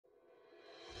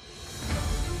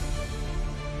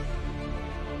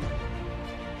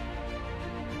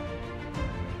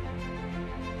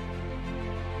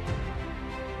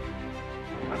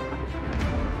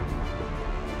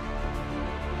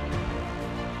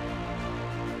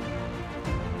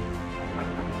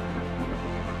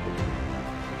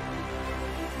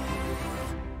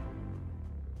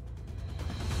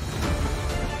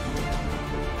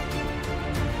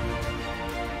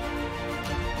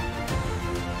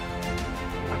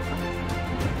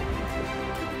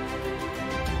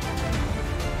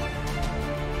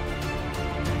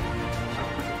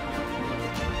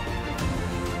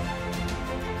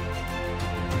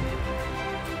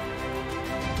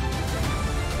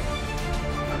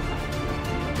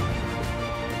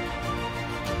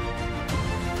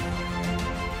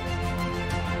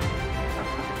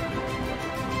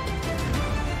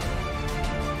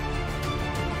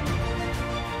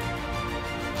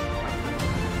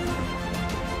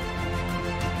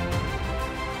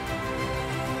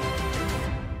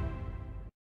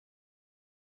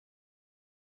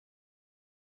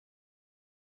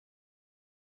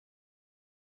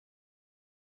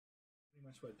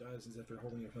much what it does is if you're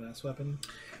holding a finesse weapon.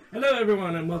 Hello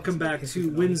everyone and welcome back to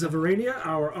Winds of Earrenia,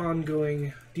 our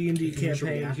ongoing D&D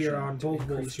campaign here on Bold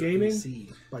Wolf Gaming.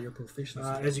 By your proficiency.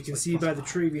 As you can see by the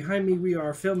tree behind me, we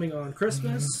are filming on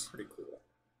Christmas. Pretty cool.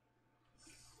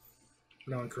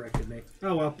 No one corrected me.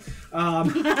 Oh well.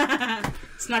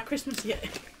 It's not Christmas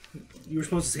yet. You were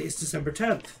supposed to say it's December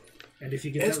 10th. And if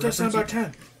you get It's that December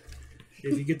reference, 10th.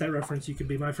 If you get that reference, you can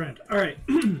be my friend. Alright.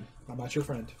 I'm not your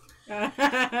friend.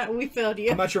 We failed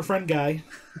you. I'm not your friend, guy.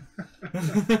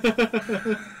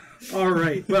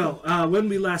 Alright, well, when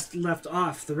we last left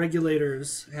off, the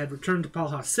Regulators had returned to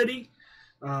Palhas City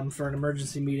for an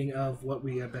emergency meeting of what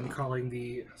we have been calling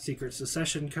the Secret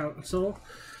Secession Council.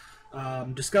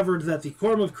 Discovered that the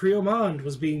Quorum of Acreomond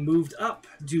was being moved up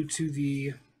due to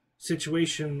the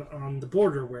situation on the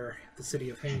border where the city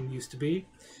of Hain used to be.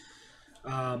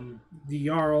 The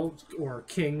Jarl, or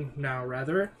King now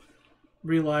rather,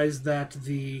 realized that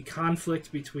the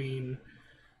conflict between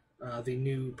the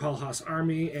new Palhas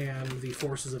army and the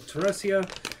forces of Teresia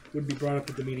would be brought up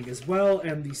at the meeting as well,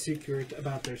 and the secret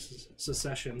about their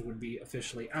secession would be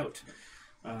officially out.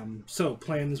 So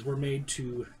plans were made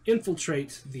to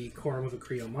infiltrate the Quorum of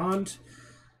Acreomond,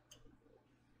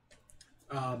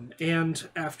 and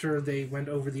after they went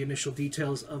over the initial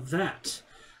details of that,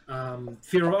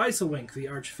 Firo Icelwink, the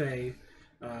Archfey,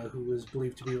 who was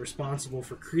believed to be responsible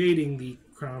for creating the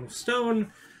Crown of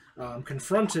Stone,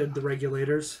 confronted the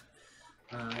Regulators,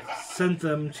 sent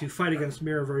them to fight against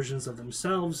mirror versions of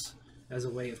themselves as a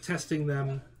way of testing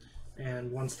them,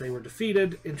 and once they were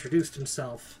defeated, introduced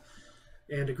himself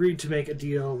and agreed to make a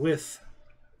deal with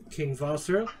King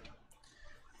Vossra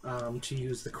to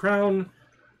use the crown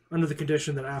under the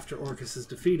condition that after Orcus is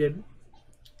defeated,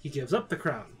 he gives up the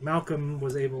crown. Malcolm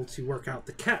was able to work out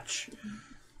the catch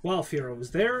while Firo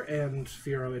was there, and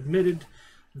Firo admitted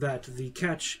that the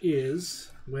catch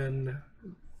is when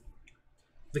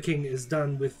the king is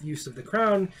done with use of the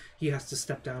crown, he has to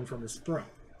step down from his throne.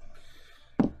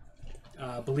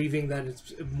 Believing that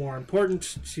it's more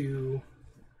important to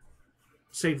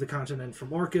save the continent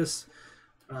from Orcus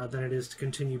than it is to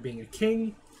continue being a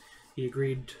king, he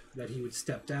agreed that he would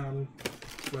step down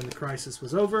when the crisis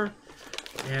was over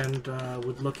and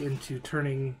would look into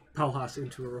turning Palhas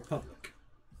into a republic.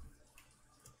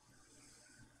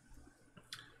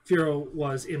 Firo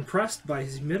was impressed by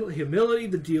his humility.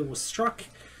 The deal was struck,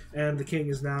 and the king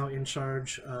is now in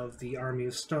charge of the Army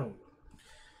of Stone.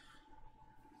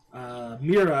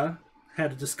 Mira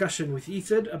had a discussion with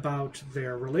Ethid about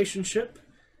their relationship,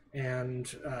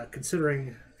 and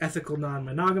considering ethical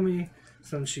non-monogamy,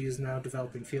 since she is now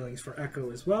developing feelings for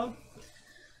Echo as well.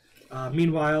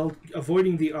 Meanwhile,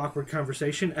 avoiding the awkward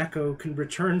conversation, Echo can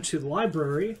return to the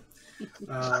library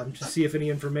to see if any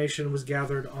information was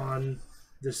gathered on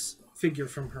this figure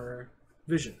from her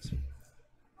visions.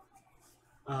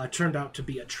 Turned out to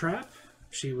be a trap.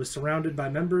 She was surrounded by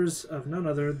members of none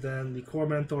other than the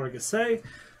Cormanthor Gassé,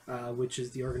 which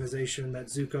is the organization that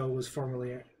Zuko was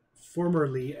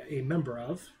formerly a member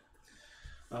of.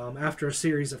 After a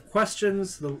series of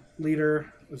questions, the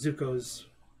leader, Zuko's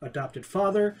adopted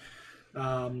father,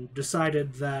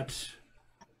 decided that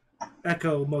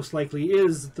Echo most likely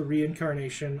is the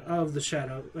reincarnation of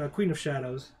the Queen of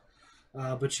Shadows,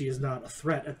 but she is not a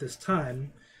threat at this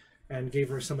time, and gave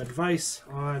her some advice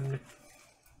on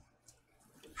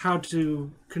how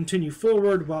to continue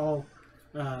forward while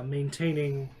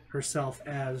maintaining herself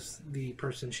as the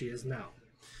person she is now.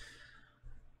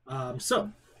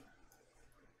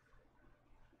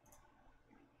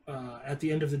 At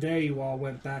the end of the day, you all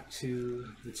went back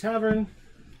to the tavern.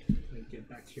 Let me get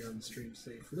back here on the stream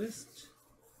safe list.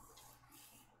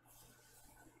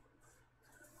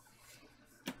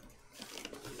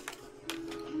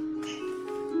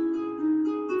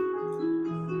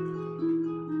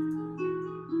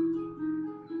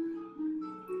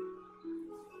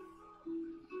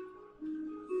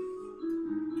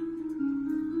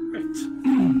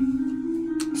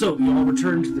 So, you all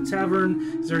returned to the tavern.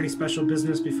 Is there any special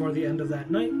business before the end of that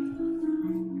night?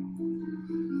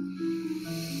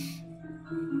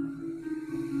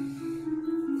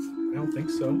 I don't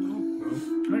think so. No.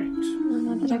 Alright.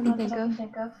 Not that I can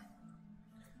think of.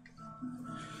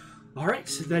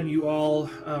 Alright, then you all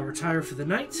retire for the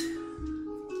night.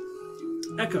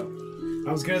 Echo.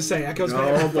 I was gonna say, Echo's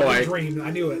gonna have a dream. I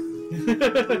knew it.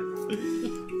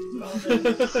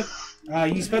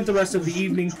 You spent the rest of the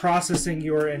evening processing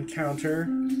your encounter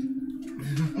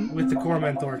with the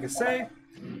Cormanthor Gassé.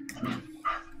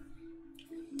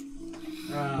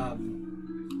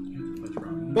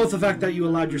 Both the fact that you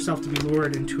allowed yourself to be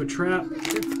lured into a trap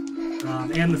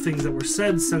and the things that were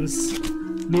said, since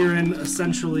Mirren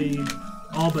essentially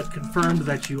all but confirmed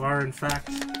that you are, in fact,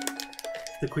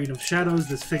 the Queen of Shadows,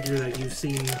 this figure that you've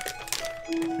seen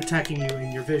attacking you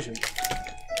in your vision.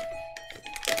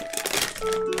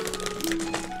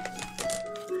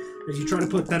 As you try to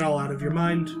put that all out of your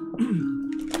mind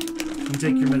and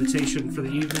take your meditation for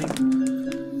the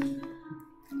evening,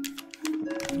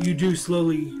 you do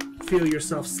slowly feel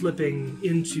yourself slipping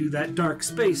into that dark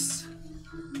space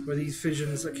where these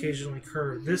visions occasionally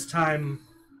occur. This time,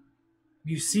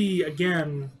 you see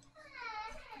again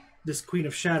this Queen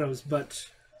of Shadows, but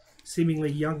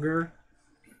seemingly younger.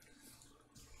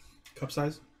 Cup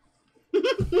size?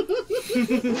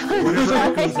 Whatever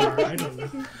echoes are, I don't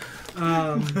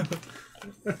know.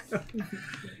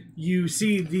 You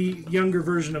see the younger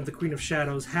version of the Queen of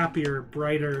Shadows, happier,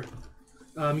 brighter.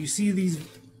 You see these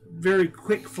very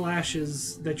quick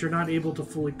flashes that you're not able to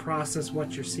fully process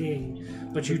what you're seeing,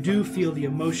 but you do feel the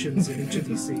emotions in each of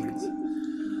these scenes.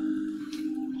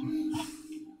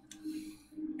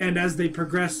 And as they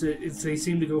progress, they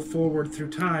seem to go forward through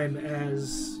time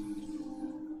as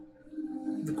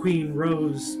the Queen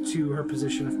rose to her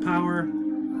position of power.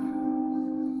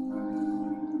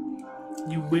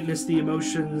 You witness the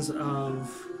emotions of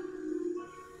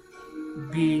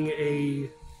being a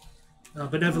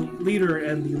benevolent leader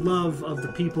and the love of the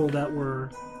people that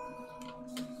were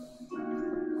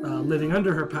living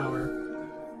under her power.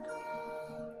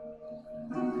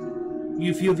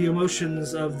 You feel the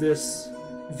emotions of this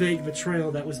vague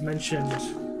betrayal that was mentioned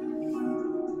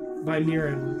by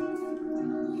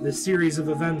Mirren. This series of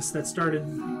events that started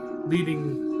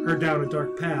leading her down a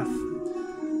dark path.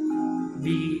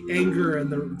 The anger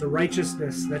and the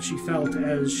righteousness that she felt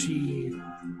as she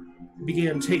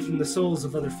began taking the souls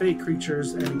of other fey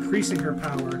creatures and increasing her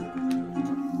power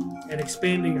and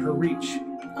expanding her reach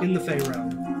in the Fey realm.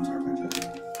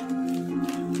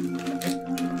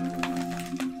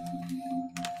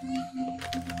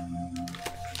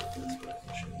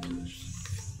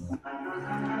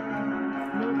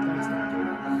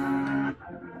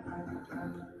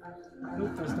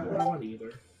 Nope, that's not what I want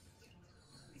either.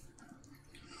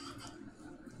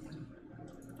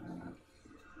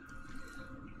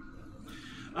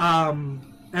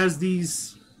 As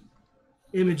these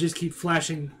images keep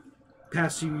flashing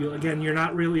past you, again, you're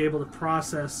not really able to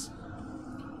process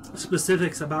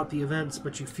specifics about the events,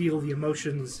 but you feel the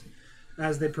emotions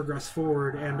as they progress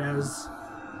forward, and as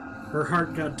her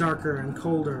heart got darker and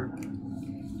colder.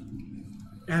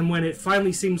 And when it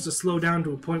finally seems to slow down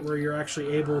to a point where you're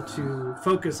actually able to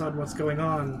focus on what's going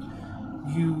on,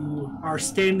 you are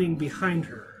standing behind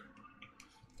her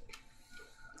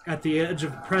at the edge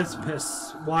of a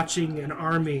precipice, watching an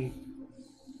army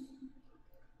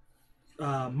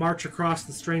march across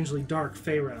the strangely dark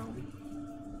Fey realm,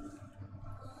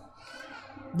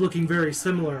 looking very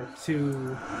similar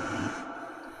to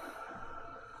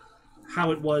how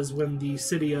it was when the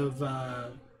city of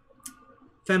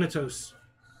Thanatos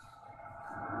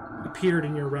appeared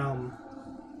in your realm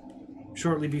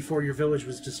shortly before your village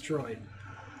was destroyed.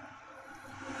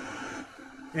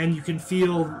 And you can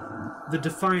feel the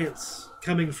defiance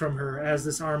coming from her as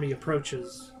this army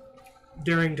approaches,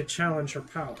 daring to challenge her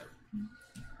power.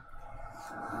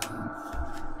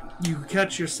 You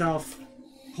catch yourself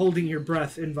holding your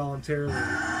breath involuntarily.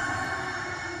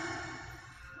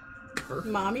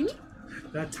 Mommy?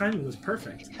 That timing was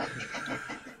perfect.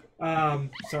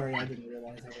 Sorry, I didn't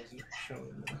realize I wasn't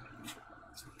showing.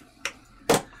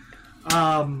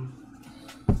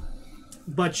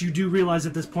 But you do realize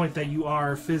at this point that you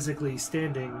are physically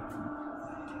standing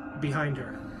behind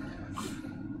her.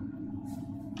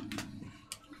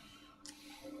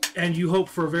 And you hope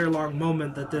for a very long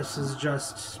moment that this is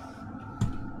just...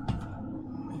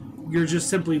 You're just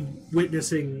simply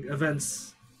witnessing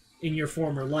events in your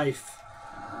former life.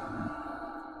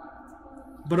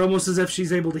 But almost as if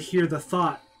she's able to hear the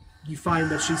thought, you find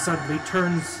that she suddenly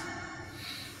turns...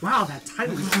 Wow, that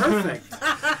timing was perfect!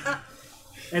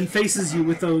 And faces you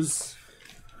with those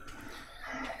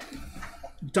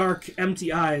dark,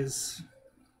 empty eyes.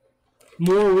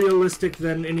 More realistic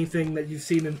than anything that you've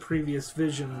seen in previous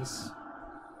visions.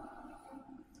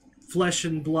 Flesh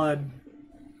and blood.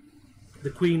 The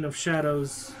Queen of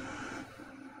Shadows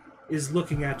is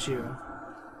looking at you.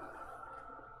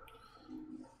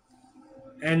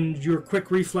 And your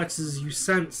quick reflexes, you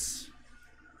sense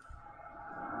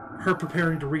her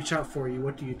preparing to reach out for you.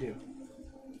 What do you do?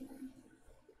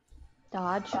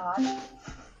 Dodge.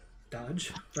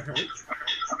 Dodge? For her.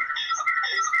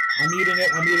 I'm eating it.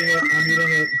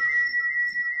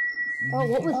 Oh,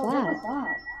 what was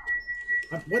that?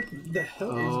 What the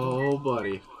hell is Oh,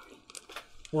 buddy.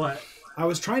 What? I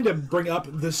was trying to bring up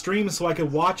the stream so I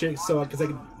could watch it,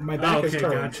 because my back is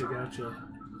turned. Gotcha.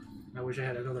 I wish I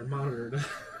had another monitor.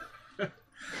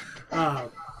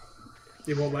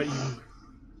 It won't let you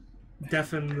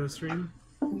deafen the stream.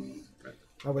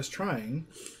 I was trying.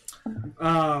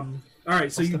 All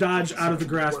right, so you dodge out of the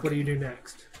grasp. What do you do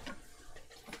next?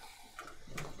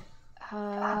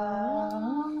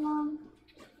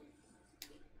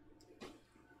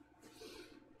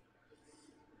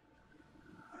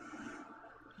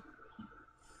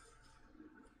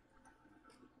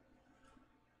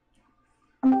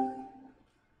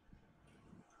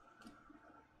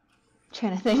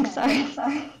 Trying to think. Sorry.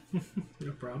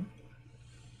 No problem.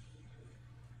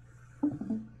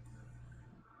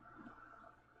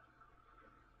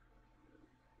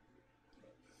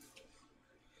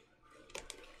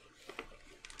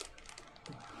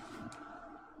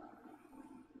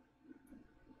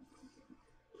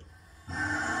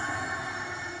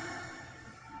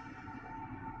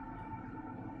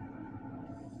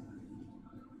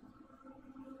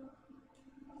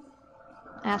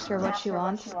 Ask her what she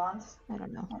wants. I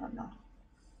don't know.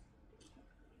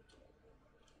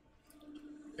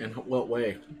 In what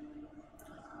way?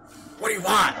 What do you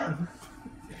want?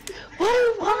 What do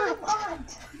you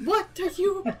want? What do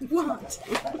you want?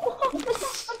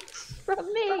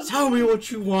 From me. Tell me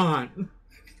what you want.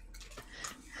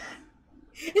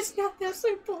 It's not that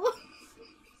simple.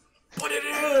 But it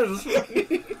is.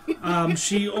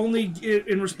 She only,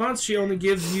 in response, she only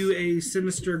gives you a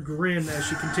sinister grin as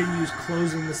she continues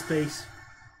closing the space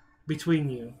between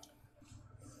you.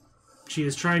 She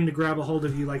is trying to grab a hold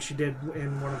of you like she did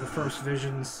in one of the first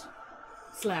visions.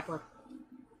 Slap her.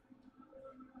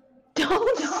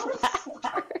 Don't slap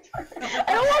her.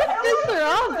 I don't want to piss her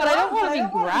off, but I don't want to be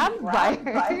grabbed by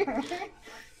her.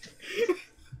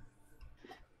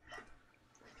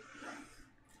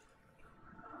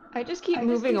 I just keep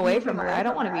moving away from her. I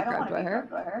don't want to be grabbed by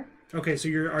her. Okay, so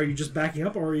are you just backing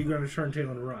up, or are you going to turn tail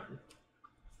and run?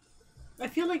 I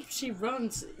feel like if she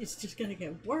runs, it's just gonna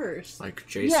get worse. Like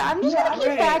Jason. Yeah, I'm just gonna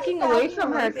keep backing away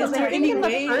from her because I think in the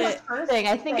Any first thing,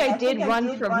 I think I did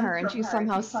run from her and she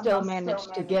somehow still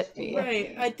managed to get me.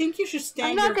 Right, I think you should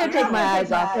stand I'm not gonna take my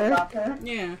eyes off her.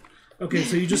 Yeah. Okay,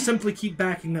 so you just simply keep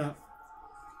backing up.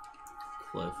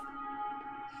 Cliff.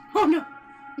 Oh no!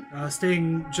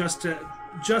 Staying just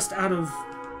out of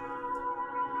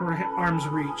her arm's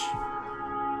reach.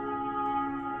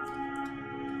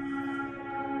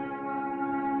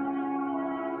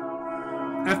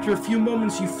 After a few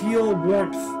moments, you feel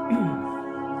warmth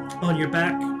on your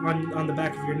back, on the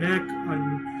back of your neck,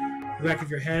 on the back of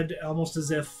your head, almost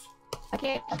as if I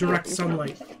can't direct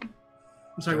sunlight.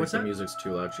 I'm sorry, what's The that? music's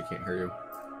too loud, she can't hear you.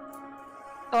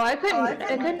 Oh, I couldn't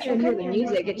even hear the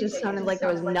music. It just sounded like there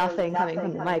was nothing coming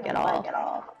from the mic at all.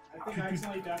 I think I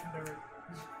accidentally deafened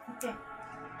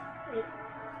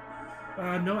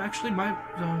her. No, actually, my...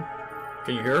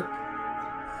 Can you hear?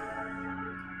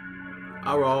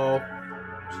 Hello.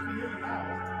 She can hear you now.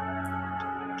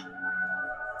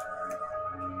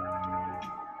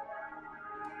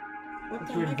 What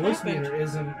the your heck voice happened? meter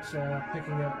isn't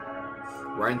picking up.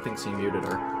 Ryan thinks he muted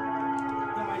her.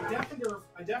 No, I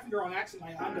deafened her on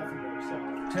accident. I undeafened her,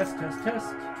 so.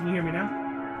 Test. Can you hear me now?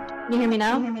 Can you hear me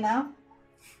now?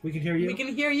 We can hear you? We can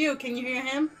hear you. Can you hear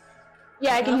him?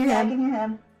 Yeah, I can hear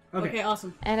him. Okay,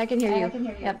 awesome. And I can hear you.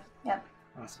 Yep.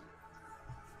 Awesome.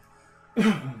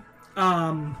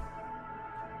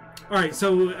 Alright,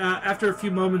 so after a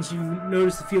few moments, you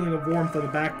notice the feeling of warmth on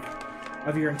the back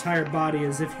of your entire body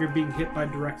as if you're being hit by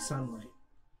direct sunlight.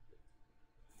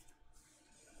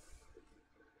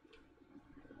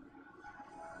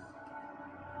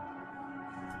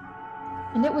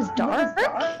 And it was dark?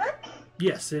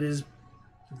 Yes, it is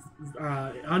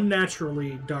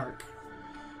unnaturally dark.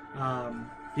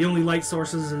 The only light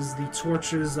sources is the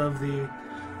torches of the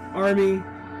army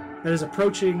that is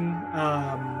approaching,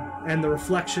 and the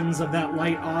reflections of that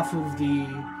light off of the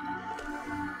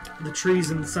trees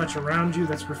and such around you.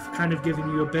 That's kind of giving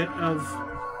you a bit of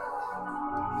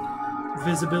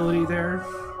visibility there.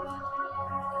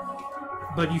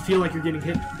 But you feel like you're getting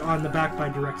hit on the back by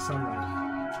direct sunlight.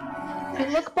 I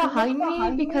look behind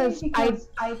me because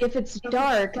if it's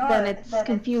dark, then it's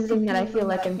confusing that I feel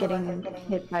like I'm getting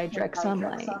hit by direct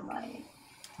sunlight.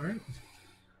 Alright.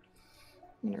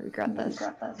 I'm gonna regret this.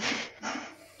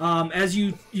 As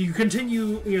you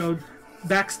continue,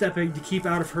 backstepping to keep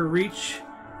out of her reach,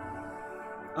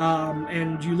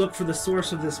 and you look for the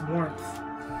source of this warmth,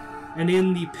 and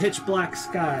in the pitch black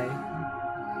sky,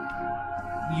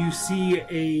 you see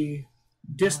a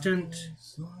distant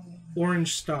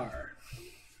orange star.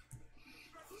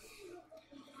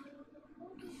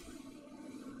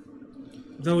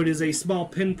 Though it is a small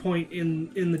pinpoint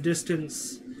in the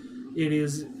distance, it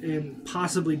is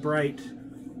possibly bright,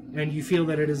 and you feel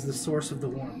that it is the source of the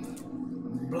warmth.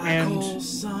 Black hole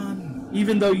sun.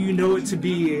 Even though you know it to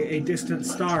be a distant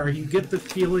star, you get the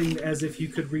feeling as if you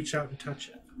could reach out and touch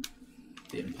it.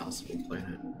 The impossible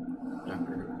planet.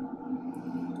 Doctor.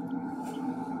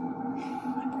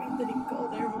 My brain didn't go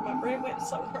there, but my brain went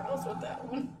somewhere else with that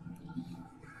one.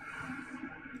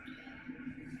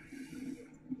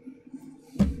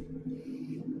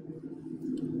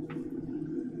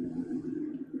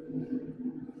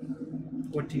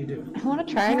 What do you do? I want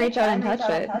to try and reach out and touch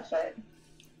it.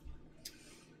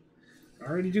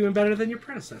 Already doing better than your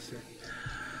predecessor.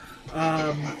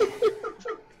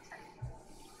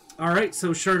 Alright,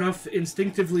 so sure enough,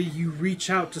 instinctively you reach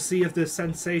out to see if the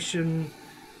sensation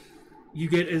you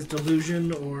get is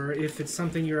delusion or if it's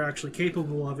something you're actually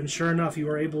capable of, and sure enough, you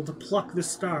are able to pluck the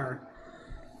star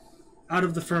out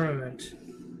of the firmament.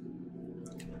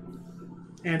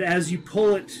 And as you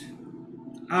pull it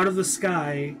out of the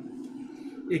sky,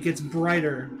 it gets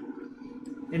brighter,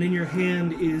 and in your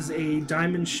hand is a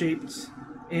diamond-shaped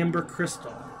amber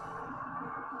crystal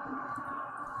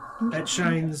that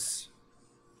shines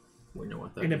We know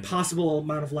what that an means. impossible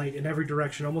amount of light in every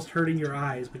direction, almost hurting your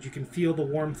eyes, but you can feel the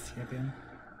warmth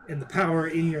and the power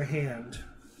in your hand.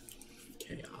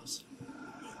 Chaos.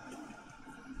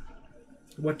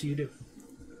 What do you do?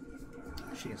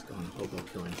 She is going hobo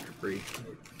killing spree.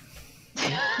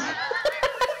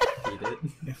 Eat it.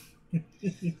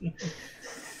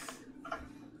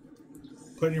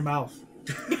 Put it in your mouth.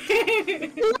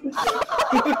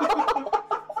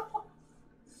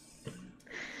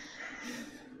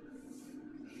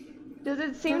 Does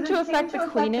it seem to affect the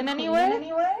queen in any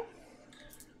way?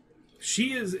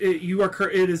 She is. It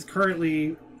is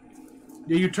currently.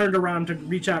 You turned around to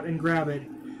reach out and grab it.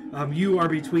 You are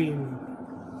between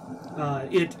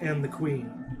it and the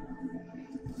queen.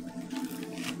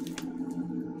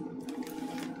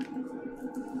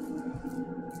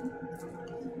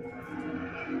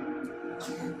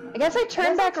 I guess I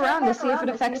turn back around to see if it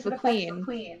affects the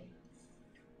queen.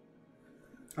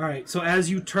 Alright, so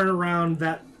as you turn around,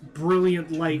 that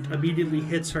brilliant light immediately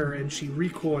hits her and she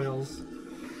recoils.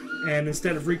 And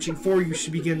instead of reaching for you, she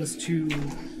begins to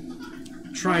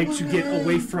try to get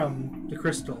away from the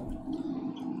crystal.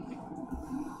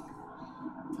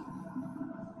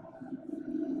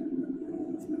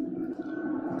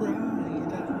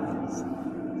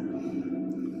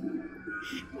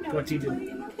 What do you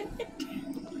do?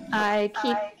 I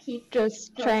keep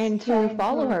just trying to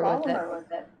follow her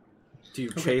with it. Do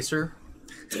you chase her?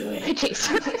 I chase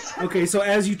her. Okay, so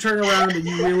as you turn around and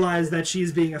you realize that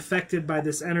she's being affected by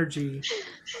this energy,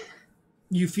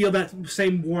 you feel that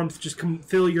same warmth just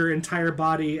fill your entire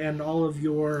body, and all of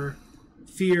your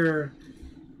fear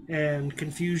and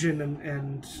confusion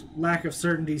and lack of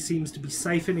certainty seems to be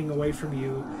siphoning away from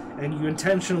you, and you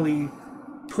intentionally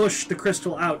push the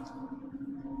crystal out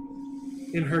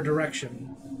in her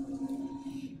direction.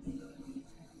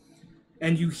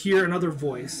 And you hear another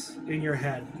voice in your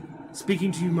head,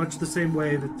 speaking to you much the same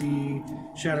way that the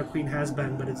Shadow Queen has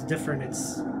been, but it's different.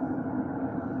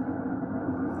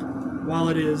 While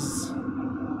it is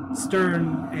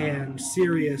stern and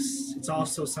serious, it's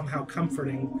also somehow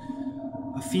comforting.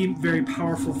 A very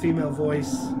powerful female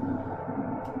voice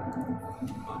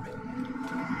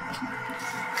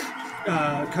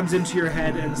comes into your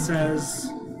head and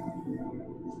says,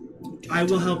 "I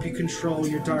will help you control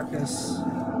your darkness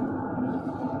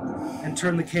and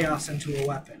turn the chaos into a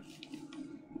weapon."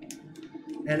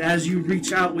 And as you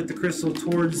reach out with the crystal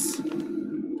towards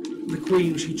the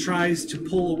queen, she tries to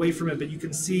pull away from it, but you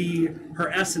can see her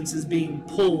essence is being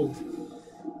pulled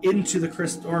into the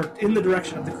crystal, or in the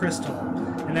direction of the crystal.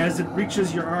 And as it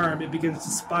reaches your arm, it begins to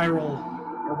spiral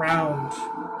around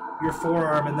your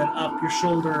forearm and then up your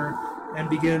shoulder and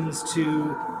begins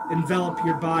to envelop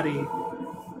your body,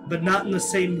 but not in the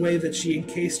same way that she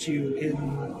encased you in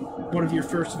one of your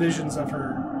first visions of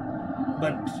her,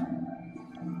 but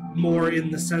more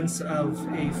in the sense of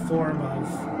a form of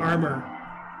armor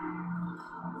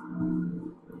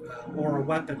or a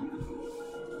weapon.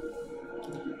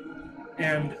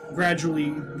 And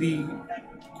gradually the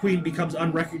queen becomes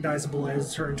unrecognizable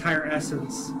as her entire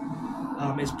essence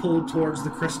is pulled towards the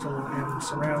crystal and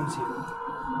surrounds you.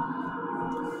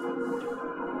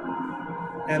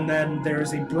 And then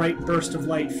there's a bright burst of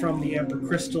light from the amber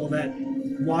crystal that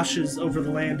washes over the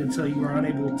land until you are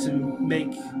unable to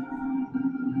make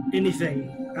anything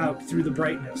out through the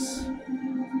brightness,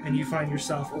 and you find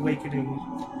yourself awakening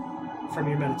from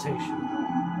your meditation.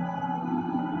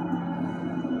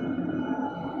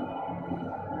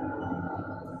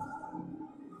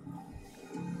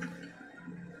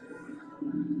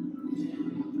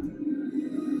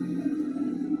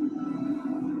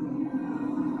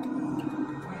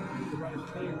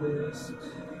 list.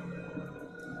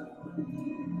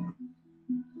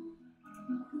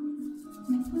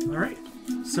 All right.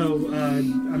 So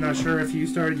I'm not sure if you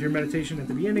started your meditation at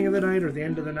the beginning of the night or the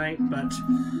end of the night, but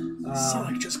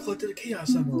Sonic just collected a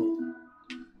Chaos Emerald.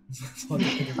 That's all I can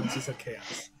think of once he said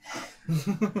chaos.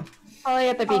 Probably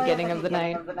at the beginning of the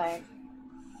night.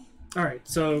 all right.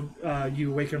 So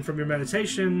you awaken from your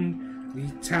meditation. The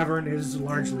tavern is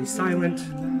largely silent.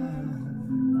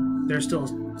 There's still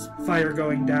fire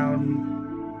going down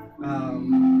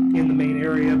in the main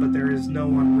area, but there is no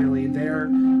one really there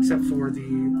except for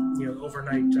the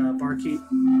overnight barkeep.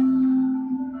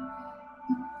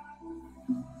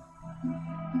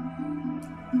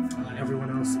 Everyone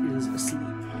else is asleep.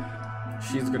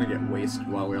 She's gonna get wasted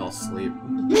while we all sleep.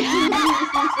 No, that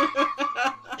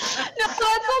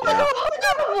sounds like a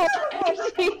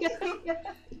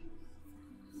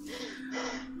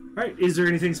All right. Is there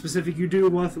anything specific you do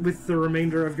with the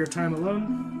remainder of your time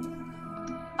alone?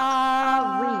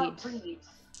 Read.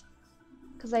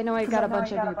 Because I know I got a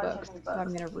bunch of new books, so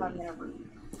I'm gonna read.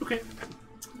 Okay.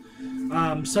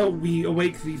 So we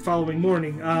awake the following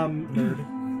morning. Nerd.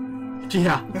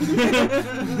 Yeah.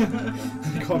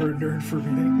 I called her a nerd for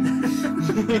reading.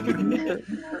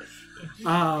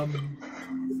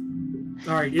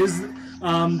 All right. Is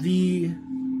the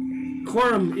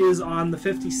quorum is on the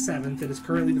 57th. It is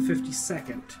currently the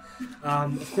 52nd.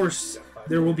 Of course,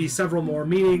 there will be several more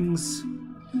meetings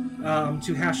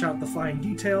to hash out the fine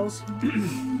details.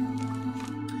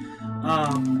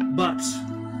 But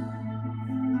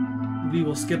we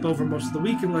will skip over most of the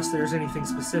week unless there's anything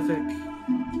specific.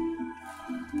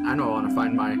 I know I want to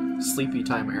find my sleepy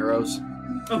time arrows.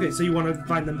 Okay, so you want to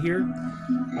find them here?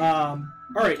 All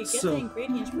right, We could get the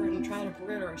ingredients for it and try to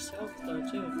brew it ourselves, though,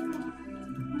 too.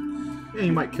 Yeah,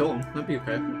 you might kill them. That'd be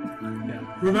okay.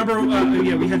 yeah. Remember,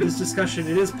 we had this discussion.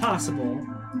 It is possible,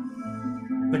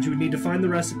 but you would need to find the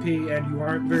recipe, and you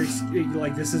aren't very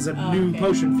this is a new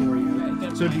potion for you. Right,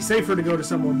 good So it'd be safer to go to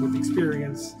someone with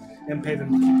experience and pay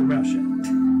them to keep their mouth shut.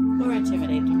 Or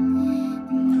intimidate them.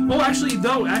 Well, actually,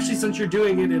 since you're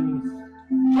doing it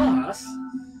in Haas,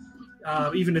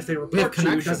 even if they report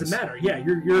you, it doesn't matter. Yeah,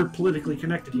 you're politically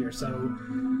connected here, so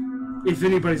if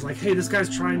anybody's like, "Hey, this guy's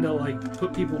trying to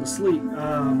put people to sleep,"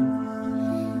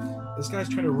 This guy's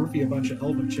trying to roofie a bunch of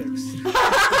elven chicks.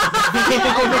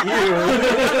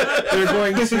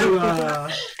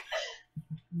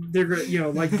 they're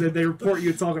going to, they report you,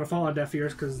 it's all going to fall on deaf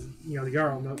ears because the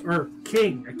Jarl or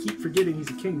King. I keep forgetting he's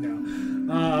a king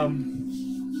now.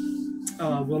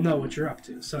 Will know what you're up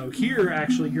to. So here,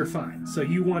 actually, you're fine. So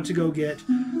you want to go get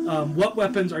what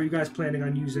weapons are you guys planning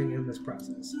on using in this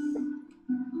process?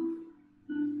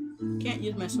 Can't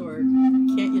use my sword.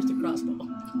 Can't use the crossbow.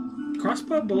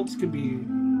 Crossbow bolts can be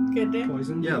Good day.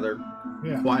 poisoned. Yeah, they're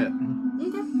Yeah. quiet.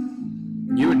 Okay.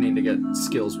 You would need to get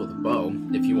skills with a bow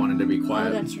if you wanted to be Oh,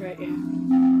 quiet. that's right, yeah. I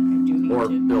do need Or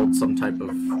to. build some type of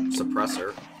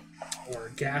suppressor. Or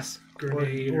a gas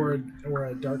grenade. Or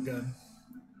a dart gun.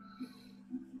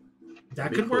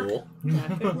 That That'd could be work. cool.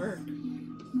 That could work.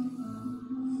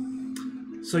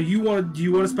 So do you want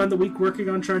to spend the week working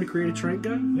on trying to create a trank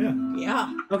gun? Yeah.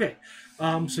 Yeah. Okay.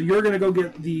 So you're gonna go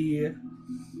get the.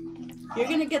 You're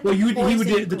gonna get Well, the he would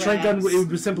poison the trank gun. grass. It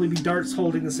would simply be darts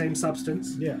holding the same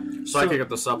substance. Yeah. So I could get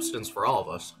the substance for all of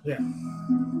us. Yeah.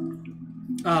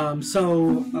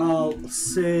 So I'll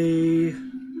say.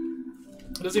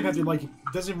 It doesn't even have to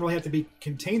doesn't really have to be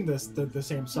contain the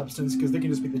same substance because they can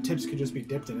just be the tips could just be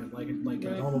dipped in it like a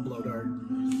normal blow dart,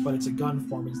 but it's a gun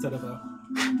form instead of a.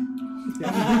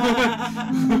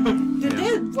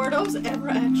 Did Bordeaux's ever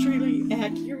actually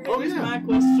accurate? Oh, Is yeah. my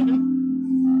question.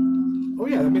 Oh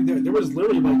yeah, I mean there was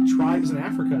literally tribes in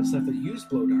Africa and stuff that used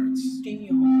blow darts.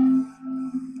 Damn.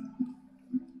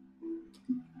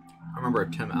 I remember a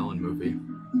Tim Allen movie.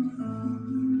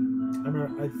 I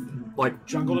remember Like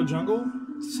Jungle to Jungle.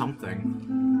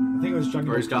 something. I think it was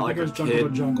Jungle. Or he's got, I think like, it was a Jungle kid. to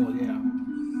Jungle. Yeah.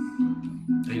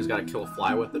 And he's got to kill a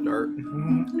fly with the dart.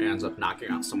 Mm-hmm. And ends up knocking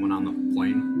out someone on the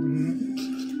plane.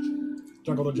 Mm-hmm.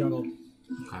 Jungle to Jungle.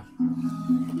 Okay.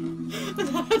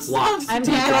 That sounds I'm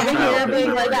just over here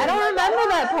being like, I don't remember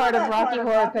that part of Rocky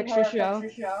Horror Picture Show.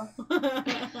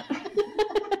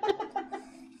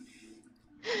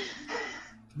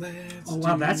 Oh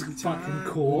wow, that's fucking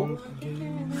cool.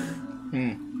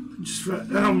 Just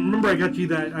remember, I got you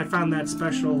that. I found that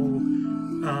special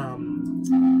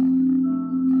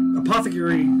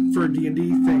apothecary for D&D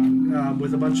thing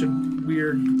with a bunch of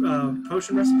weird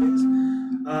potion recipes.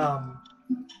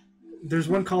 There's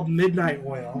one called Midnight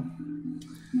Oil.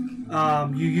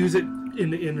 You use it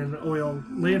in an oil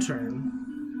lantern,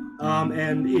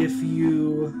 and if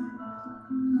you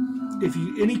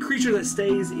any creature that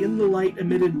stays in the light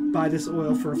emitted by this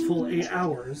oil for a full 8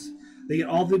 hours, they get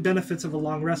all the benefits of a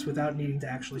long rest without needing to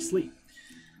actually sleep.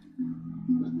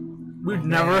 We'd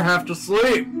never have to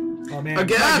sleep. Oh man!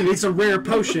 Again! It's a rare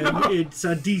potion. It's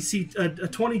a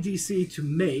 20 DC to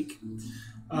make.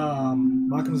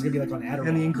 Malcolm's gonna be like on Adderall.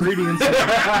 And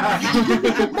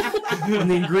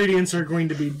the ingredients are going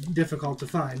to be difficult to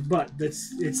find, but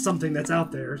it's something that's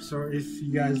out there. So if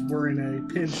you guys were in a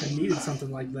pinch and needed something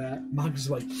like that, Malcolm's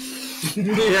like,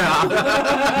 Yeah.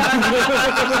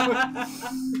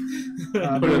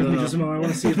 but let me just a moment. I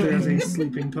want to see if there's a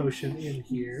sleeping potion in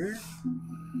here.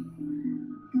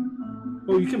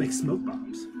 Oh, you can make smoke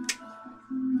bombs.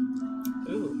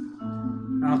 Ooh.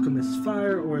 Alchemist's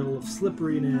Fire, Oil of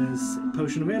Slipperiness,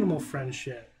 Potion of Animal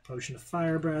Friendship, Potion of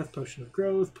Fire Breath, Potion of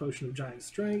Growth, Potion of Giant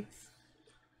Strength,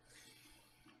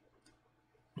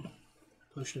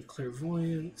 Potion of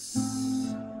Clairvoyance,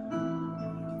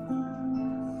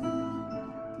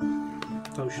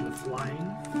 Potion of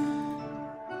Flying.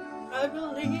 I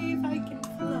believe I can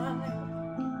fly.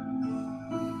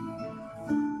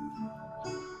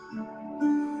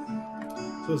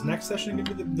 so is next session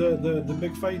gonna be the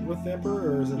big fight with the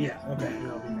Emperor, or is it? Yeah. Okay.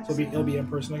 It'll be next So it'll be in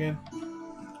person again.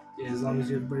 Yeah, as long as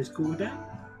everybody's cool with that.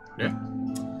 Yeah.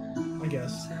 I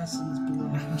guess. Assassin's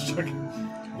Blood. Checking.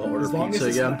 We'll order As long as pizza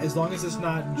it's again. not, as long as it's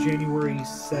not January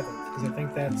 7th, because I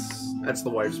think That's the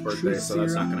wife's birthday, so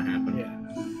that's not going to happen.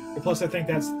 yeah. And plus, I think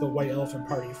that's the White Elephant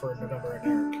Party for November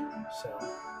and Eric. So.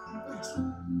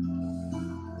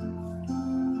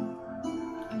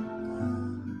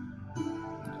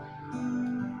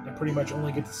 I pretty much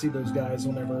only get to see those guys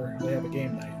whenever they have a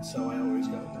game night, so I always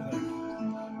go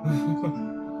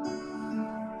there.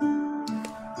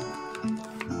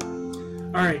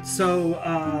 All right, so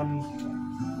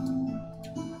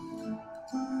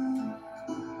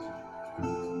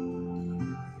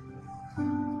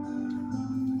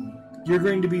you're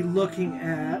going to be looking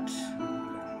at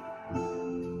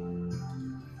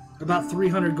about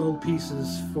 300 gold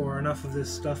pieces for enough of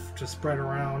this stuff to spread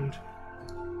around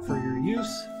for your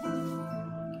use.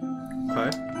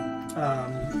 Okay.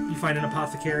 You find an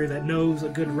apothecary that knows a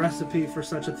good recipe for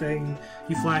such a thing.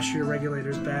 You flash your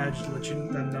Regulators badge to let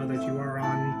them know that you are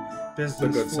on business The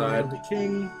good for side. the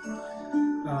king.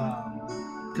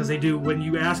 Because they do, when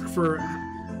you ask for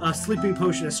a sleeping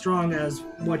potion as strong as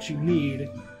what you need,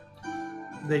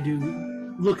 they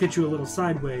do look at you a little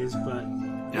sideways, but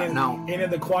Yeah, no. And in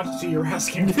the quantity you're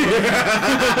asking for. you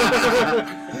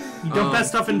dump that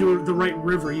stuff into the right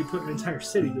river, you put an entire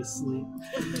city to sleep.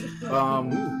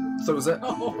 So is that?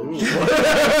 Ooh.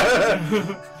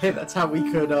 Hey, that's how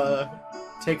we could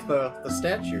take the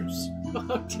statues.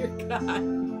 Oh dear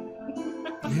God.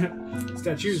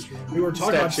 Statues. We were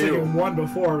talking about Statue. taking one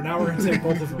before, now we're going to take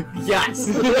both of them. Yes.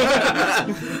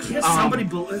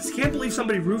 Can't believe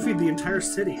somebody roofied the entire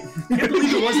city. Can't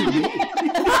believe it wasn't me.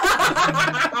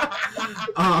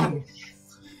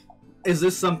 Is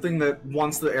this something that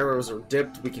once the arrows are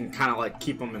dipped, we can kind of like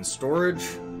keep them in storage,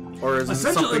 or is this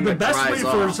Essentially, something the that best way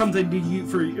dries for off? something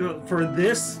to for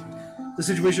this, the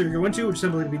situation you're going to, would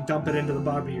simply be dump it into the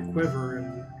bottom of your quiver,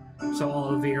 and so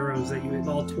all of the arrows that you,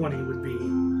 all 20 would be.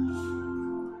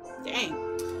 Dang.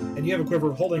 And you have a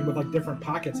quiver holding with like different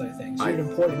pockets, I think. So you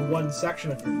can pour it in one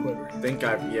section of your quiver. I think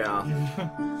yeah.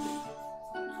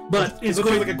 But it's It looks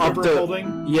going like a Up quiver to-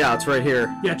 holding. Yeah, it's right here.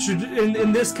 yeah.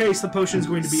 In this case, the potion is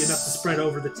going to be enough to spread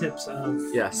over the tips of.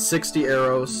 Yeah, 60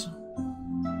 arrows,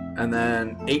 and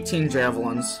then 18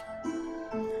 javelins,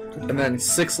 and then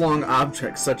 6 long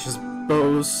objects such as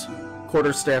bows,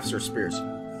 quarterstaffs, or spears.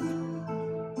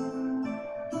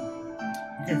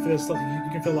 You can fit stuff.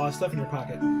 You can fit a lot of stuff in your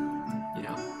pocket.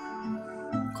 Yeah.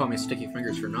 Call me sticky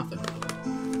fingers for nothing.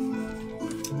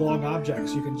 Long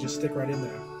objects you can just stick right in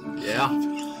there.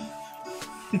 Yeah.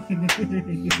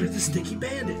 You're the sticky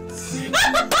bandits.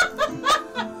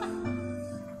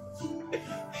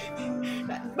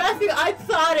 Matthew, I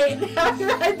thought it.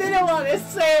 I didn't want to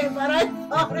say it, but I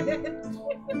thought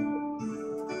it.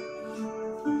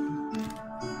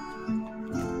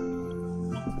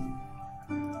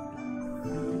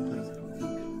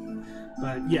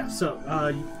 But yeah, so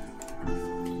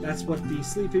that's what the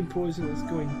sleeping poison is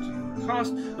going to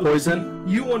cost. Okay, Poison?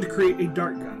 so you want to create a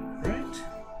dart gun, right?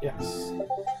 Yes.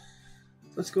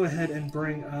 Let's go ahead and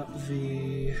bring up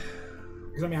the.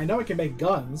 Because I mean, I know I can make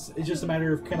guns. It's just a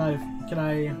matter of can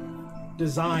I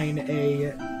design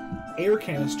a air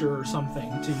canister or something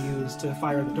to use to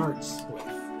fire the darts with?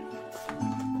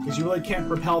 Because you really can't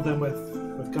propel them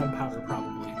with gunpowder,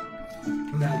 probably.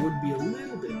 That would be a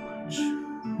little bit much.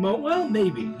 Well,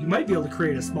 maybe. You might be able to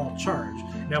create a small charge.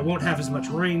 Now, it won't have as much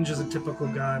range as a typical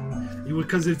gun.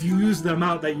 Because if you use the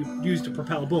amount that you use to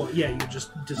propel a bullet, yeah, you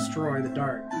just destroy the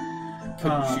dart.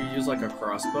 Could you use like a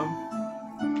crossbow?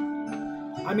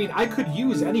 I mean, I could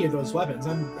use any of those weapons.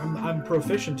 I'm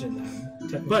proficient in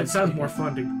them. But it sounds more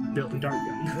fun to build a dart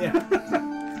gun. Yeah.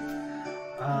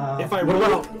 If I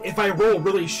roll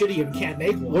really shitty and can't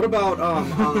make one. What about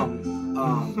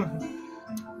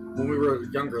when we were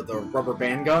younger, the rubber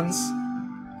band guns?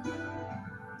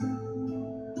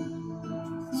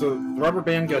 So the rubber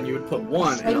band gun, you would put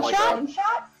one in like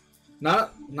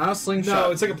not a slingshot.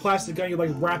 No, it's like a plastic gun. You like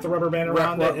wrap the rubber band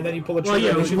around it, and then you pull the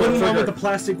trigger. Well, yeah, you put one with the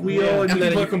plastic wheel, and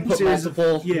then you can put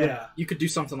multiple. Yeah, you could do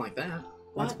something like that.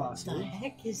 That's possible. What the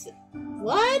heck is it?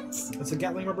 What? It's a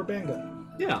Gatling rubber band gun.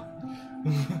 Yeah.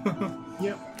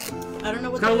 Yep. I don't know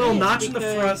what It's got a little notch in the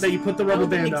front that you put the rubber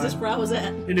band on. Where I was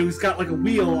at. And it was got like a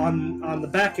wheel on the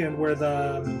back end where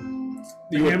the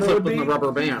You would hammer clip would be. in the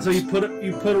rubber band. So you put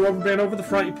a rubber band over the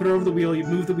front, you put it over the wheel, you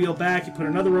move the wheel back, you put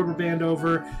another rubber band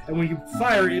over, and when you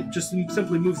fire, it just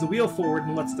simply moves the wheel forward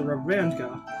and lets the rubber band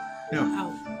go. Yeah.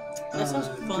 Wow. That sounds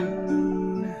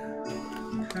fun.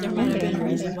 There might have been a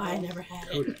reason why I never had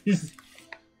it.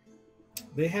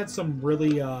 They had some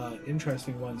really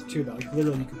interesting ones too. That like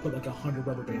literally you could put like 100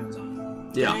 rubber bands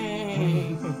on. Yeah.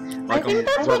 I think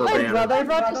that's what my brother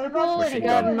brought to school, and he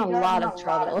got in a lot of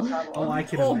trouble. Oh, I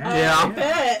can imagine. Yeah. I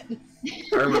bet.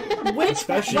 Which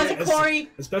Especially, was it, Corey?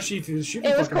 Especially if you shoot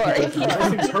fucking Corey. people. Those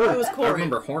things hurt. It was I Corey.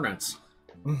 remember Hornets.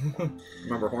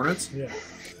 Remember Hornets? Yeah.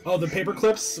 Oh, the paper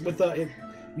clips with the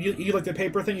you like the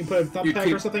paper thing. You put a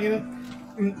thumbtack or something in it.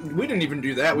 We didn't even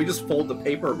do that. We just fold the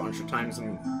paper a bunch of times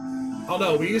and. Oh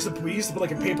no, we used to put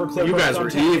like a paper clip. You or a guys were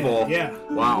thumbtack in. evil. Yeah.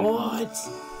 Wow. What?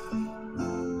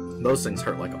 Those things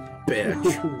hurt like a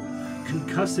bitch.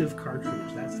 Concussive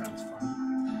cartridge. That sounds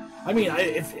fun. I mean,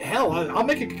 I'll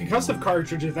make a concussive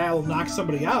cartridge if that'll knock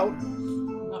somebody out.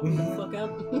 Knock the fuck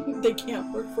out. They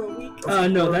can't work for a week.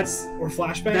 No, that's Or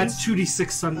flashbangs. that's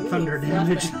 2d6 thunder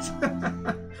damage.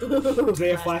 Do they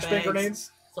have flashbang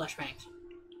grenades? Flashbangs.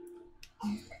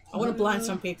 I want to blind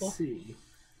some people. Let's see.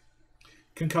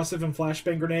 Concussive and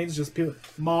flashbang grenades, just people.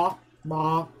 Ma.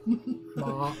 Ma.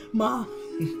 Ma.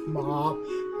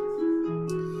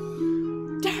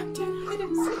 Damn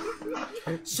items.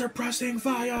 Suppressing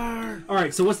fire. All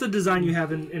right. So, what's the design you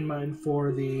have in mind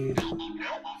for the?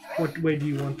 What way do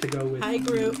you want to go with? Hi,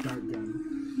 group. Dart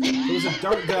gun. It was a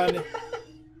dart gun.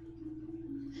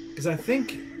 Because I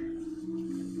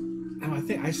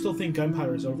still think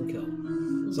gunpowder is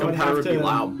overkill. So Gunpowder would be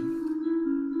loud.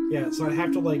 Yeah, so I'd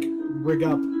have to like rig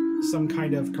up some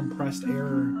kind of compressed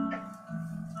air.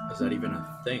 Is that even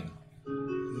a thing?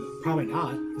 Probably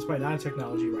not. It's probably not a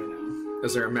technology right now.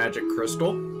 Is there a magic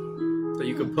crystal that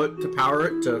you can put to power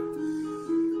it to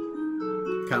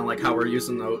kind of like how we're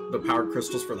using the powered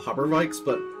crystals for the hover bikes,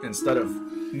 but instead of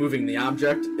moving the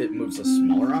object, it moves a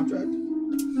smaller object?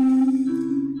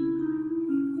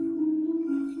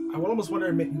 I would almost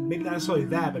wonder, maybe not necessarily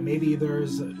that, but maybe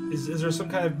is there some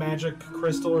kind of magic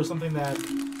crystal or something that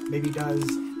maybe does?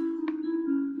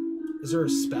 Is there a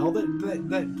spell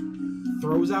that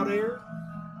throws out air?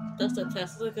 Does the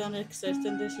Tesla gun exist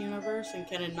in this universe, and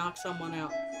can it knock someone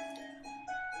out?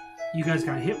 You guys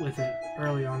got hit with it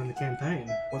early on in the campaign.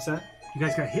 What's that? You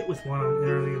guys got hit with one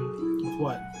early in With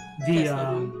what? the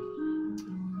Tesla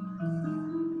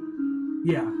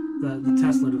the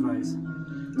Tesla device.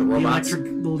 The robots?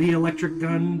 The electric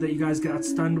gun that you guys got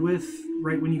stunned with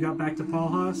right when you got back to Paul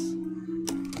Haas.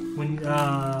 When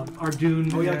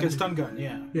Ardoon. Oh yeah, like a stun gun.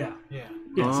 Yeah. Yeah. Yeah.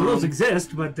 Yeah. So those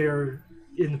exist, but they're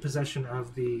in the possession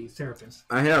of the therapist.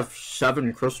 I have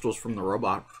 7 crystals from the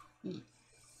robot.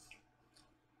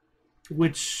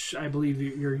 Which I believe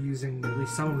you're using at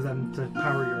least some of them to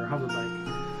power your hover bike.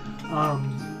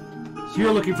 So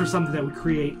you're looking for something that would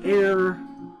create air,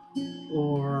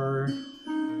 or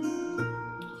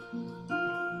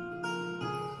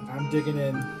I'm digging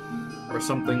in. Or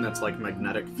something that's like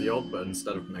magnetic field, but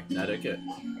instead of magnetic, it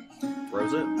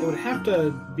throws it. It would have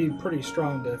to be pretty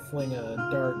strong to fling a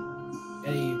dart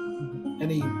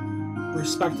any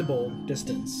respectable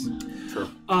distance. True.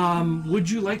 would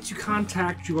you like to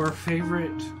contact your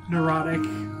favorite neurotic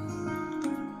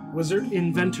Wizard?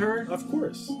 inventor? Of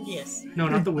course. Yes. No,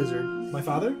 not the wizard. My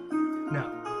father?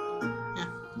 No.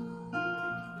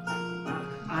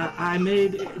 I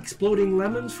made exploding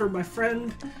lemons for my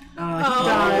friend. He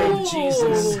died.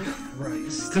 Jesus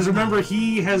Christ. Because remember,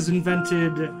 he has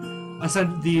invented, has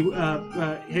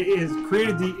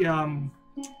created the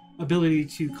ability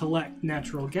to collect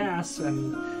natural gas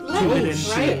and tube it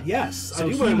into. right. Yes. So I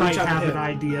do he want to might reach out have to an him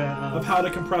idea of how to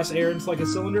compress air into like a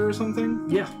cylinder or something.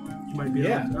 Yeah. You might be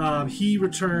able. He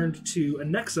returned to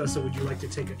Anexa, so would you like to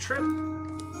take a trip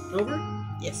over?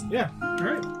 Yes. Yeah. All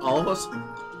right. All of us?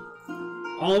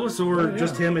 All of us, or Yeah.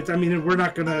 just him? I mean, we're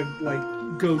not gonna like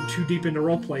go too deep into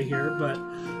roleplay here, but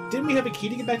Didn't we have a key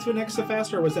to get back to Anexa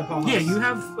faster, or was that Paul? yeah, you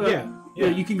have. Yeah.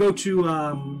 You can go to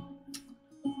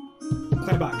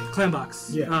Clanbach.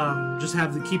 Clanbox. Yeah. Just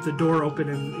have to keep the door open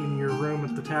in your room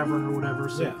at the tavern or whatever,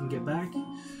 so you can get back.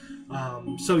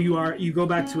 So you go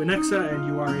back to Anexa and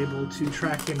you are able to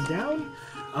track him down.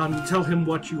 You tell him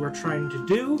what you are trying to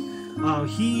do.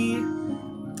 He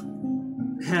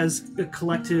has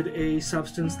collected a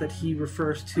substance that he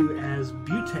refers to as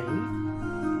butane,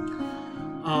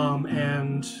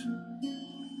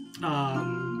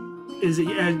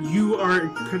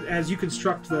 as you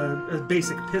construct the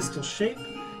basic pistol shape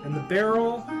and the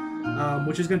barrel,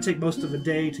 which is going to take most of the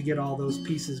day to get all those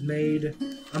pieces made.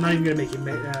 I'm not even going to make you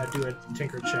do a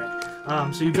tinker check.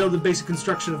 So you build the basic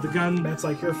construction of the gun. That's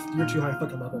like you're too high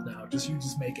fucking level now. You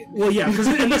just make it. Well, yeah, because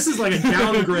this is like a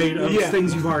downgrade of Yeah.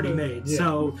 things you've already made. Yeah.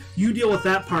 So you deal with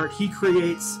that part. He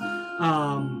creates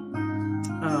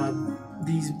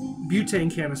these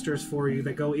butane canisters for you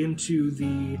that go into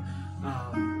the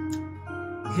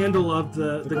handle of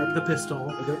the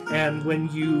pistol, and when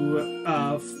you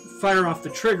fire off the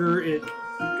trigger, it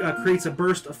creates a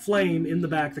burst of flame in the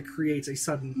back that creates a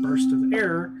sudden burst of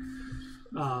air.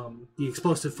 The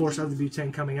explosive force of the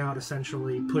butane coming out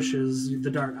essentially pushes the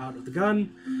dart out of the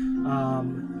gun.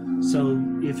 So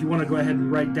if you want to go ahead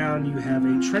and write down, you have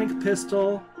a tranq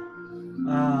pistol.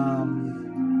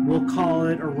 We'll call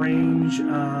it a range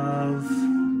of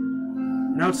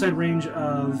an outside range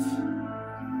of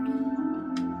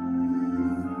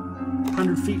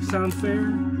 100 feet. Sound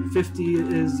fair? 50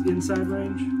 is inside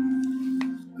range.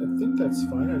 I think that's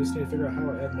fine. I just need to figure out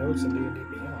how to add notes in D&D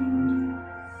Beyond.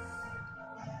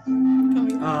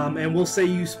 And we'll say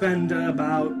you spend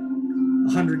about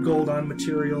 100 gold on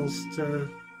materials to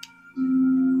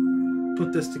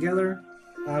put this together.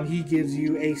 He gives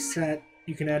you a set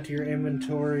you can add to your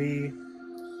inventory.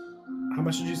 How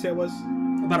much did you say it was?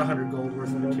 About 100 gold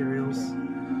worth of materials.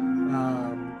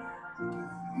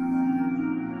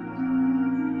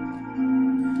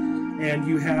 And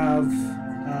you have,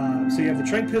 so you have the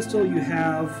tranq pistol, you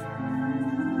have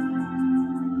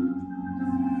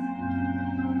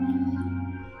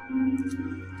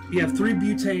three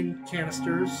butane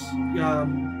canisters,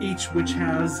 each which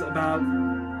has about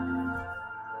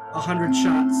 100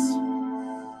 shots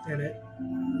in it.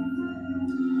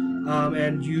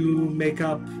 And you make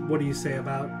up, what do you say,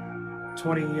 about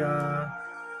 20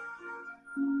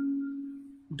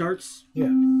 darts? Yeah.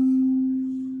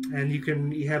 And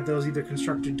you have those either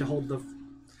constructed to hold the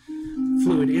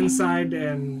fluid inside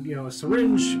and, a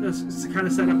syringe kind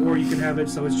of setup, or you can have it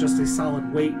so it's just a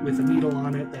solid weight with a needle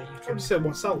on it that you I can... would say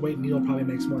one solid weight needle probably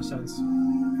makes more sense.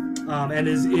 And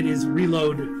it is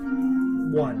reload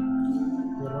 1.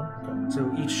 Okay.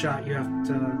 So each shot you have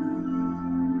to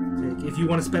take. If you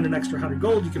want to spend an extra 100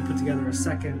 gold, you can put together a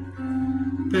second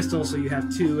pistol, so you have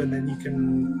 2, and then you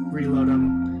can reload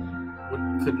them.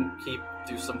 Couldn't he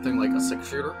do something like a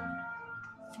 6-shooter?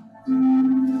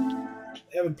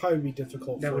 That would probably be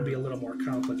difficult. That would be a little more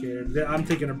complicated. I'm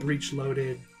thinking a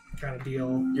breech-loaded kind of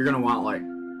deal. You're gonna want like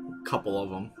a couple of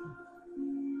them.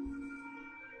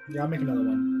 Yeah, I'll make another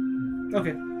one.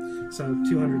 Okay, so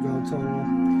 200 gold total.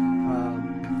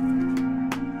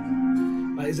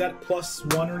 Is that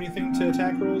 +1 or anything to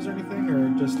attack rolls or anything, or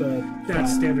just a?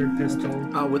 That's standard pistol.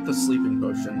 With the sleeping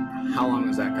potion, how long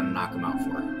is that gonna knock him out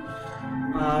for?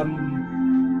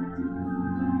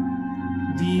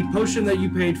 The potion that you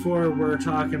paid for, we're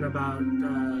talking about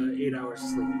 8 hours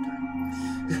sleeping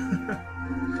time.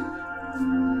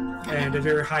 And a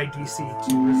very high DC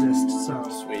to resist, so...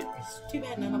 Sweet. It's too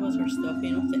bad none of us are stuffy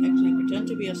enough to actually pretend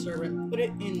to be a servant. Put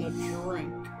it in the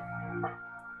drink.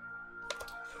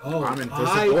 Oh, I'm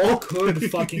I invisible. could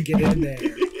fucking get in there.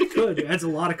 You could. It adds a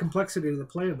lot of complexity to the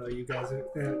plan, though, you guys.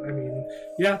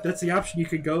 Yeah, that's the option. You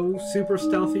could go super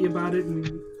stealthy about it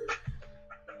and...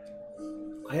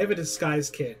 I have a disguise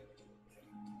kit.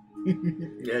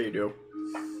 Yeah, you do.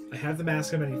 I have the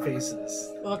mask of many faces.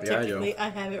 Well, Yeah, I do. technically, I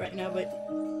have it right now, but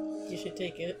you should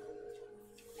take it.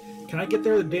 Can I get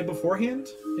there the day beforehand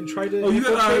and try to? Oh,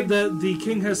 infiltrate? the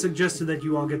king has suggested that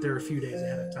you all get there a few days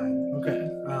ahead of time. Okay.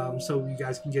 So you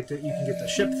guys can get the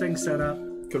ship thing set up.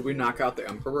 Could we knock out the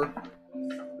Emperor?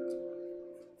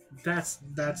 That's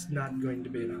not going to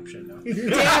be an option, no.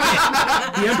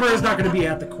 The Emperor is not going to be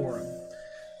at the Quorum.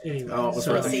 Anyway, Oh, it was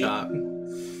so worth a shot.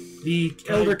 the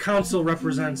Elder Council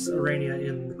represents Earrenia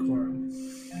in the Quorum.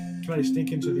 Can I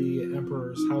sneak into the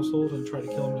Emperor's household and try to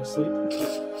kill him in his sleep?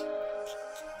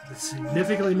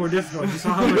 significantly more difficult. You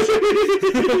saw how much.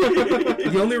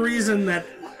 The only reason that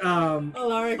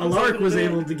Alaric was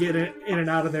able to get in and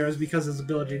out of there is because of his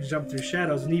ability to jump through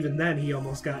shadows, and even then he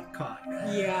almost got caught.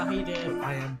 Yeah, he did.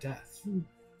 I am death.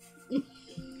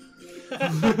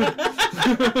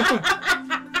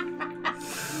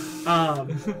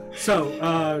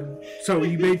 So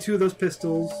you made 2 of those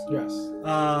pistols. Yes.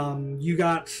 You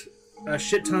got a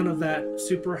shit ton of that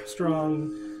super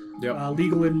strong,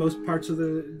 legal in most parts of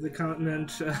the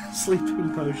continent,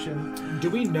 sleeping potion. Do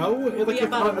we know? Like,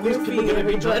 about are these people going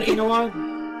to be drinking a lot?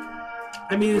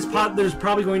 I mean, there's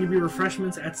probably going to be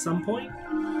refreshments at some point.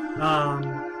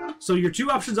 So your 2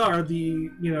 options are the,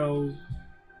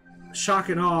 shock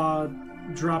and awe,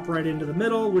 drop right into the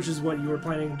middle, which is what you were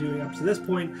planning on doing up to this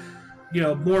point.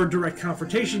 More direct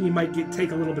confrontation, you might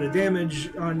take a little bit of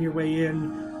damage on your way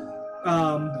in.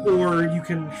 Or you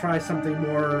can try something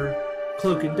more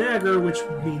cloak and dagger, which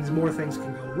means more things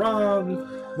can go wrong.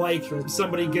 Like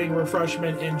somebody getting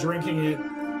refreshment and drinking it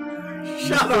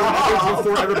Shut up!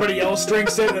 before everybody else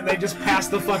drinks it, and they just pass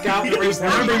the fuck out and raise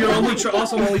their Remember, you're only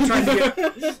trying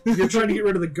to get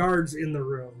rid of the guards in the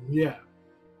room. Yeah.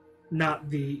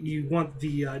 Not you want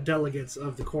the delegates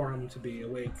of the quorum to be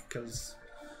awake because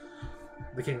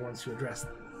the king wants to address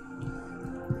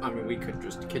them. I mean, we could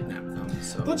just kidnap them,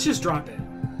 so... Let's just drop it.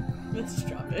 Let's just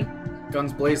drop it.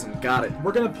 Guns blazing, got it.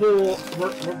 We're gonna pull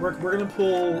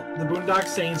the Boondock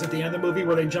Saints at the end of the movie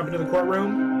where they jump into the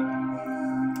courtroom.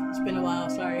 It's been a while,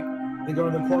 sorry. They go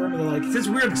into the courtroom and they're like... It's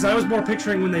weird because I was more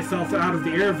picturing when they fell out of the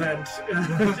air vent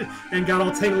and got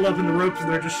all tangled up in the ropes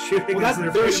and they're just shooting.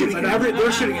 Well, they're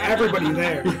shooting everybody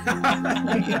there.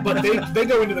 But they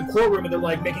go into the courtroom and they're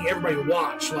like making everybody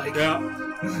watch. Like, All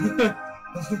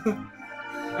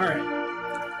right.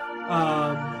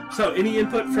 So, any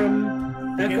input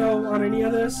from Echo on any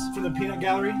of this? from the peanut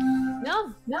gallery.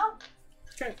 No.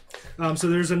 Okay. So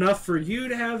there's enough for you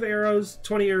to have arrows,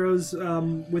 20 arrows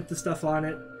with the stuff on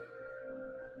it.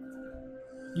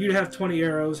 You to have 20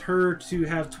 arrows, her to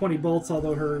have 20 bolts,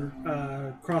 although her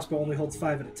crossbow only holds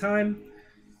 5 at a time.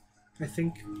 I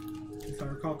think, if I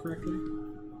recall correctly.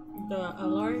 The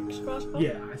Alaric's crossbow?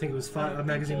 Yeah, I think it was a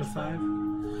magazine with 5.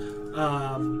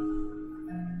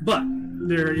 But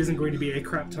there isn't going to be a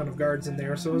crap ton of guards in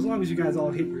there, so as long as you guys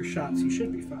all hit your shots, you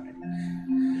should be fine.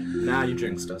 Nah, you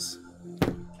jinxed us.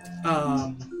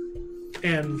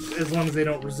 And as long as they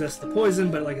don't resist the poison,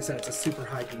 but like I said, it's a super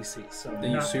high DC. So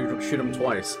Then you shoot them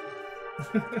twice.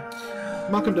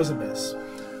 Malcolm doesn't miss.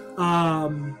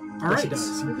 All Yes, he right.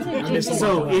 does. I missed a lot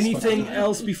So, the last anything fucking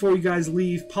else before you guys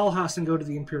leave Palhas and go to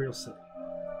the Imperial City?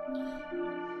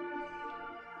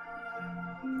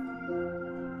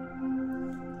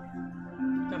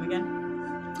 Come again?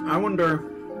 I wonder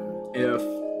if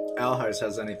Alhais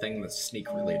has anything that's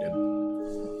sneak related.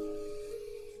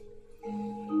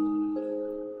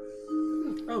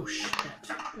 Oh shit!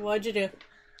 What'd you do?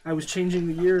 I was changing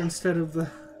the year instead of the.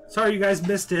 Sorry, you guys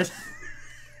missed it.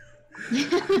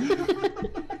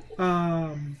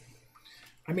 I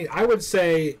mean, I would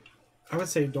say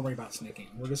don't worry about sneaking.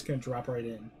 We're just gonna drop right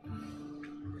in.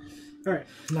 All right.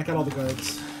 Knock out all the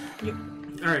guards. Yep.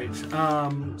 All right.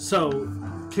 So,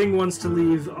 King wants to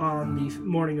leave on the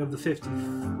morning of the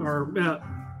 50th, or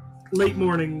late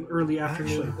morning, early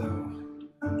Actually, afternoon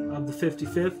though, of the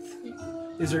 55th.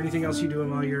 Is there anything else you're doing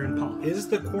while you're in Palhas? is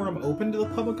the quorum open to the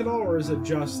public at all, or is it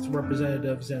just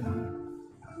representatives and?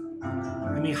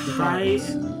 I mean,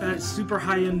 The super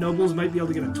high-end nobles might be able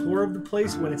to get a tour of the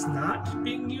place when it's not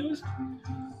being used.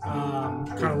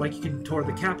 Kind of like you can tour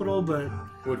the Capitol, but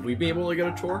Would we be able to get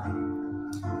a tour?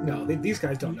 No, these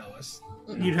guys don't know us.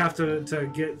 you'd have to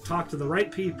talk to the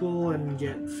right people and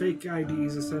get fake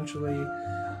IDs, essentially.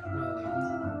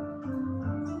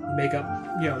 Make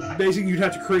up, basically you'd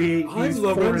have to create these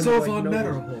Lorenzo foreign, von nobles.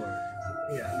 Matterhorn.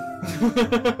 Yeah.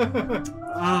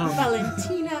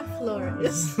 Valentina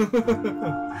Flores.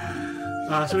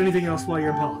 So anything else while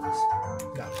you're in Palhas?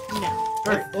 No. No.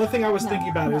 The only thing I was thinking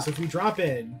about is if we drop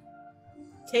in,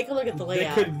 Take a look at the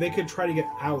layout. they could try to get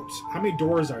out. How many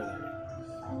doors are there?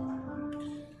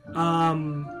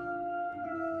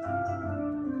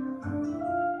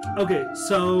 Okay,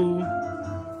 so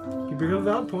you bring up a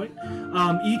valid point.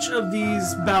 Each of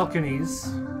these balconies,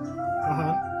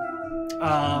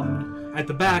 at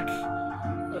the back,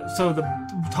 so the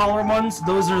taller ones,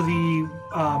 those are the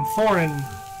foreign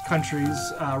countries,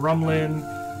 Rumlin,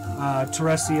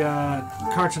 Teresia,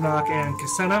 Kartanak, and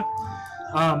Casenna.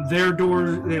 Their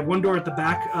door, they have one door at the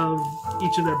back of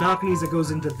each of their balconies that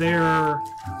goes into their,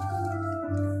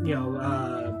 I don't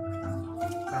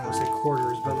want to say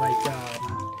quarters, but like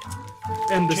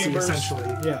embassy, Chambers. essentially.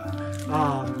 Yeah.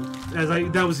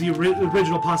 That was the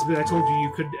original possibility. I told you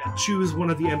you could choose one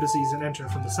of the embassies and enter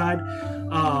from the side.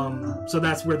 So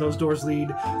that's where those doors lead.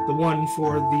 The one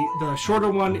for the shorter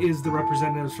one is the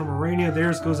representatives from Earrenia.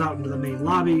 Theirs goes out into the main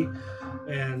lobby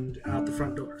and out the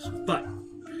front doors. But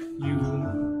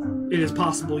it is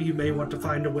possible you may want to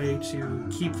find a way to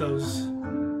keep those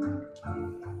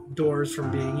doors from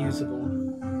being usable.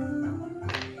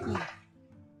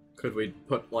 Could we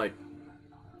put, like,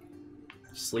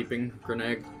 sleeping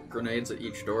grenades at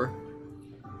each door?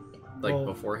 Like, Well,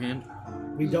 beforehand?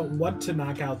 We don't want to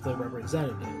knock out the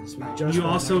representatives. We just You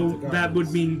want also, to knock out the that would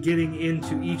guards. mean getting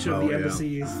into each of Oh, the yeah.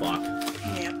 embassies, Fuck.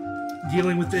 Yeah.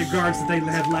 dealing with the guards that they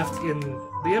had left in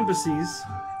the embassies.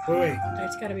 Wait.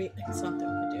 There's gotta be something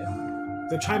we could do.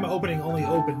 The chime opening only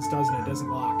opens, doesn't it? It doesn't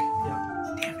lock.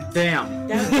 Damn.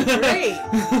 That would be great.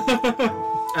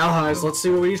 Allies, let's see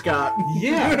what he's got.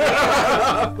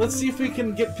 Yeah. Let's see if we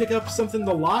can pick up something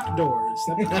to lock doors.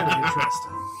 That'd be kind of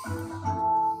interesting.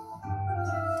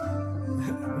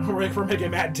 We're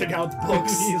making Matt dig out the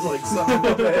books. He's like, son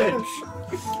of a bitch.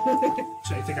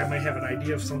 So I think I might have an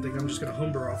idea of something. I'm just going to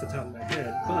humber off the top of my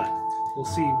head, but we'll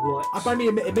see what. I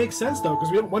mean, it makes sense though,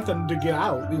 because we don't want them to get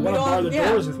out. We want to bar the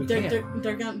doors if we can.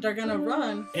 They're gonna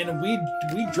run. And we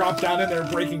drop down in there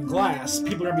breaking glass.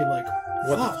 People are gonna be like,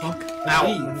 "What the fuck?" And Ow.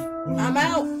 leave. I'm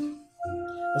out.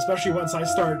 Especially once I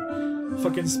start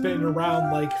fucking spinning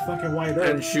around like fucking White Earth.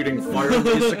 And shooting fire,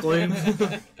 basically.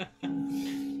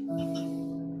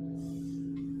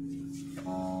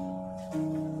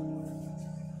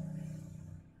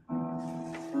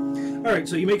 Alright,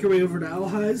 so you make your way over to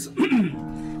Alhi's.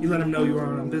 You let him know you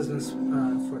are on business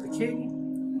for the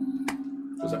king.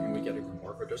 Does that mean we get even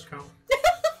more of a discount?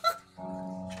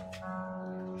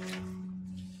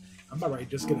 I'm about ready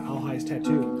to just get an Alhi's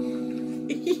tattoo.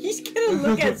 He's gonna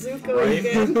look at Zuko Right?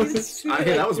 again.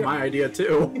 Hey, that was my idea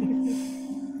too.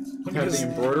 Have the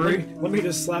embroidery. Let me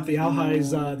just slap the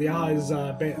Alhi's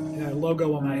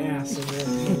logo on my ass.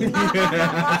 And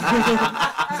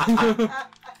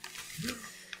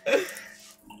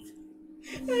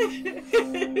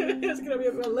It's gonna be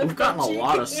a lip We've gotten a cheek.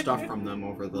 lot of stuff from them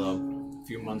over the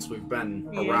few months we've been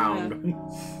Yeah. around.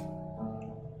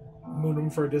 moon them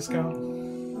for a discount.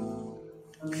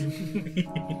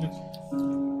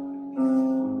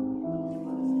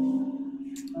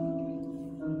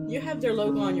 You have their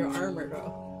logo on your armor,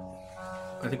 though.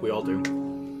 I think we all do.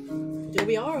 Do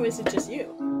we all, or is it just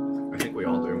you? I think we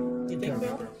all do. You think we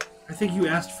all? I think you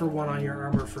asked for one on your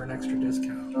armor for an extra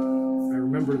discount. I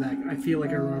remember that. I feel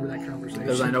like I remember that conversation.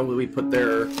 Because I know we put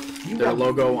their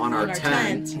logo on our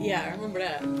tent. Yeah, I remember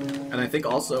that. And I think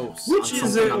also Which on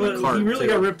is something it? on the cart, You really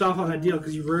too. got ripped off on that deal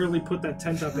because you rarely put that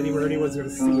tent up anywhere anyone's going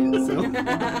to see it. So.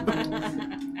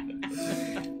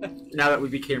 Now that we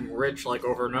became rich, like,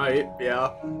 overnight,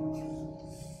 yeah.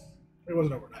 It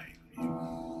wasn't overnight.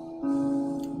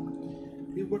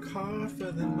 We work hard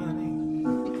for the money.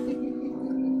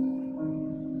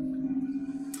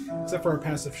 Except for our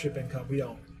passive ship income, we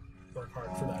don't work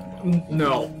hard for that.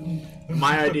 No.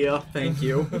 My idea, thank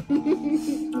you.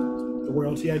 The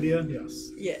royalty idea,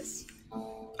 yes. Yes.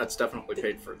 That's definitely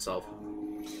paid for itself.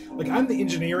 Like, I'm the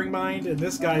engineering mind, and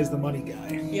this guy's the money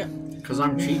guy. Yep. Because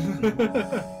I'm cheap.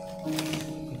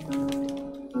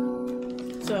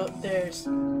 So there's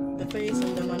the face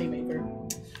and the moneymaker.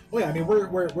 Oh yeah, I mean we're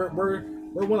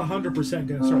 100%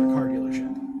 gonna start a car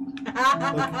dealership.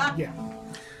 Like, yeah.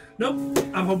 Nope.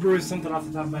 I'm homebrewing something off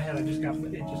the top of my head. It just got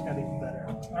even better.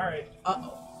 All right.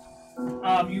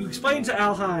 Uh-oh. You explain to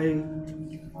Alhai.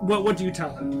 What do you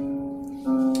tell him?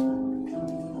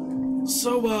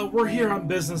 So we're here on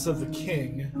business of the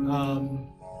king.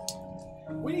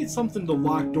 We need something to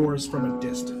lock doors from a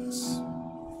distance.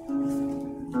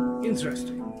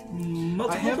 Interesting.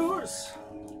 Multiple doors.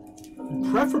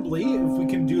 Preferably if we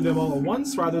can do them all at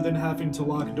once rather than having to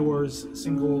lock doors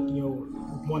single,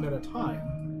 one at a time.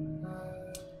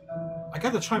 I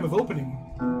got the chime of opening,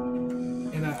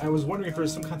 and I was wondering if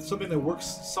there's something that works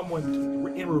somewhat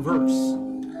in reverse.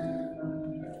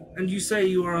 And you say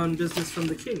you are on business from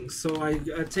the king, so I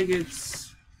take it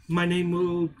my name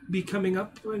will be coming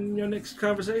up in your next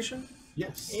conversation?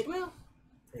 Yes. It will.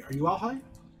 Are you all high?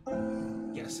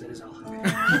 Yes, it is Alhai.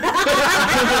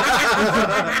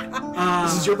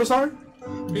 This is your bazaar?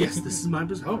 Yes, this is my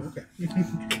bazaar. Oh, okay.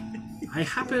 I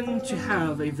happen to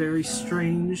have a very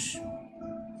strange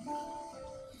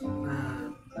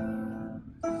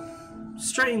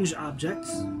object,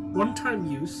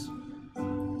 one-time use,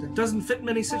 that doesn't fit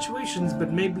many situations,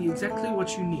 but may be exactly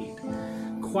what you need.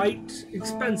 Quite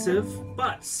expensive,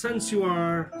 but since you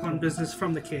are on business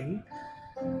from the king,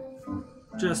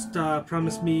 Just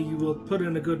promise me you will put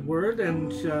in a good word, and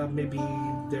maybe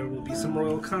there will be some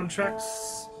royal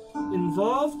contracts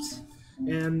involved,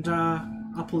 and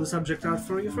I'll pull the subject out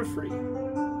for you for free.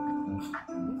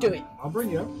 Do it. I'll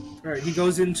bring you up. All right, he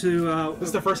goes into. This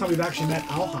is the first time we've actually met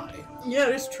Alhai. Yeah,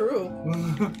 that's true.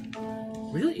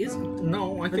 Really isn't.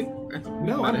 No, I think.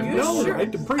 No, I I'm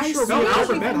didn't. pretty sure we No,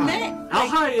 never met her.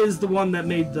 Alhai is the one that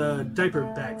made the diaper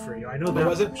bag for you. I know that.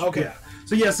 was it? much. Okay. Yeah.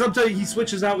 So yeah, sometimes he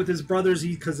switches out with his brothers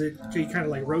because he kind of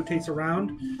like rotates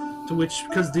around, to which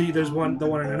because the one in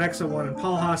Anexa, one in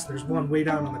Palhas, there's one way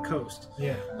down on the coast.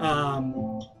 Yeah.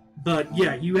 But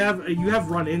yeah, you have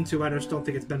run into. I just don't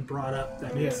think it's been brought up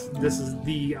that this is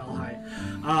the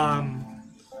Alhai.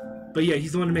 But yeah,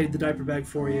 he's the one who made the diaper bag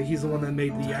for you. He's the one that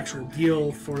made the actual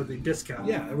deal for the discount.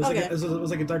 Yeah, it was Okay. it was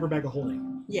like a diaper bag of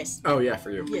holding. Yes. Oh yeah, for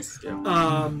you. Yes. Yeah.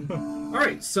 All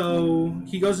right, so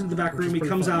he goes into the back room. He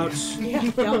comes out Yeah,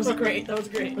 that was great. That was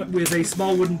great. with a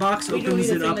small wooden box, We don't opens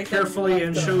need a it thing up like that in carefully, life,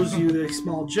 and though. shows you the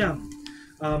small gem.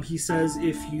 He says,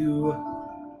 if you...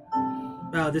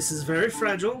 this is very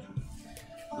fragile.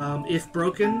 If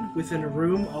broken within a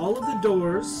room, all of the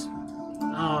doors,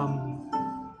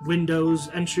 windows,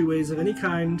 entryways of any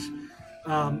kind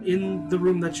in the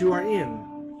room that you are in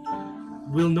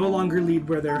will no longer lead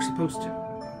where they're supposed to.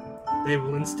 They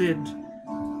will instead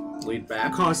Lead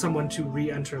back. cause someone to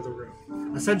re-enter the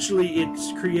room. Essentially, it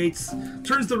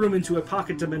turns the room into a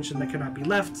pocket dimension that cannot be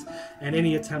left, and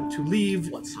any attempt to leave...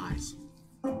 What size?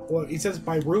 Well, he says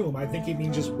by room. I think he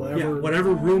means just whatever.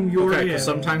 whatever room you're Okay, in. 'cause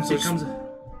sometimes it there's- comes...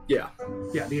 Yeah.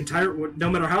 Yeah, the entire, no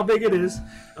matter how big it is,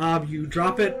 you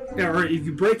drop it, or if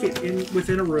you break it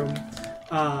within a room,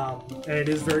 and it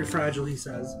is very fragile, he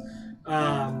says.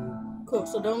 Cool.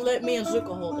 So don't let me and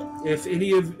Zuko hold it. If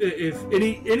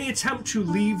any attempt to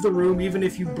leave the room, even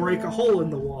if you break a hole in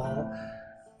the wall,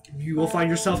 you will find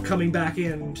yourself coming back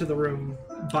into the room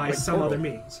by some other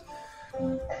means.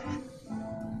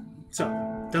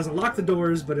 So, doesn't lock the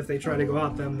doors, but if they try to go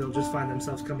out them, they'll just find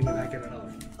themselves coming back in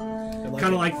another.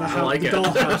 Kind of like the house, like the it.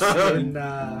 dollhouse in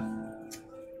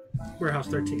Warehouse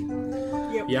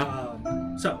 13. Yep.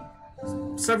 Yeah. So,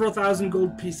 several thousand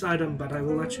gold piece item, but I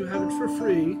will let you have it for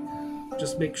free.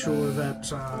 Just make sure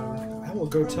that. I will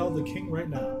go tell the king right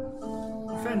now.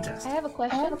 I Fantastic. have a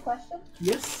question.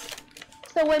 Yes.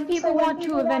 So when people want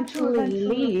to eventually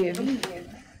leave,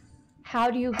 how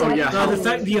do you get yeah.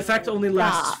 The effect only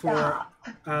lasts for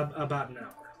about an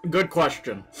hour. Good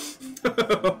question.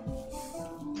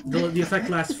 The effect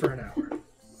lasts for an hour.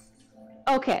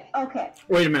 Okay.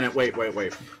 Wait a minute. Wait.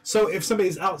 So if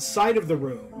somebody's outside of the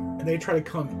room and they try to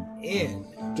come in,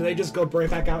 do they just go right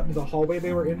back out into the hallway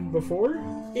they were in before,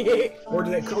 or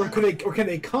can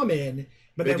they come in,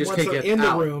 but They then just once can't they're get in the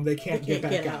out. room they can't get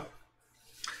back out?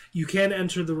 You can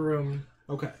enter the room,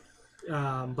 Okay,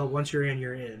 but once you're in,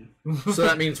 you're in. So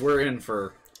that means we're in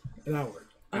for an hour.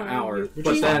 an hour. Which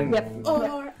But is then Yep.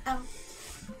 Or out.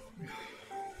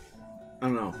 I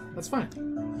don't know. That's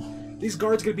fine. These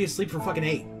guards gonna be asleep for fucking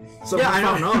 8. So Yeah, I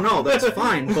that's know. fine. No, that's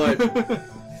fine. But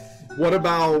what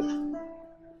about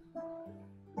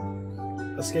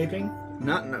Escaping?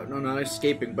 not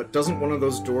escaping? But doesn't one of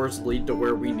those doors lead to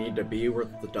where we need to be with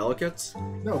the delegates?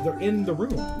 No, they're in the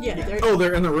room. Yeah. They're, Oh,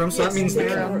 they're in the room. So Yes, that means the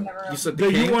they're in king. the You said the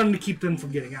You king. wanted to keep them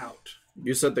from getting out.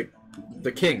 You said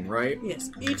the king, right?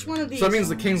 yes. Each one of these. So that means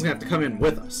the king's gonna have to come in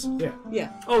with us. Yeah.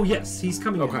 Yeah. Oh yes, he's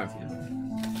coming Okay. in with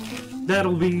you.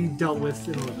 That'll be dealt with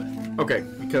in a little bit. Okay,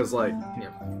 because like,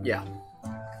 yeah.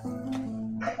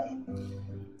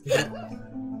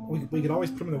 We could always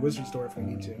put them in the wizard store if we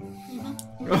need to.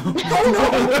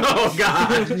 Oh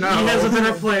God, no. He has a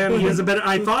better plan. He has a better.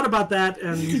 I thought about that,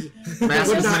 and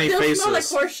Massive Does it many still faces. smell like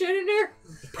horse shit in there?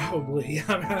 Probably.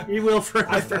 he will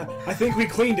forever. I think we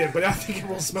cleaned it, but I think it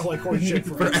will smell like horse shit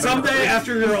forever. Someday,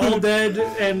 after you're all dead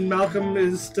and Malcolm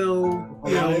is still,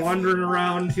 Alive. wandering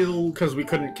around, he'll Because we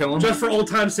couldn't kill him. just for old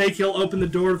time's sake, he'll open the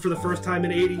door for the first time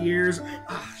in 80 years.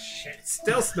 Ah, shit! It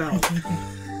still smells.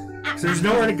 So there's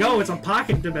nowhere to go. It's a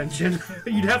pocket dimension.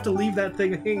 You'd have to leave that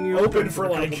thing hanging Open for a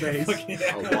like couple days.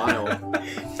 a while.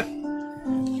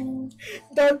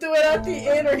 Don't do it at the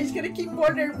inn, or he's gonna keep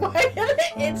wondering why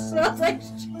it smells like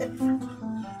shit.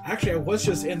 Actually, I was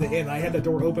just in the inn. I had the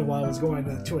door open while I was going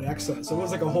to an Exa, so it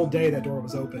was like a whole day that door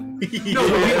was open. No, you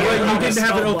didn't have it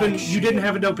smelled open. like You didn't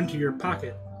have it open to your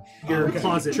pocket, your Okay,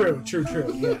 closet. True.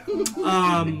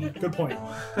 Yeah. Good point.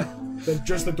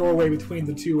 Just the doorway between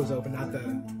the two was open, not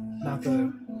the Not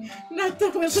the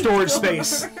wizard Storage door.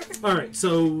 space. All right,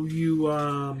 so you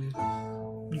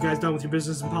guys done with your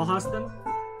business in Palhas then?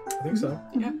 I think so.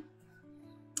 Yeah.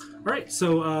 All right,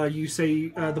 so you say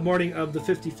the morning of the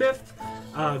 55th,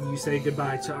 You say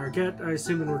goodbye to Argette, I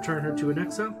assume, and return her to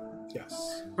Anexo.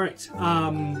 Yes. All right.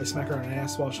 I smack her on the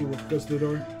ass while she goes through the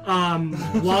door.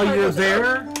 While you're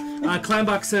there,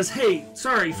 Clambach says, "Hey,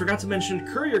 sorry, forgot to mention,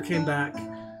 courier came back,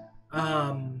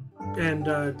 and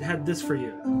had this for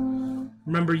you.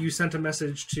 Remember, you sent a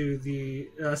message to the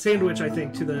sandwich, I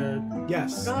think, to the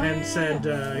Yes. and said,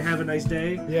 have a nice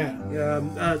day. Yeah.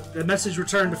 The message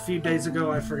returned a few days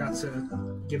ago. I forgot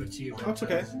to give it to you. That's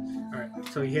okay. All right.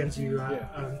 So he hands you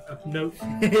a note.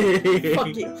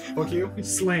 Fuck you. Fuck you.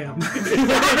 Slam.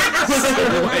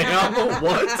 Slam?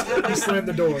 What? You slammed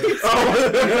the door.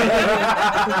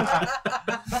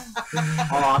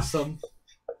 Awesome.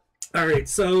 All right.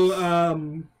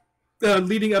 So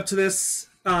leading up to this,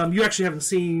 you actually haven't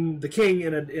seen the king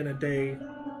in a day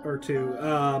or two.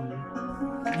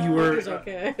 You were It's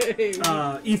okay.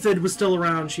 Ethid was still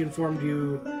around. She informed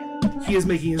you he is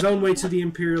making his own way to the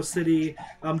Imperial City.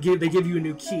 They give you a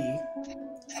new key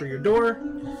for your door,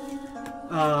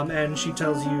 and she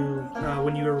tells you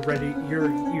when you are ready,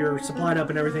 you're supplied up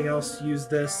and everything else. Use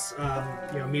this.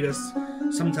 Meet us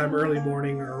sometime early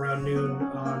morning or around noon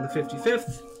on the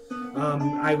 55th.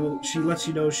 She lets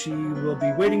you know she will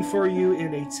be waiting for you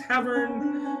in a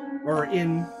tavern or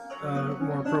inn,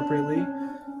 more appropriately.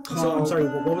 So I'm sorry.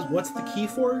 What's the key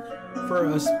for? For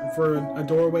a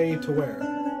doorway to where?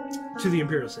 To the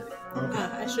Imperial City.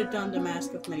 I should don the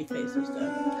mask of many faces,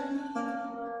 though.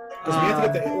 Because we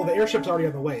have to get the airship's already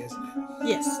on the way, isn't it?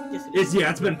 Yes. Yes.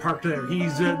 It's been parked there.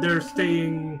 They're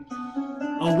staying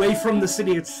away from the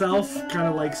city itself, kind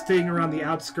of like staying around the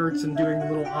outskirts and doing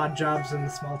little odd jobs in the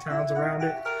small towns around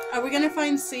it. Are we gonna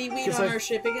find seaweed on our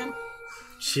ship again?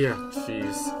 Yeah,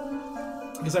 jeez.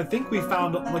 Because I think we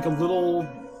found like a little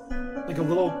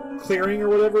clearing or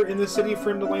whatever in the city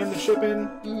for him to land the ship in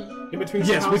between.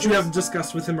 Yes, some which you houses. haven't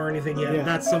discussed with him or anything yet. Yeah.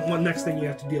 That's one next thing you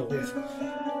have to deal with.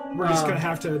 We're just gonna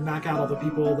have to knock out all the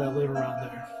people that live around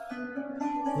there.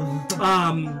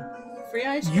 Free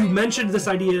ice You cream? mentioned this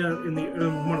idea in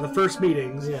one of the first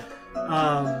meetings. Yeah.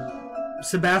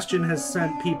 Sebastian has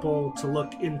sent people to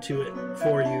look into it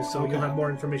for you, so Okay. you'll have more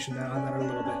information on that in a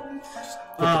little bit.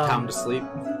 Put the town to sleep.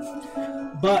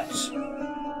 But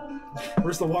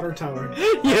Where's the water tower?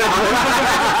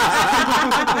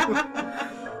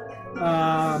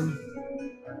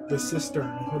 The cistern,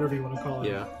 whatever you want to call it.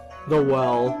 Yeah. The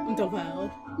well. The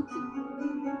well.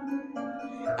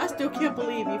 I still can't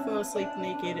believe you fell asleep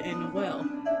naked in a well.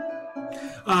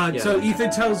 So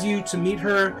Ethan tells you to meet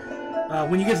her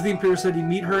when you get to the Imperial City.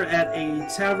 Meet her at a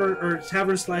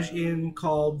tavern/inn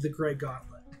called the Grey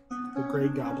Gauntlet. The Grey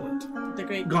Goblet. The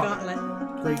Great Gauntlet.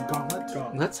 Gauntlet. Great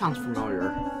Gauntlet? That sounds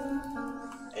familiar.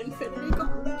 Infinity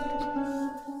Gauntlet.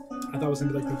 I thought it was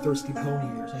gonna be like the Thirsty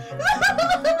Pony or something.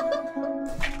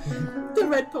 The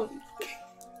red pony.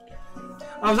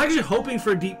 I was actually hoping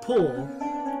for a deep pull,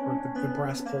 Or the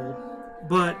brass pole.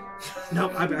 but no,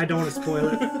 I don't want to spoil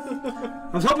it. I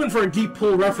was hoping for a deep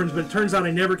pull reference, but it turns out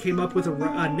I never came up with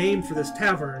a name for this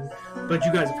tavern. But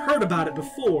you guys have heard about it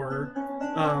before,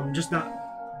 just not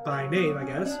by name, I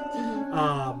guess.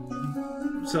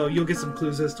 So you'll get some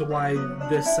clues as to why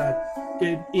this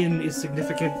inn is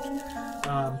significant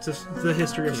to the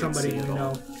history of somebody you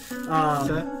know.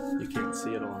 You can't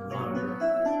see it on the monitor.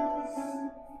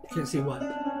 Can't see what?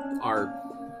 Art.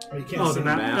 Well, you can't Oh, see the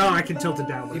map. map. Oh, I can tilt it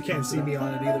down. You can't see me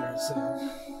on it either, so.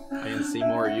 I can see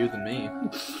more of you than me.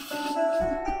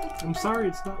 I'm sorry,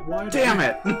 it's not wide. Damn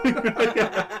it!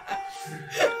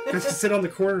 Just to sit on the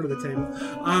corner of the table.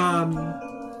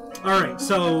 All right,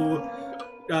 so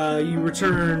you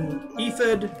return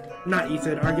Argette.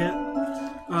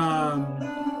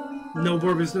 No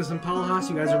more business in Palahas.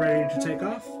 You guys are ready to take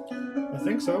off. I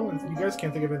think so. You guys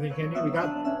can't think of anything, can you? We got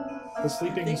the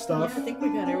sleeping stuff. Yeah, I think we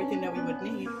got everything that we would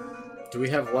need. Do we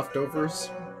have leftovers?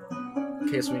 In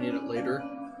case we need it later.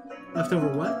 Leftover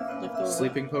what? Leftover.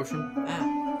 Sleeping potion? Ah.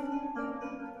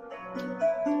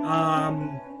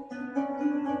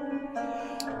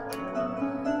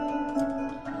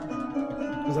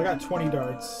 Because I got 20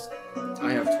 darts.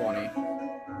 I have 20.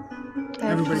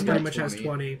 Everybody got pretty much has 20.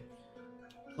 20.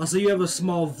 Also, you have a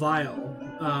small vial,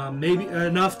 maybe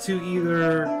enough to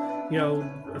either,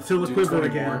 fill a Do quiver 20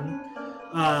 again,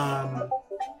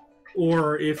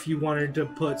 or if you wanted to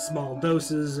put small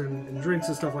doses and drinks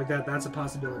and stuff like that, that's a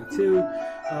possibility too.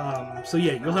 So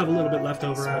yeah, you'll have a little bit left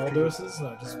over Small after. doses?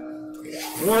 No, just...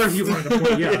 Or if you wanted to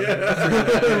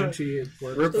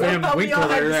put, Rip Van Winkle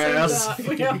their ass.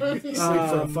 sleep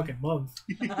for a fucking month.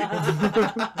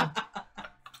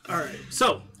 All right.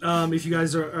 So, if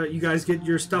you guys get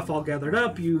your stuff all gathered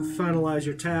up, you finalize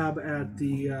your tab at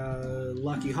the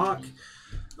Lucky Hawk.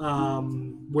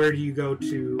 Where do you go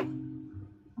to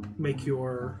make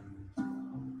your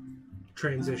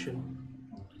transition?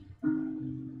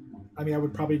 I mean, I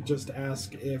would probably just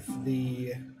ask if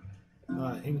the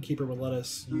innkeeper will let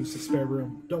us use the spare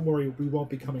room. Don't worry, we won't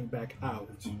be coming back out.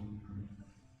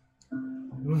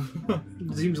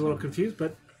 Seems a little confused,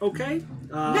 but okay.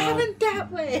 Not in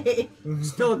that way.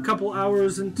 Still a couple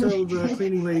hours until the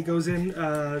cleaning lady goes in,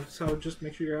 so just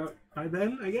make sure you're out by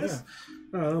then, I guess.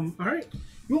 All right.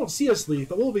 You won't see us leave,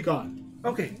 but we'll be gone.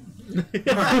 Okay.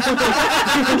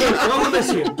 Well, we'll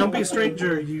miss you. Don't be a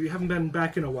stranger. You haven't been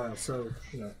back in a while, so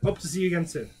hope to see you again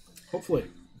soon. Hopefully.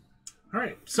 All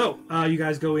right. So you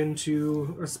guys go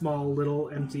into a small little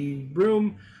empty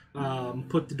room,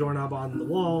 put the doorknob on the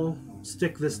wall,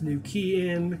 stick this new key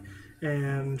in,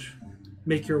 and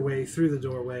make your way through the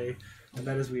doorway. And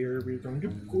that is where we're going to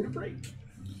go to break.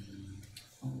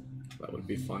 That would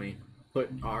be funny. Put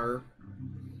our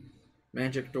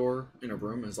magic door in a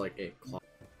room as like a closet.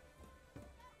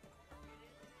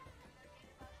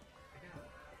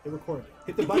 It recorded.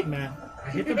 Hit the button, Matt. I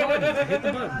hit the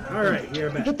button. All right, you're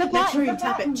back. Hit the Make button. sure you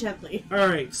tap it gently. All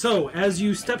right. So as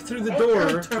you step through the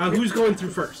door, who's going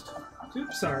through first?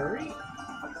 Oops, sorry.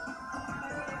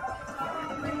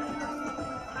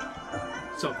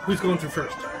 So who's going through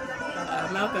first?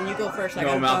 Malcolm, you go first. I No,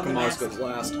 gotta Malcolm find the always mask. goes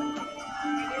last.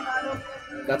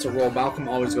 That's a roll. Malcolm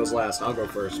always goes last. I'll go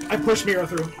first. I pushed Mira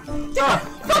through.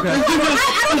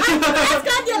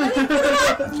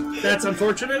 That's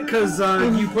unfortunate because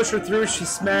you push her through. She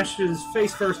smashes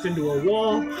face first into a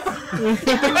wall.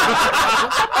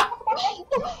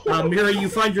 Mira, you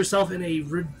find yourself in a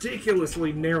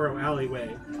ridiculously narrow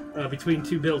alleyway between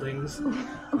two buildings.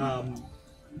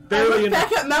 Barely enough.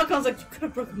 Back at Malcolm's like, you could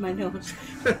have broken my nose.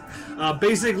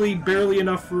 Basically, barely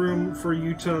enough room for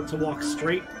you to walk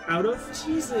straight out of.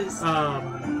 Jesus.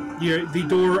 The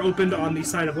door opened on the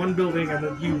side of one building, and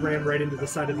then you ran right into the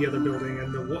side of the other building,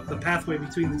 and the pathway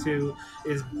between the two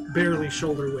is barely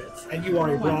shoulder width. And you are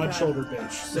a Oh my God. broad-shouldered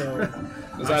bitch, so...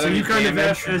 Is that So any you kind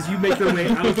damage? of, as you make your way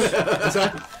out, Is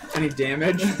that any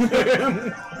damage?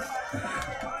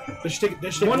 Does she take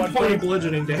one point of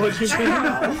bludgeoning damage.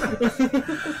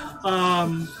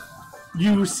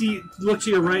 You look to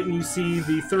your right, and you see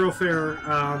the thoroughfare.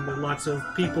 With lots of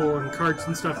people and carts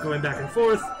and stuff going back and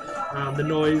forth. The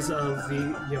noise of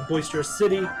the boisterous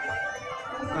city.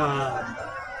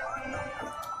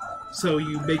 So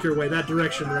you make your way that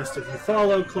direction. The rest of you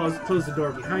follow. Close the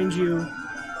door behind you.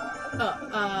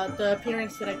 The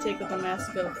appearance that I take with the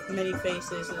mask of many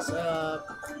faces is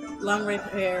long red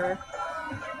hair,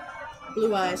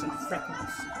 blue eyes, and freckles.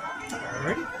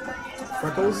 Alrighty.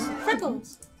 Freckles?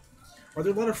 Freckles! Are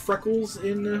there a lot of freckles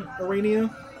in Earrenia?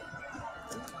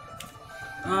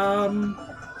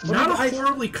 Not a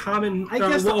horribly common. I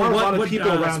guess there are a lot of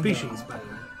people around species, by the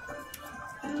way.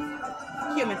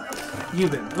 Human.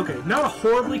 Human. Okay, not a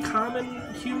horribly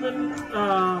common human,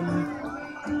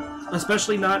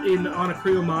 especially not on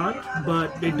Acreomond,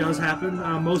 but it does happen.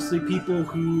 Mostly people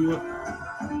who...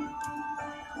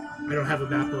 I don't have a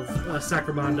map of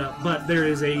Sacramond up, but there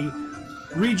is a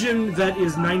region that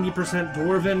is 90%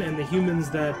 Dwarven, and the humans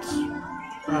that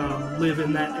live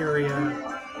in that area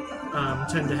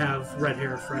tend to have red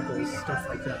hair, freckles, stuff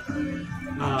like that.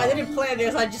 I didn't plan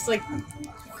this, I just like...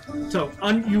 So,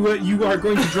 you are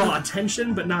going to draw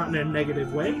attention, but not in a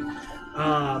negative way.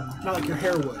 Not like your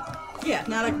hair would. Yeah,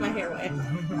 not like my hair way.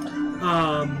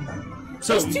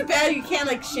 So It's too bad you can't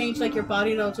like change like your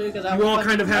body though too, because you all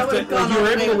kind of have to. You're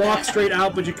able to walk straight. straight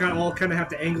out, but you all kind of have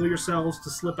to angle yourselves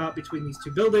to slip out between these two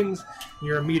buildings.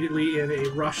 You're immediately in a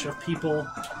rush of people.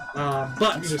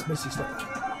 But You just missy stuff.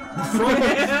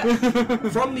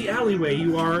 from the alleyway,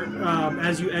 you are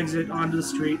as you exit onto the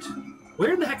street.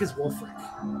 Where in the heck is Wolfric?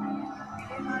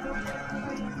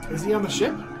 Is he on the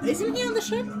ship? Isn't he on the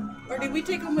ship? Or did we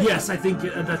take him with Yes, us? I think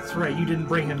that's right. You didn't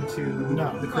bring him to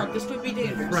No. the Oh, crib. this would be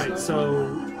dangerous. Right. So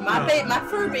My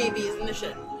fur baby is in the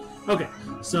ship. okay.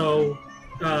 So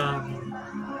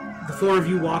the four of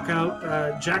you walk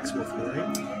out. Jack's with you,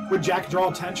 right? Would Jack draw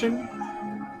attention?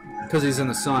 Because he's in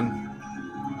the sun.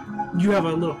 You have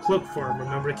a little cloak for him.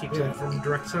 Remember, it keeps him from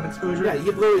direct sun exposure. Yeah, he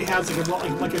literally has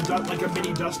like a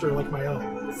mini duster like my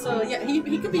own. So yeah, he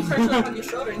could be perched up on your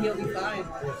shoulder and he'll be fine.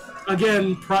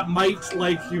 Again, might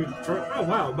like you. Oh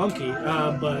wow, monkey,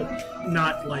 but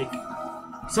not like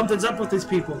something's up with these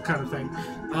people kind of thing.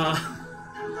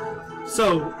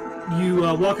 So you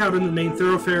walk out in the main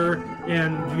thoroughfare,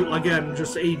 and you again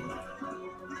just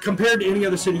compared to any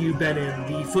other city you've been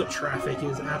in, the foot traffic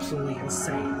is absolutely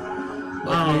insane.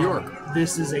 Like New York.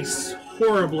 This is this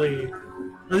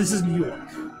is New York,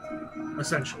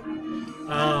 essentially.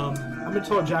 I'm gonna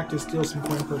tell Jack to steal some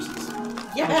coin purses.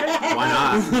 Yeah. Why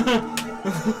not?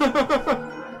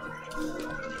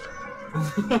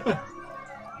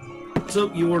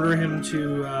 So you order him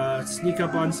to sneak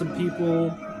up on some people.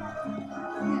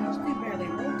 Yeah, they barely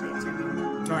rotate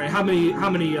anymore. All right, how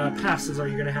many passes are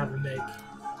you gonna have him make?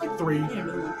 Like 3. Yeah,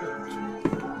 really much.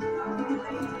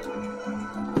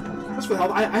 That's for the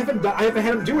hell. I haven't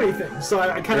had him do anything, so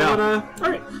I kind of wanna. All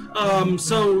right.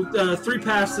 So 3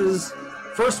 passes.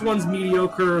 First one's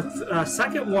mediocre.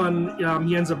 Second one,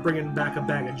 he ends up bringing back a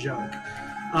bag of junk.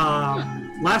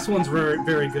 Last one's very,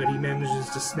 very good. He manages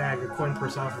to snag a coin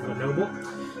purse off of a noble.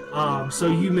 So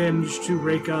you manage to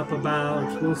rake up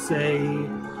about, we'll say,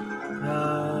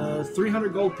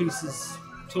 300 gold pieces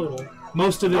total.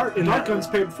 Most of it in that gun's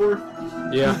paid for.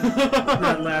 Yeah.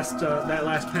 that last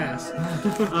pass.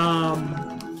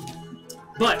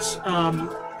 But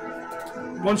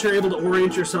once you're able to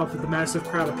orient yourself with the massive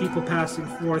crowd of people passing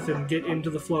forth and get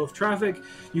into the flow of traffic,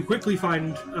 you quickly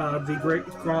find the Great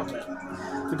Gauntlet.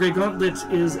 The Great Gauntlet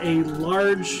is a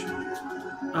large,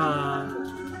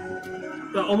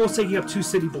 almost taking up 2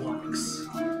 city blocks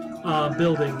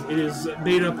building. It is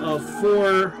made up of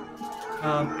 4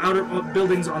 outer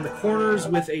buildings on the corners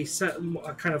with a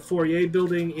kind of foyer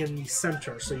building in the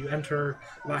center. So you enter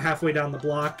about halfway down the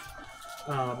block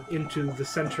into the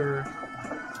center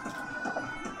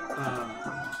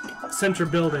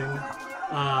building.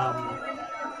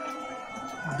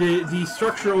 The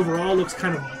structure overall looks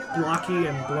kind of blocky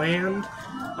and bland,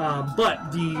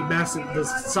 but the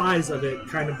size of it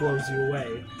kind of blows you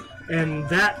away, and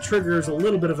that triggers a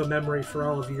little bit of a memory for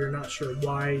all of you. You're not sure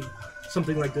why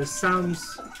something like this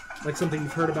sounds like something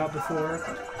you've heard about before,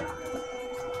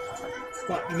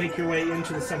 but you make your way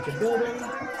into the center building.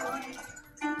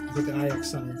 Like an IX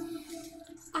Center.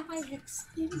 IX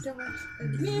indoor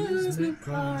amusement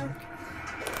park.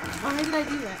 Why did I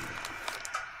do that?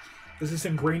 This is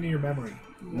ingrained in your memory.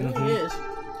 It really is.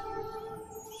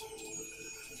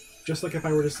 Just like if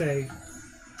I were to say,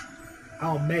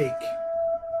 I'll make,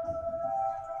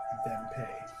 then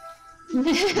pay.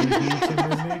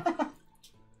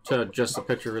 To just a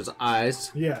picture of his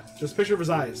eyes. Yeah, just a picture of his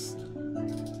eyes.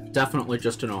 Definitely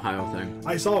just an Ohio thing.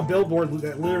 I saw a billboard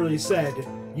that literally said,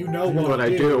 "You know what I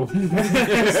do."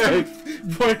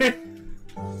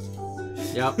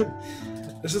 Yep.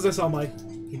 This is this. I'm like,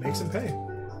 he makes him pay.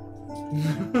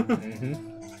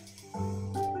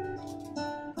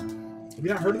 Have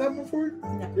you not heard of that before?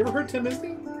 No. You ever heard Tim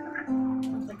Isney? I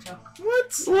don't think so.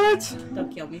 What?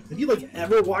 Don't kill me. Have you like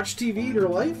ever watched TV in your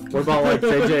life? What about like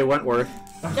JJ Wentworth?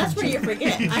 That's where you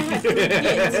forget. I have 3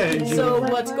 kids. So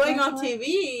what's going on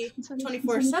TV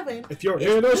 24/7? If you're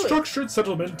in a structured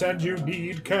settlement and you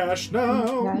need cash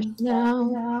now,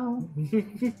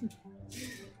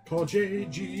 call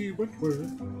JG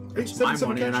Wentworth. It's my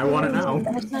money and I want it now.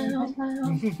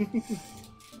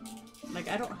 Like,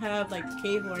 I don't have like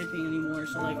cable or anything anymore,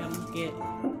 so like I don't get.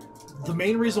 The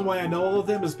main reason why I know all of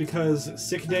them is because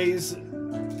sick days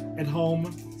at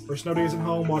home or snow days at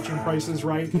home, watching Price is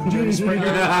Right and Jerry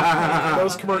Springer.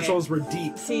 Those commercials were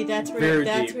deep. See, that's where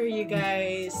you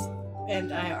guys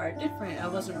and I are different. I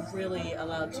wasn't really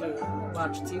allowed to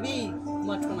watch TV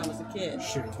much when I was a kid.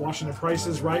 Shoot, watching The Price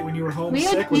is Right when you were home We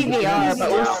had sick was DVR, but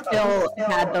we still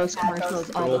had those commercials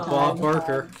all the Old Bob time.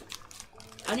 Barker.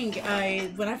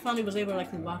 When I finally was able to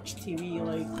like watch TV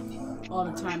like all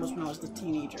the time was when I was a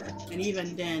teenager, and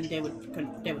even then they would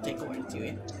take away the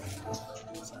TV.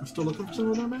 I'm still looking for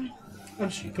some of that, man. I'm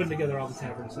just putting together all the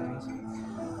tavern sounds.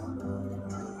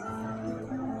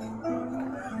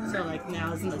 So like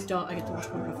now as an adult, I get to watch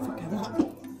whatever the fuck I want.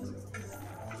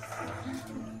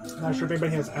 I'm not sure if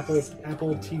anybody has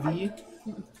Apple TV.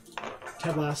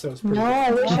 Ted Lasso is pretty No, good.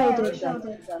 I wish I did.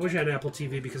 I wish I had Apple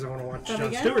TV because I want to watch Come Jon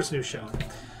again? Stewart's new show.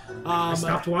 I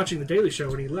stopped watching The Daily Show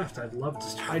when he left. I'd love to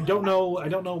start. I don't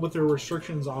know what their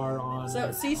restrictions are on. So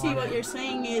Cece, what you're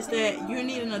saying is that you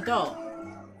need an adult.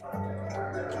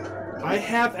 I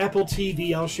have Apple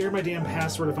TV. I'll share my damn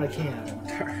password if I can.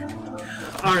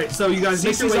 All right, so you guys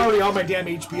make your Cece's way already on my damn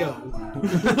HBO.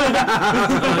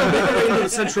 into the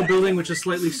central building, which is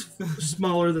slightly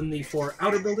smaller than the 4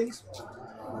 outer buildings.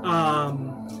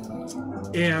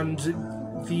 And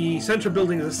the central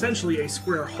building is essentially a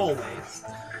square hallway.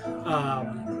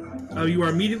 You are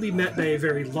immediately met by a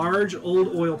very large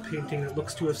old oil painting that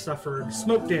looks to have suffered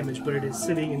smoke damage, but it is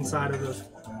sitting inside of a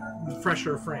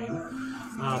fresher frame.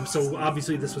 So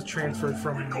obviously this was transferred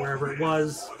from wherever it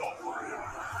was.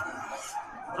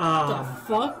 The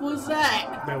fuck was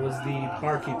that? That was the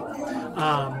barkeeper.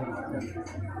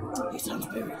 He sounds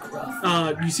very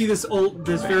gruff. You see this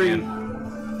very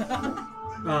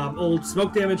old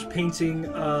smoke damage painting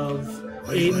of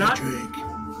a not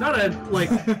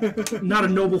not a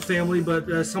noble family,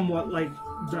 but somewhat like,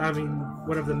 I mean,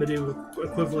 whatever the medieval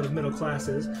equivalent of middle class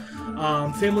is.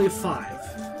 Family of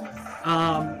 5.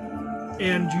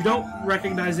 And you don't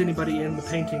recognize anybody in the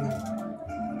painting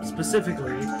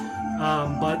specifically,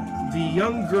 but the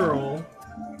young girl,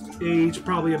 age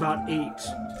probably about 8,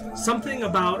 something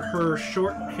about her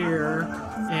short hair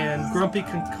and grumpy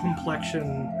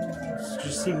complexion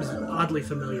just seems oddly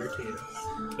familiar to you.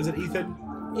 Is it Ethan?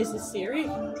 Is it Siri?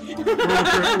 Roll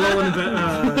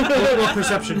a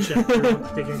perception check.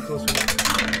 Taking a closer look.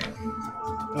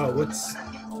 Oh,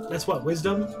 that's what,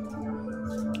 wisdom?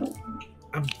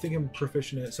 I'm thinking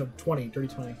proficient in it, so 20, dirty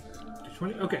 20.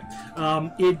 20? Okay.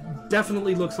 It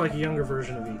definitely looks like a younger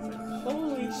version of Ethan.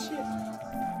 Holy shit.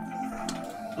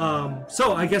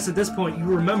 So I guess at this point you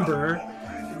remember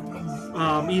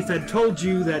Ethan told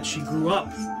you that she grew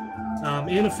up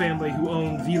in a family who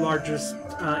owned the largest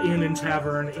inn and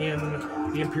tavern in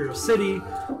the Imperial City.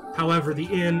 However, the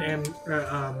inn and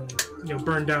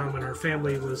burned down when her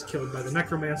family was killed by the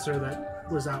necromancer that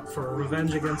was out for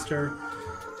revenge against her.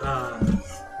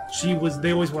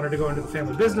 They always wanted to go into the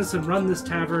family business and run this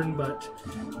tavern, but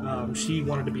she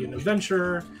wanted to be an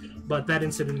adventurer. But that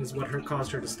incident is what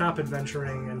caused her to stop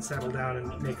adventuring and settle down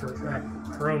and make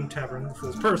her own tavern, the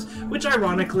Fool's Purse, which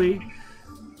ironically,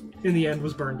 in the end,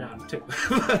 was burned down too.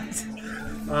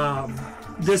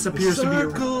 This appears to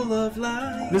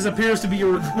be a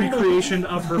recreation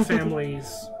of her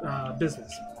family's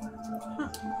business.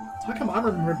 How come I'm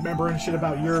remembering shit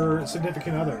about your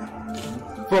significant other?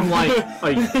 From like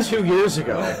 2 years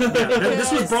ago. Yeah,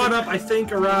 this was brought up, I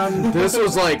think, around. This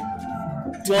was like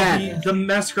 10. The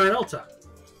massacre at Elta.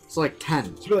 It's like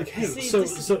 10. So you're like, hey,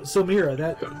 so Mira,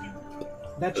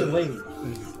 that's your lady.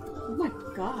 Oh my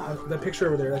god. That picture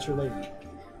over there, that's your lady.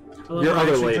 Your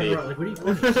other lady. Around, like, what are you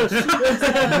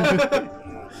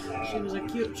She was a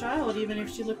cute child, even if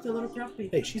she looked a little grumpy.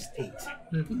 Hey, she's 8.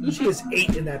 She is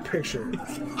 8 in that picture.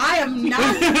 I am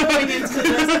not going into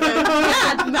this with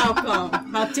that, Malcolm.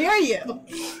 How dare you?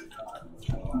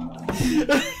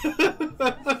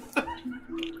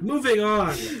 Moving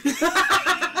on.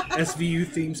 SVU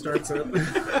theme starts up. I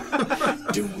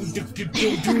didn't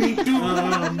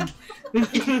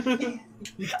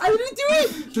do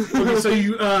it! Okay, so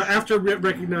you, after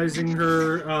recognizing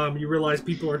her, you realize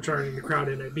people are trying to crowd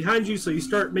in behind you, so you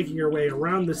start making your way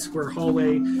around this square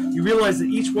hallway. You realize that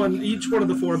each one of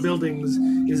the 4 buildings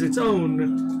is its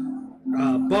own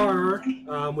bar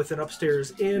with an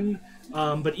upstairs inn,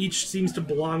 but each seems to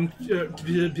belong to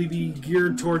be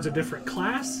geared towards a different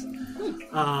class.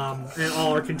 And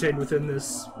all are contained within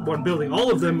this one building. All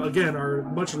of them, again, are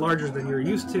much larger than you're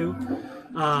used to.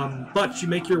 But you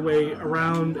make your way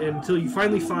around until you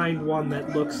finally find one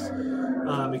that looks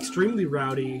extremely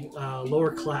rowdy,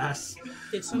 lower class.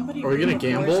 Did somebody Are we gonna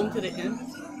gamble? into the inn?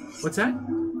 What's that?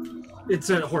 It's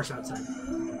a horse outside.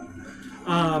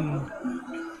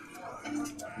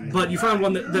 But you find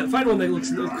one that looks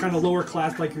kind of lower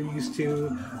class, like you're used to,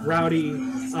 rowdy.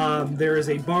 There is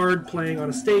a bard playing on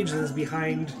a stage that is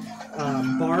behind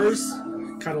bars,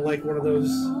 kind of like one of those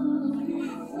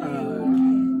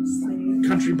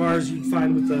country bars you'd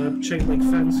find with the chain link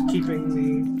fence, keeping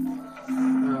the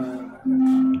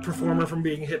performer from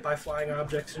being hit by flying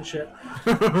objects and shit.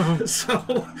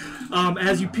 So,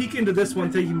 as you peek into this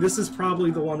one, thinking this is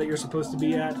probably the one that you're supposed to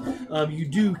be at, you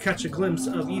do catch a glimpse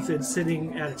of Ethan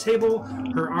sitting at a table.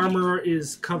 Her armor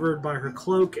is covered by her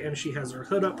cloak, and she has her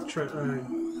hood up,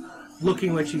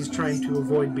 looking like she's trying to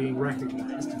avoid being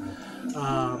recognized.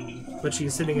 But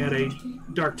she's sitting at a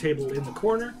dark table in the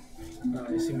corner.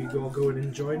 I assume you all go in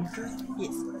and join her?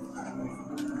 Yes.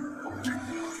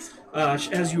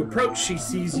 As you approach, she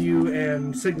sees you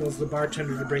and signals the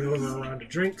bartender to bring over a round of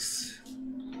drinks.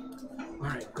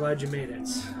 Alright, glad you made it.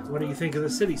 What do you think of the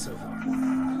city so far?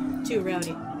 Too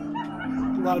rowdy.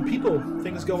 A lot of people,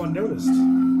 things go unnoticed.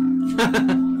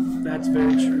 That's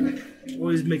very true.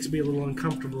 Always makes me a little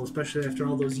uncomfortable, especially after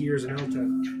all those years in Elta.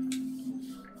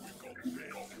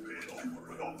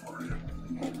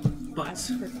 But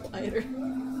Quieter.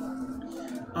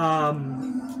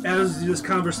 as this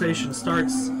conversation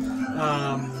starts,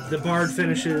 the bard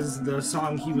finishes the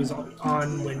song he was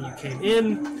on when you came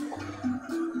in,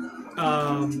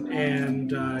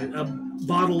 and a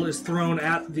bottle is thrown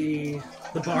at the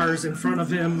bars in front of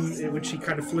him, which he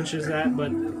kind of flinches at,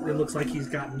 but it looks like he's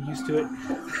gotten used to it.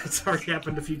 It's already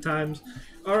happened a few times.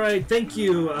 All right, thank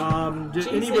you.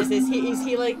 Jesus, is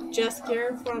he like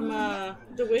Jesker from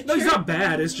The Witcher? No, he's not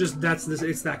bad. It's just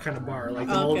it's that kind of bar. Like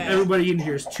Okay. everybody in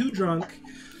here is too drunk.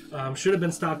 Should have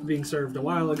been stopped being served a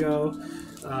while ago.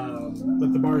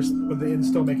 But the inn's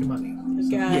still making money.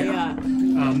 Yeah.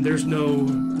 There's no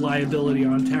liability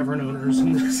on tavern owners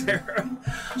in this era.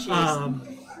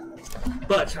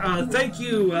 But thank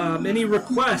you. Any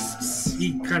requests?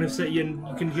 He kind of said, you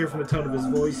can hear from the tone of his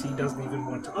voice, he doesn't even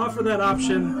want to offer that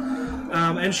option.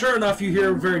 And sure enough, you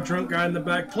hear a very drunk guy in the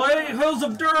back, play Hills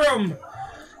of Durham!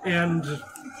 And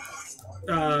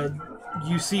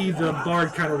you see the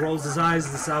bard kind of rolls his eyes.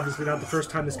 This is obviously not the first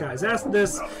time this guy's asked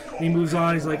this. And he moves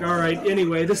on. He's like, all right,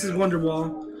 anyway, this is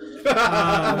Wonderwall.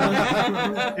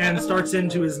 And starts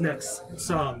into his next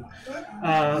song.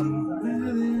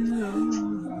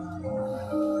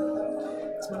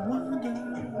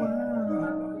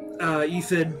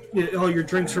 Ethan, all your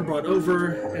drinks are brought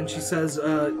over, and she says,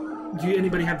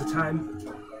 anybody have the time?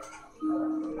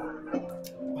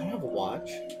 I have a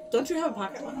watch. Don't you have a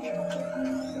pocket watch?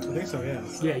 I think so, yeah.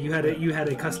 Yeah, you had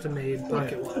a custom-made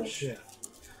pocket watch. Yeah.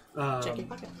 Check your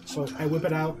pocket. So I whip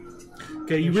it out.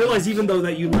 Okay, you realize even though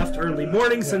that you left early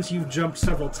morning, since you've jumped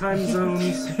several time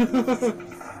zones,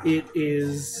 it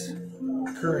is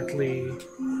currently...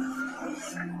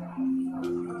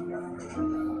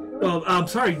 Well, I'm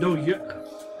sorry, no,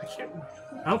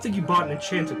 I don't think you bought an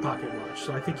enchanted pocket watch,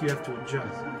 so I think you have to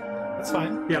adjust. That's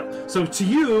fine. Yeah, so to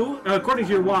you, according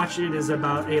to your watch, it is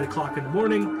about 8 o'clock in the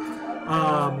morning,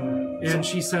 and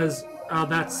she says,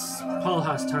 that's Paul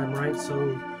Haas time, right?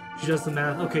 So she does the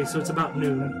math. Okay, so it's about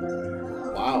noon.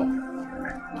 Wow.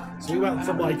 So we went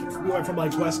from like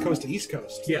West Coast to East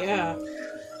Coast. Yeah.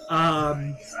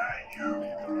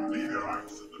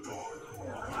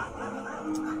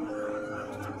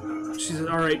 She said,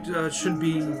 all right, should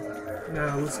be,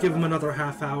 let's give him another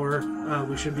half hour.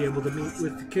 We should be able to meet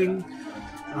with the king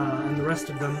and the rest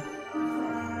of them.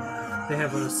 They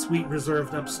have a suite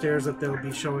reserved upstairs that they'll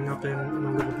be showing up in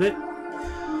a little bit.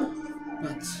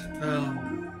 But,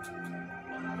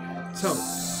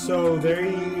 So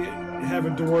they have a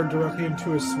door directly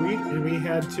into a suite, and we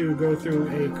had to go through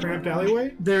a cramped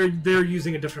alleyway? They're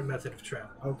using a different method of travel.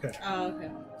 Okay. Oh,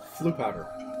 okay. Flu powder.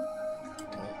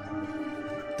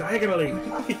 Diagonally.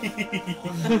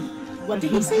 What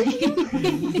did he say?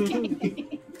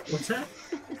 What's that?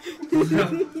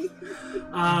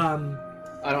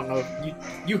 I don't know.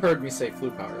 You heard me say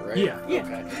flu powder, right? Yeah.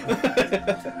 Okay.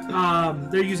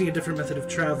 They're using a different method of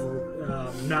travel,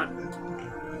 not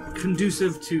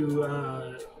conducive to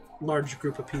large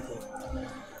group of people.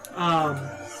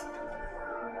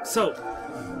 So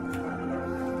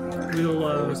we'll.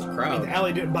 There's a The crowd.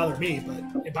 alley didn't bother me,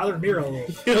 but it bothered Mira a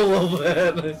little. A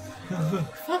little bit.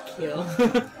 Fuck you.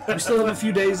 We still have a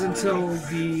few days until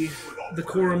the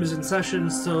quorum is in session,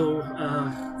 so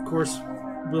of course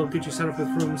we'll get you set up with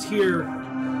rooms here.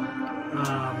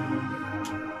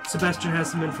 Sebastian has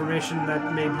some information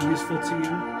that may be useful to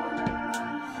you.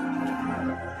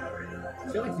 I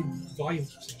feel like the volume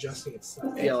keeps adjusting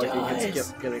itself. Yeah, like does. it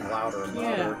keeps getting louder and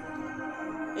louder.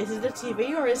 Yeah. Is it the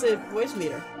TV or is it voice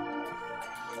meter?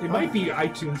 It might be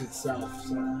iTunes itself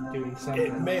doing something.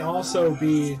 It may also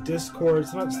be Discord.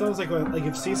 Sometimes like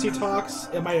if Cece talks,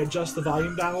 it might adjust the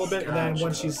volume down a little bit, and then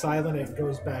when she's silent, it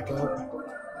goes back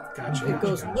up. Gotcha. It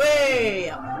goes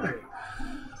way up.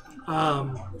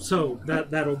 So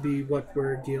that'll be what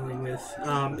we're dealing with.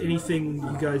 Anything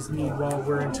you guys need while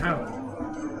we're in town?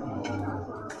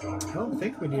 I don't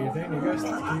think we need anything. Can you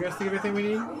guys think of anything we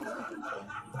need?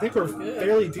 I think we're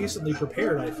fairly decently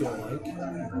prepared, I feel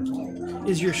like.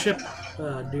 Is your ship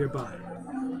nearby?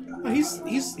 He's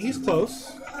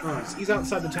close. He's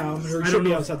outside the town, or I should don't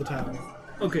be know. outside the town.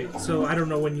 Okay, so I don't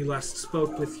know when you last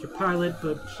spoke with your pilot,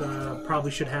 but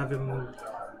probably should have him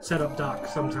set up dock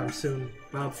sometime soon,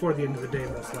 before the end of the day,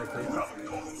 most likely.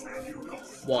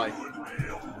 Why?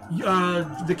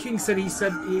 The king said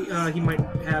he might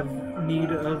have need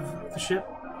of the ship.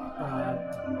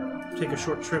 Take a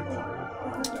short trip.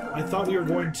 I thought we were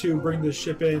going to bring the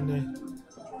ship in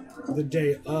the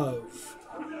day of.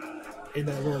 In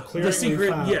that little clearing. The secret, we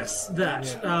found. yes, that.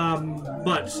 Yeah.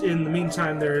 But in the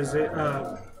meantime, there is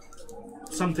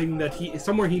something that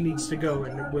somewhere he needs to go,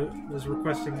 and was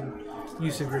requesting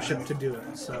use of your ship to do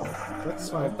it. So That's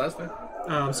fine. That's fine.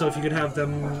 so if you could have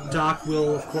them dock,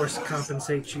 we'll of course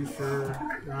compensate you for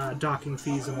docking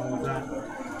fees and all of that.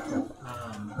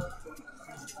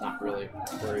 Not really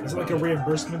worried. Is it like a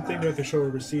reimbursement thing? We have to show a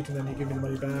receipt and then you give me the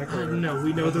money back? Or... No,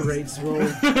 we know the rates. The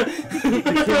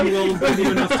king will give you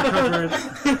enough to cover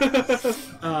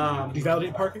it. Do you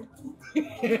validate parking?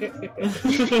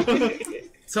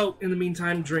 So in the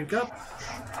meantime, drink up.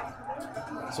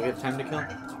 So we have time to kill?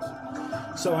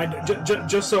 So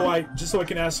just so I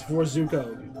can ask for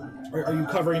Zuko. Are you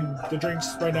covering the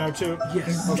drinks right now too?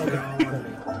 Yes.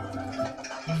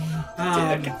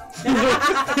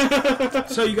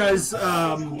 So you guys,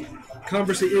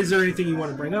 is there anything you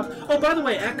want to bring up? Oh, by the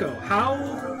way, Echo, how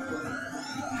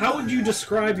would you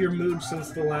describe your mood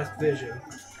since the last vision?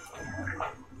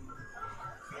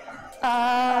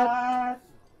 Are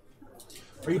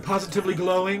you positively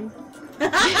glowing? A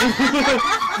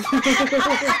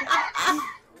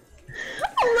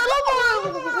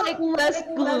little more, like, less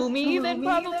gloomy than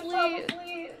probably.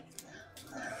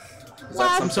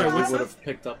 I'm sorry, what would have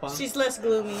picked up on? She's less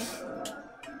gloomy.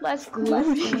 Less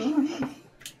gloomy.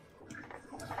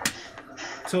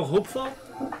 So hopeful?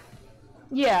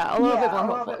 Yeah, a little bit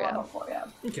more hopeful, yeah.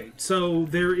 Okay, so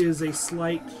there is a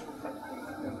slight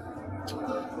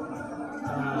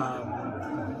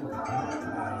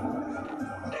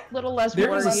little less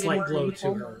there is a worried slight and glow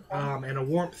to grateful. her, and a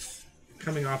warmth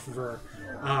coming off of her.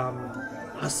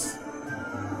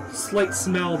 Slight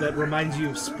smell that reminds you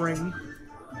of spring.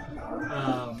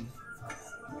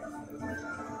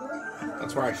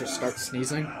 That's where I should start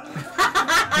sneezing.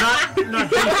 Not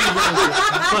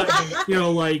but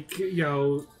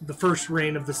the first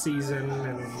rain of the season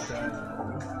and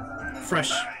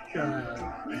fresh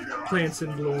plants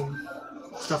in bloom,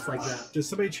 stuff like that. Did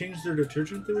somebody change their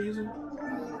detergent they're using?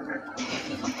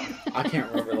 I can't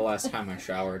remember the last time I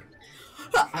showered.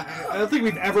 I don't think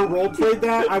we've ever roleplayed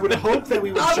that. I would hope that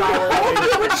we would shower.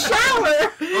 We would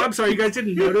shower! Oh, I'm sorry, you guys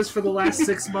didn't notice for the last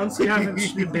 6 months you haven't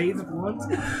bathed once?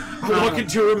 I walk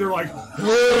into a room, they're like,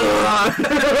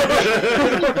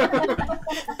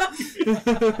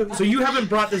 So you haven't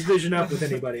brought this vision up with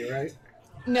anybody, right?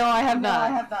 No, I have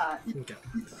not. Okay.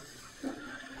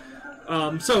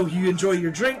 So you enjoy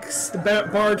your drinks. The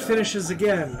bard finishes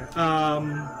again.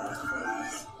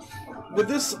 Would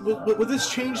this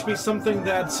change be something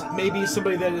that maybe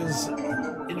somebody that is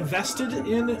invested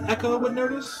in Echo would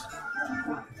notice?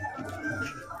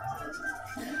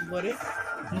 Would it?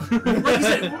 Like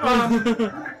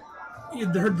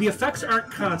you said, the effects aren't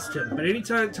constant, but any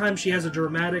time she has a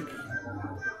dramatic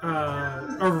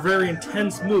or very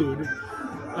intense mood,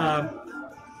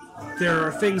 there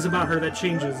are things about her that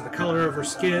changes. The color of her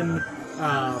skin,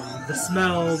 the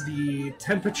smell, the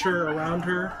temperature around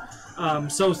her.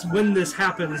 So when this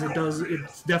happens,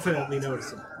 it's definitely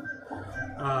noticeable.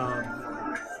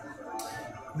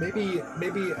 Maybe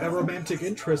a romantic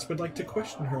interest would like to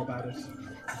question her about it.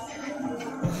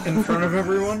 In front of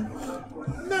everyone?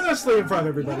 Not necessarily in front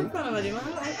of everybody.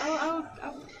 I'll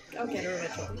get her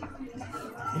eventually.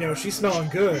 You know, she's smelling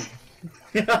good.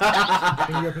 When you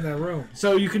up in that room.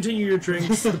 So you continue your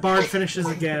drinks. The bard finishes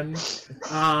again.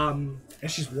 And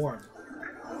she's warm.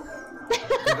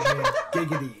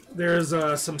 Giggity. There's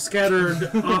some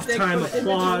scattered off-time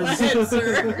applause.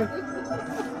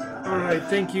 All right,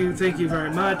 thank you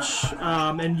very much.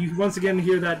 And you once again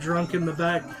hear that drunk in the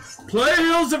back. Play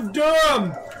Hills of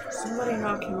Doom! Somebody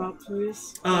knock him out,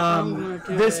 please.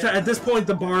 At this point,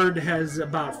 the bard has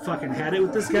about fucking had it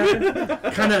with this guy.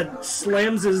 Kind of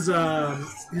slams his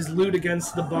lute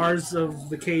against the bars of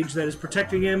the cage that is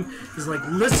protecting him. He's like,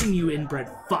 "Listen, you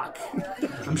inbred fuck.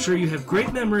 I'm sure you have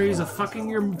great memories of fucking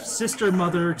your sister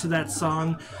mother to that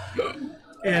song."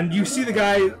 And you see the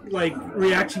guy like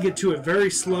reacting to it very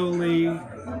slowly.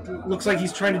 Looks like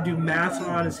he's trying to do math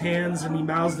on his hands, and he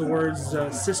mouths the words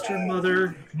 "sister,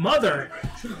 mother."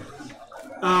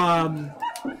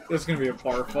 There's gonna be a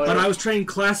bar fight. But I was trained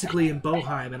classically in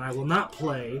Boheim, and I will not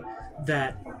play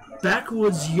that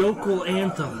backwoods yokel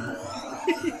anthem,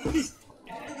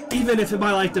 even if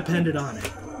my life depended on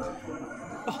it.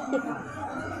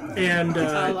 And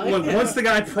once the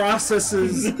guy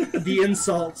processes the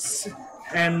insults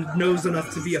and knows enough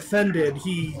to be offended,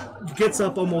 he gets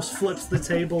up, almost flips the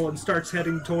table, and starts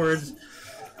heading towards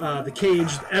the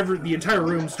cage. The entire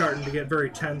room's starting to get very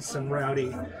tense and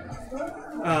rowdy.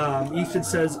 Ethan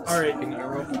says, "All right."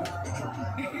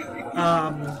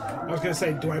 I was gonna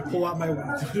say, do I pull out my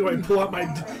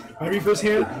reaper's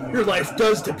hand? Your life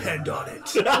does depend on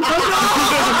it.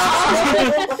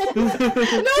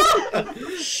 No!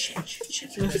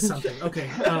 Shit. Something. Okay.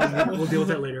 We'll deal with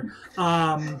that later.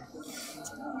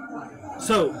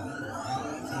 So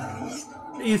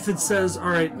Ethan says, "All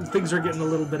right, things are getting a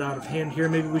little bit out of hand here.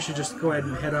 Maybe we should just go ahead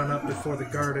and head on up before the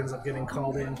guard ends up getting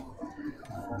called in."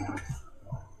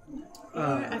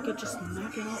 I could just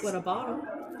knock him out with a bottle.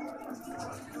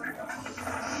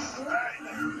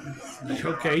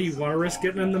 Okay, you want to risk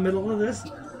getting in the middle of this?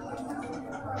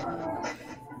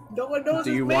 No one knows.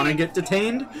 Do you want to get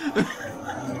detained?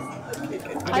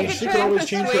 I could try and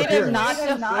persuade him not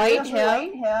to fight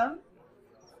him.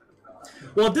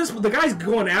 Well, the guy's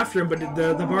going after him, but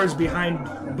the bar's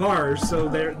behind bars, so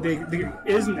there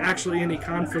isn't actually any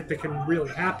conflict that can really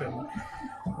happen.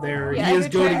 There, Yeah, he is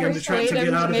goading him to try to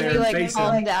get out of there and like, face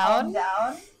calm him. down.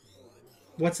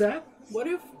 What's that? What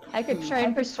if I could try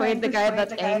and persuade the guy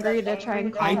that's angry to try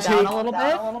and calm down a little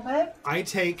bit. I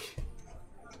take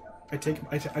a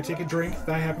drink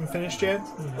that I haven't finished yet.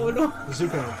 Oh no.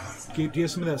 Zuko, do you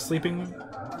have some of that sleeping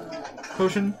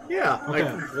potion? Yeah, Okay.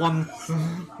 like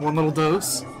one little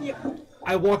dose.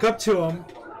 I walk up to him,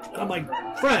 and I'm like,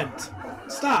 friend,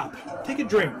 stop. Take a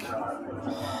drink.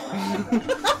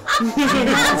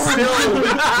 Still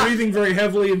breathing very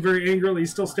heavily and very angrily,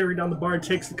 still staring down the bar,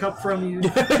 takes the cup from you,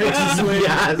 takes a swig.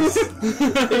 Yes.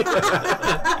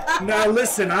 Now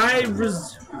listen,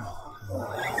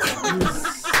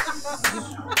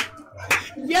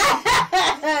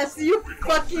 Yes! You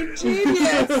fucking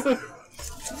genius!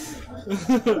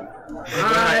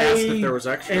 I asked if there was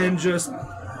extra. and just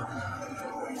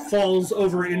falls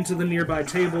over into the nearby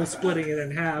table, splitting it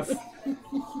in half.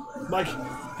 Like,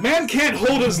 man can't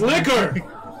hold his liquor!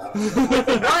 What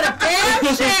a damn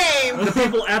shame! The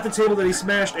people at the table that he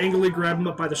smashed angrily grab him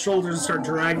up by the shoulders and start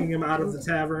dragging him out of the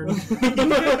tavern.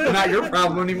 Not your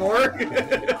problem anymore.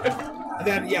 And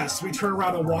then, yes, we turn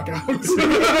around and walk out.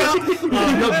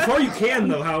 No, before you can,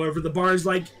 though, however, the bar's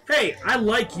like, hey, I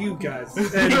like you guys.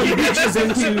 And he reaches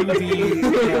into the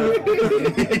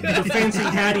fancy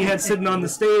hat he had sitting on the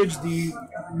stage, the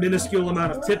minuscule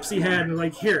amount of tips he had, and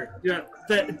like, here, yeah,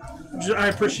 I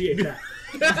appreciate that.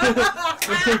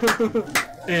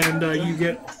 And you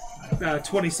get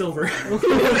 20 silver.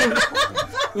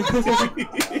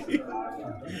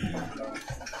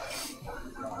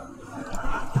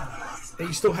 And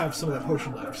you still have some of that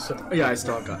potion left, so. Yeah, I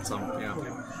still got some. Yeah.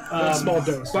 One small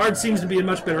dose. Bard seems to be in a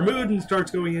much better mood and starts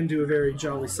going into a very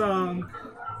jolly song.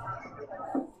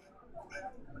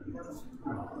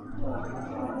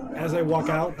 As I walk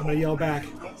out, I'm gonna yell back,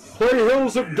 "Play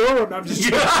Hills of Durham!" I'm just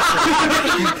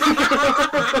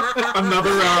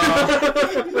Another.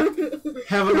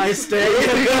 Have a nice day.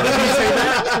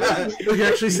 Did you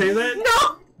actually say that?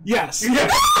 No! Yes.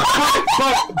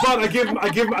 but I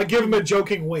give him a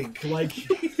joking wink, like.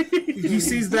 He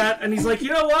sees that and he's like, you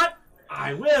know what?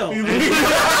 I will. He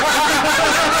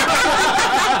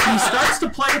starts to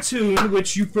play a tune,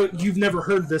 which you've never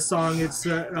heard this song. It's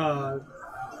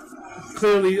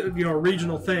clearly a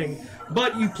regional thing,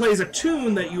 but he plays a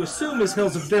tune that you assume is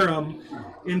Hills of Durham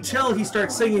until he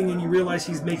starts singing and you realize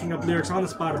he's making up lyrics on the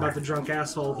spot about the drunk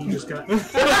asshole he just got.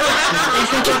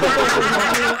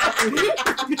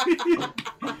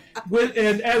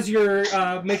 And as you're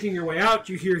making your way out,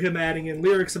 you hear him adding in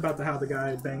lyrics about how the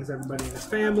guy bangs everybody in his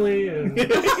family. And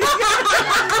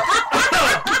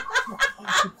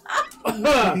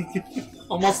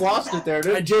Almost lost it there,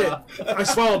 dude. I did. I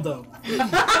swallowed though.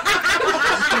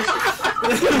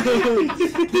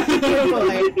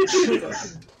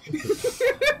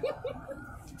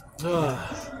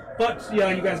 But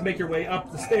yeah, you guys make your way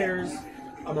up the stairs,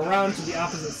 around to the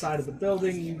opposite side of the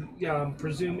building. You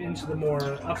presume into the more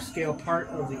upscale part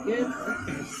of the inn.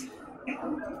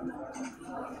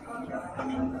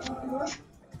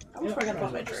 I was forgot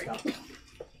about my drink.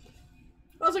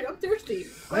 I was like, I'm thirsty.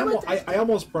 I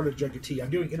almost brought a jug of tea. I'm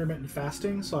doing intermittent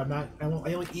fasting, so I'm not. I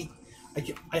only eat.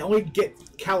 I only get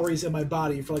calories in my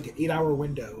body for like an 8-hour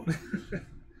window.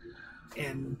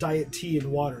 And diet tea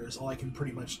and water is all I can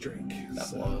pretty much drink.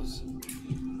 That blows.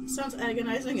 Sounds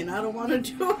agonizing, and I don't want to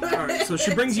do it. All right, so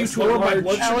she brings you to a Lower my large.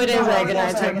 blood sugar. Oh, it is I've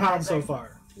lost agonizing. 10 pounds so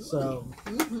far. So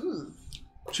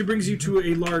She brings you to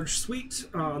a large suite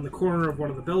on the corner of one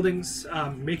of the buildings.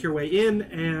 Make your way in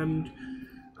and.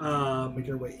 make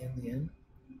our way in the inn.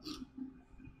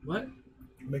 What?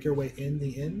 Make our way in the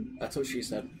inn. That's what she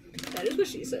said. That is what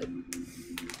she said.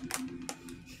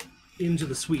 Into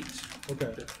the suite. Okay.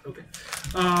 Okay.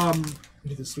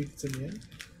 Into the suite that's in the inn.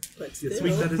 But The still,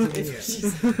 suite that is in it's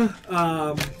the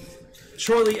inn.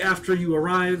 Shortly after you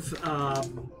arrive,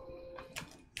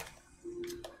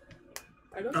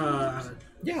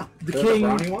 Yeah. the They're king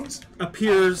brownie ones?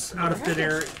 appears out of thin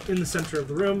air in the center of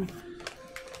the room.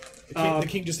 The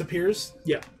king just appears.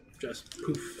 Yeah, just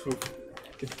poof.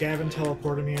 Did Gavin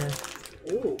teleport him here?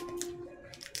 Oh.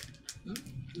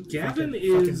 Gavin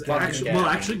Fucking is Gavin. actually Gavin. well.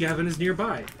 Actually, Gavin is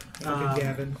nearby. Fucking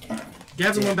Gavin.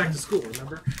 Gavin went back to school.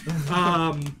 Remember?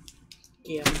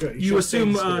 Yeah. Good. You should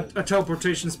assume stay in school. a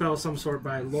teleportation spell of some sort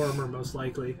by Lorimer, most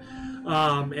likely.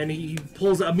 And he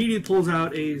immediately pulls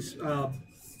out a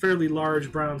fairly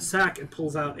large brown sack and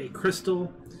pulls out a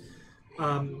crystal.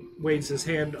 Waves his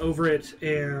hand over it,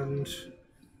 and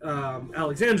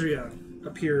Alexandria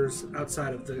appears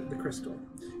outside of the crystal,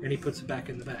 and he puts it back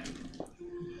in the bag.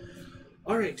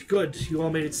 All right, good. You all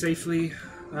made it safely.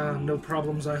 No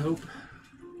problems, I hope.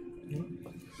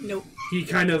 Nope. He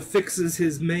kind of fixes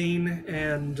his mane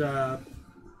and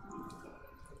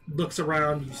looks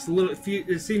around.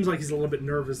 It seems like he's a little bit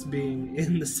nervous being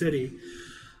in the city.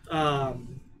 All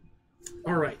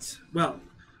right. Well,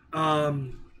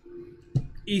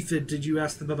 Ethan, did you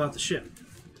ask them about the ship?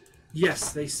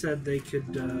 Yes, they said they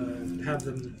could have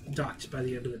them docked by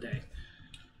the end of the day.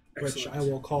 Which I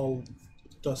will call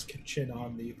Dusk Chin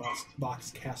on the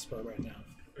Vox Casper right now.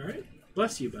 All right.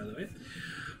 Bless you, by the way.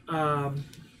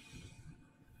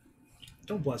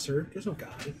 Don't bless her. There's no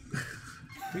God.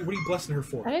 What are you blessing her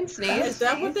for? I didn't sneeze. Is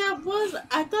that what that was?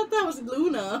 I thought that was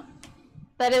Luna.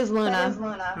 That is Luna.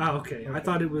 Oh, okay. I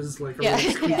thought it was like a Yeah.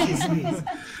 really squeaky sneeze.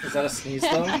 Is that a sneeze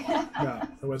though? No,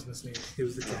 it wasn't a sneeze. It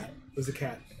was the cat. It was a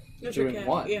cat. That's Doing her cat.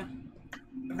 what? Yeah.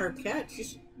 Her cat.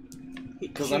 She's.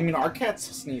 Because I mean, our cats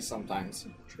sneeze sometimes.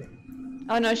 True.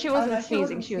 Oh no, she wasn't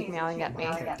sneezing. She was meowing at me.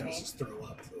 Cat does just throw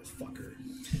up, little fucker.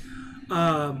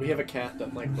 We have a cat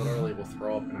that like literally will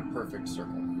throw up in a perfect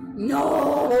circle.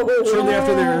 No. Shortly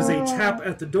after, there is a tap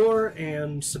at the door,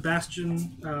 and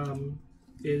Sebastian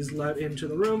is let into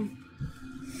the room.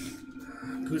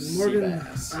 Guten Morgen.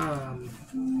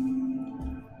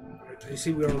 I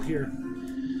see we're all here.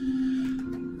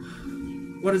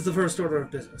 What is the first order of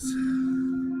business?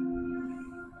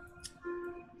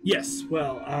 Yes,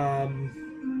 well,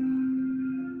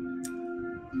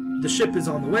 the ship is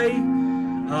on the way.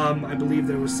 I believe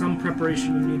there was some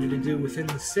preparation you needed to do within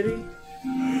the city.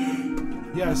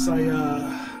 Yes, we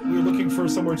were looking for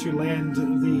somewhere to land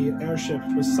the airship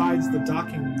besides the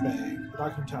docking bay, the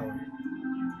docking tower.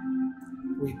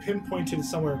 We pinpointed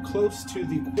somewhere close to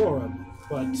the Quorum,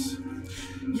 but...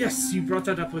 Yes, you brought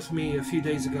that up with me a few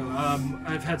days ago.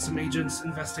 I've had some agents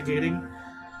investigating.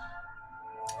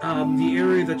 The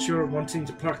area that you're wanting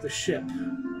to park the ship,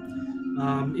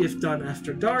 if done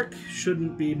after dark,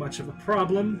 shouldn't be much of a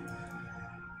problem.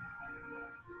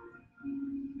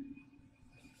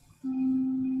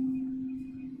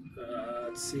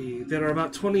 Let's see. There are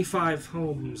about 25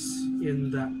 homes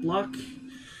in that block.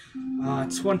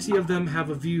 20 of them have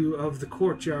a view of the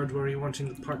courtyard where you're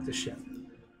wanting to park the ship.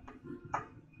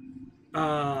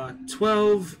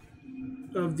 12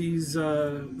 of these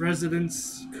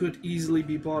residents could easily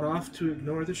be bought off to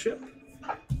ignore the ship,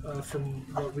 from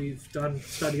what we've done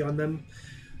study on them.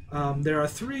 There are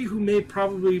 3 who may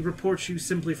probably report you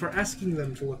simply for asking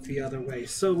them to look the other way,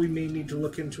 so we may need to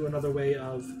look into another way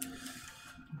of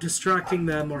distracting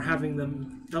them or having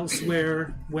them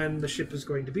elsewhere when the ship is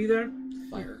going to be there.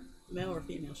 Fire. Male or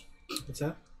females? What's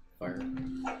that? Fire.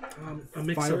 A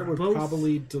mix Fire of would both.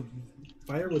 probably...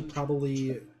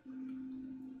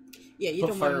 Yeah, you Put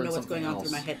don't fire want to in know what's going on something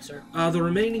through my else. head, sir. The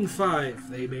remaining 5,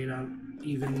 they may not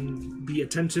even be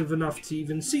attentive enough to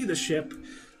even see the ship,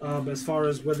 as far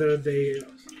as whether they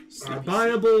are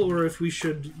viable or if we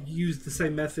should use the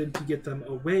same method to get them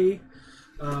away.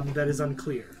 That is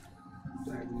unclear.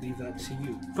 I will leave that to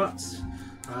you. But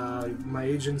my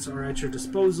agents are at your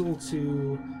disposal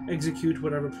to execute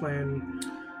whatever plan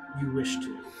you wish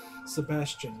to.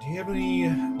 Sebastian, do you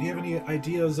have any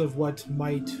ideas of what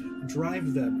might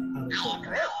drive them out of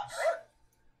there?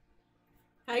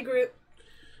 Hi, Groot.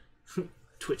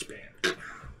 Twitch ban.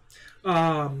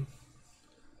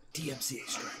 DMCA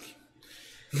strike.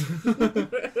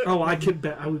 Oh, I could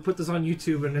bet. I would put this on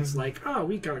YouTube, and it's like, oh,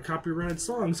 we got a copyrighted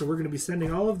song, so we're going to be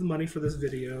sending all of the money for this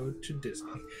video to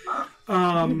Disney.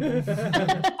 I'm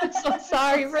so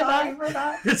sorry for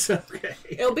that. It's okay.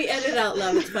 It'll be edited out,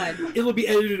 love. It's fine. It'll be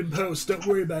edited in post. Don't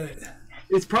worry about it.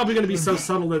 It's probably going to be so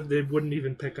subtle that they wouldn't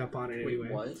even pick up on it anyway.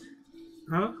 Wait, what?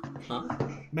 Huh? Huh?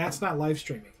 Matt's not live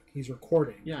streaming. He's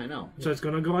recording. Yeah, I know. So it's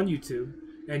going to go on YouTube,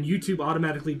 and YouTube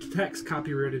automatically detects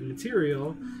copyrighted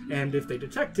material, and if they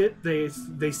detect it, they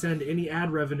send any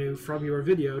ad revenue from your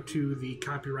video to the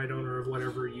copyright owner of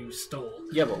whatever you stole.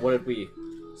 Yeah, but what did we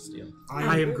steal?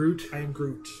 I am Groot. I am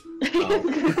Groot. Oh.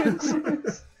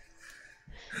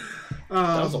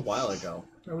 That was a while ago.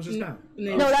 That was just now.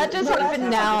 No, that just happened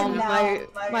now.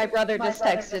 My brother just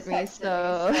texted me,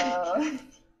 so...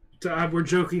 We're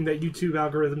joking that YouTube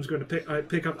algorithm's going to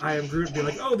pick up I Am Groot and be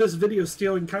like, oh, this video's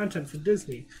stealing content from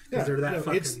Disney. Because they're that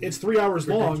fucking it's 3 hours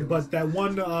long, ridiculous. but that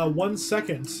 1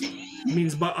 second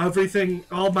means everything,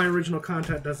 all my original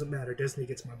content doesn't matter. Disney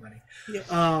gets my money.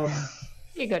 Yeah.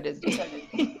 Here you go,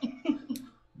 Disney.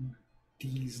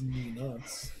 Disney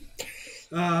nuts.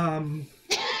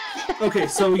 Okay,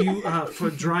 so you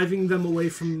for driving them away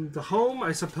from the home,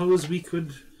 I suppose we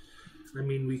could I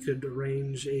mean, we could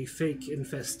arrange a fake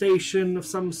infestation of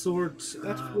some sort.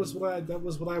 That was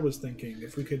what I was thinking.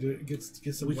 If we could get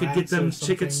some, we could get them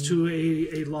tickets to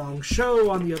a long show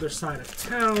on the other side of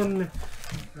town.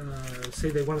 Say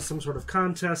they want some sort of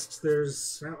contest.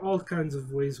 There's all kinds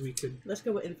of ways we could. Let's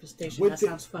go with infestation. That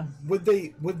sounds fun. Would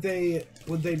they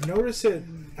notice it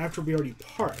after we already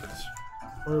parked,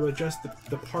 or would just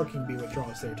the parking be what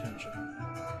draws their attention?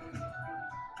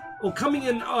 Well, coming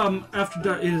in after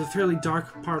dark, it is a fairly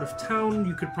dark part of town.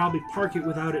 You could probably park it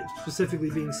without it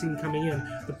specifically being seen coming in.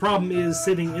 The problem is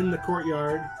sitting in the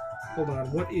courtyard. Hold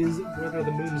on, what are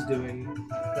the moons doing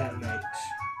that night?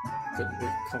 Couldn't we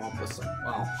come up with some?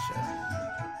 Well, shit.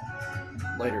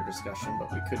 Later discussion,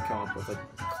 but we could come up with a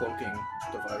cloaking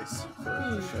device for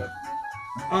the ship.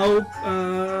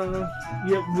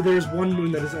 Yeah. Well, there's one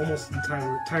moon that is almost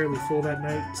entirely full that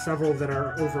night. Several that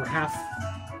are over half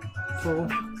full.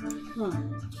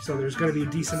 So there's going to be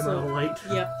a decent amount of light.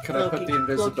 Yep. Could I put the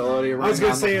invisibility ring? I was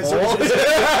going to say, is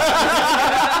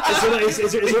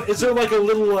there like a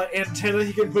little antenna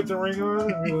you can put the ring on?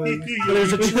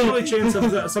 There's a generally chance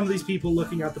of some of these people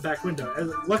looking out the back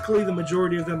window. Luckily, the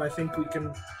majority of them, I think we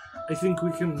can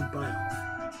buy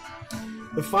off.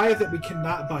 The 5 that we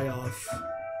cannot buy off.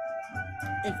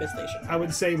 Infestation. I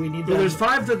would say we need. Well, there's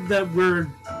 5 that we're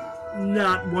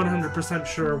not 100%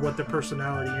 sure what their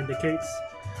personality indicates.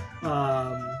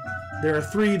 There are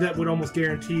 3 that would almost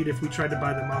guaranteed if we tried to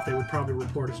buy them off, they would probably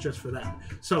report us just for that.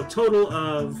 So total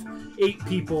of 8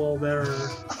 people that are.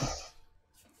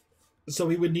 So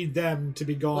we would need them to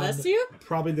be gone. Bless you?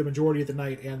 Probably the majority of the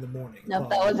night and the morning. No,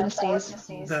 that wasn't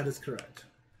Steve's. That is correct.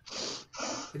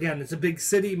 Again, it's a big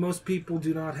city. Most people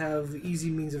do not have easy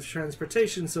means of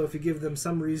transportation, so if you give them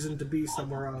some reason to be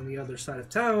somewhere on the other side of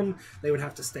town, they would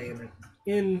have to stay in an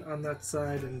inn on that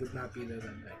side and would not be there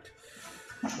that night.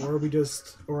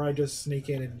 Or I just sneak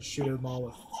in and shoot them all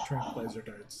with tranquilizer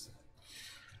darts.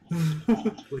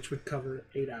 Which would cover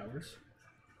 8 hours.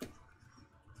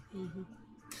 Mm-hmm.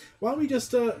 Why don't we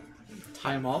just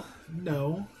tie them all?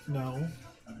 No.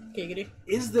 Giggity.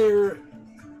 Is there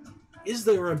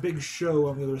a big show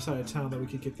on the other side of town that we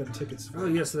could get them tickets for? Oh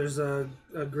yes, there's a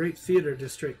great theater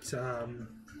district.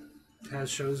 Has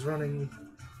shows running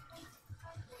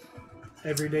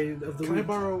every day of the week.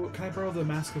 Can I borrow the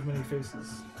Mask of Many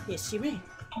Faces? Yes, you may.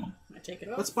 I take it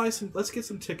off. Let's get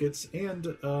some tickets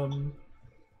and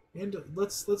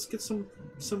let's get some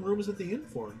rooms at the inn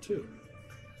for them too.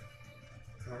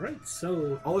 All right,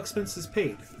 so all expenses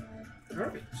paid. All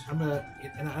right,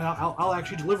 I'll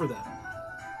actually deliver them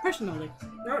personally.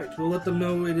 All right, we'll let them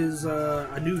know it is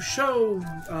a new show.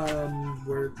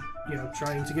 We're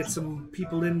trying to get some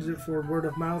people in for word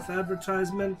of mouth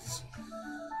advertisements.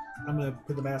 I'm gonna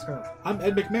put the mask on. I'm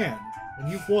Ed McMahon,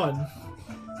 and you've won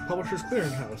Publishers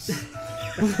Clearinghouse.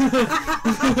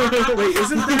 Wait,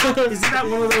 isn't that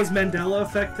one of those Mandela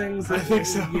effect things? I think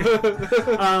so. Yeah.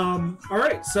 All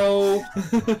right, so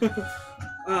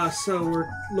we're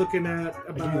looking at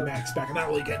about. I give you Max back. I'm not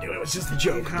really gonna do it. It was just a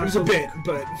joke. It was a a bit,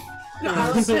 but. No, I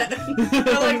like that.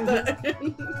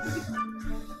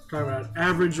 Talking about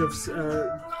average of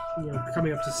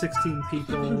coming up to 16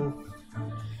 people.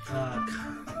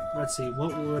 Let's see,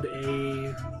 what would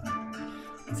a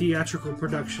theatrical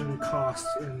production cost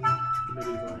in the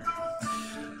medieval era?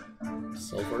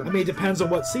 Silver. I mean, it depends on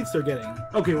what seats they're getting.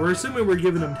 Okay, we're assuming we're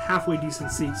giving them halfway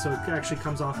decent seats, so it actually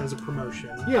comes off as a promotion.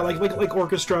 Yeah, like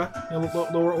orchestra,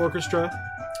 lower orchestra.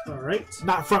 All right.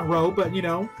 Not front row, but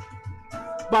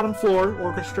bottom floor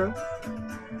orchestra.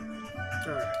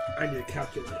 All right, I need a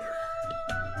calculator.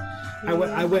 I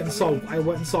went and saw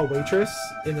Waitress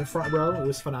in the front row. It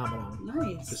was phenomenal.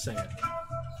 Nice. Just saying.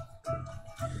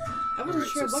 I wasn't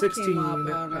sure so what 16, came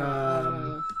up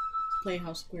on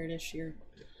Playhouse Square this year.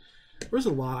 There's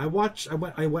a lot.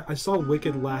 I saw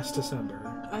Wicked last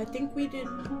December. I think we did.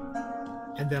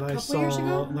 And then I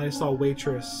saw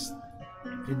Waitress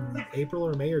in April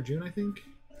or May or June, I think.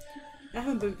 I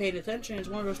haven't been paying attention. It's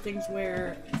one of those things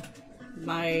where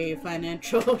my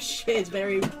financial shit is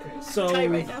very tight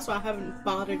right now, so I haven't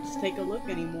bothered to take a look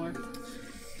anymore.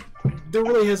 There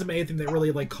really hasn't been anything that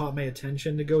really caught my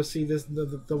attention to go see this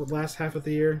the last half of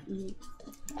the year.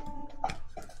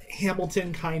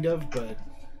 Hamilton, kind of, but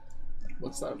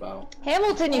what's that about?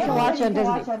 Hamilton, you can watch on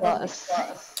Disney Plus.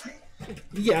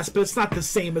 Yes, but it's not the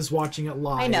same as watching it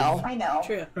live. I know.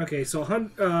 True. Okay, so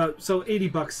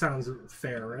 $80 sounds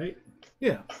fair, right?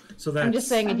 Yeah. So that's I'm just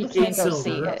saying if you can't go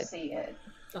silver. see it.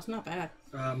 That's not bad.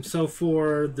 So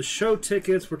for the show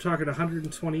tickets, we're talking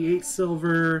 128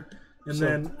 silver, and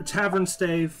then a tavern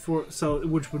stay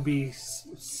which would be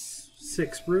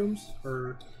 6 rooms,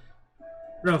 or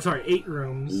No, sorry, 8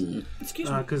 rooms. Excuse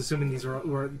me. Because assuming these were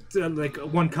like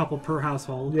one couple per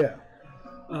household. Yeah.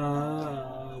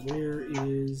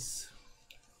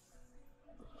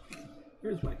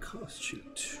 Where's my cost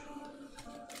sheet?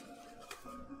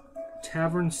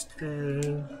 Tavern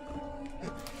stay.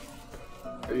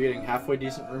 Are you getting halfway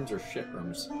decent rooms or shit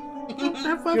rooms?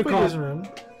 Halfway call. decent room.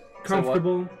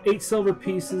 Comfortable. 8 silver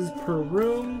pieces per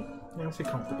room. Yeah, I'll say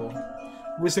comfortable.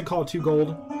 We should call it 2 gold.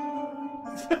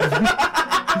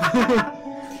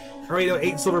 Or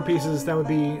 8 silver pieces. That would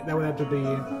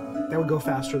go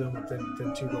faster than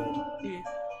 2 gold. Yeah.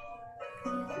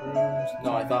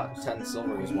 No, I thought 10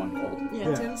 silver was 1 gold.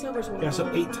 Yeah, 10 silver's one. Yeah, so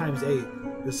gold. 8 times 8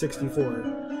 is 64.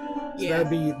 So Yeah. that'd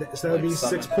be Like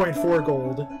 6.4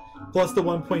 gold plus the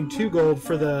 1.2 gold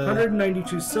for the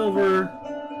 192 silver.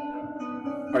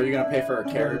 Are you gonna pay for a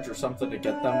carriage or something to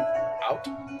get them out?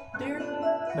 There.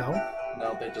 No.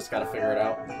 No, they just gotta figure it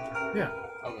out. Yeah.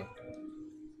 Okay.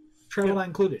 Travel not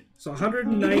included. So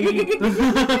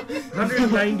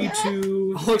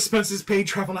 192. All expenses paid,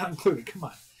 travel not included. Come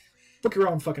on. Book your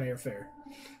own fucking airfare.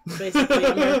 Basically,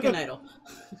 American Idol.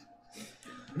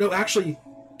 No, actually,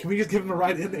 can we just give him a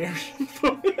ride in the airship?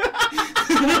 Land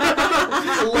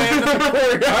in the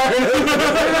courtyard.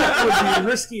 That would be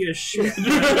risky as shit.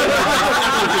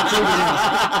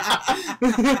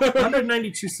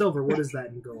 192 silver. What is that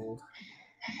in gold?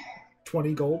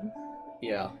 20 gold.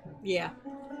 Yeah. Yeah.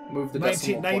 Move the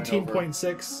decimal point over.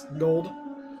 19.6 gold.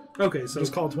 Okay, so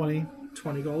Just call it 20.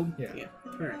 20 gold. Yeah. Yeah.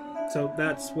 All right. So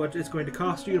that's what it's going to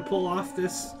cost you to pull off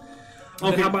this.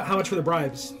 And Okay. then how much for the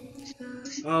bribes?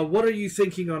 What are you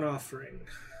thinking on offering?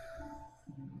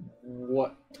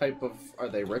 What type of... Are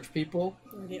they rich people?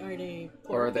 Are they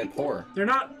Or are they poor? They're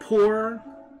not poor.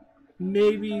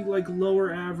 Maybe like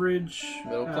lower average.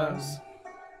 Middle class?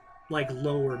 Like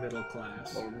lower middle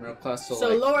class. Lower middle class, so, So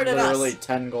like lower than literally us.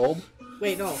 10 gold?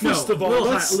 Wait, no. No, First of all, a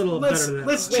little let's better than that.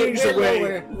 let's Wait, change the we're way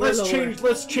lower. We're lower.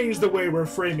 let's change the way we're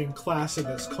framing class in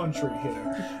this country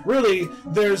here. Really,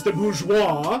 there's the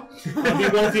bourgeois and the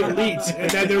wealthy elite,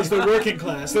 and then there's the working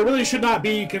class. There really should not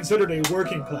be considered a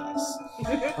working class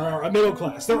or a middle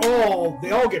class. They all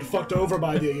get fucked over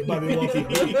by the wealthy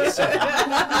elite.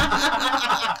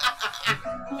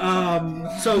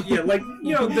 So yeah, like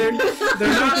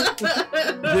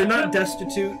they're not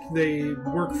destitute. They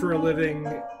work for a living,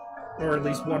 or at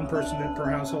least one person per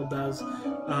household does,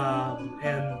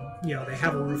 and they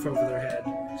have a roof over their head.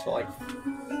 So like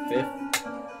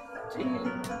 15?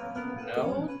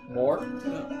 No? More?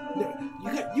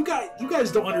 You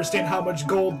guys don't understand how much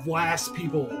gold lasts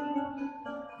people.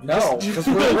 No, because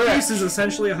One we're piece rich. is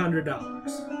essentially $100.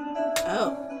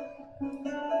 Oh.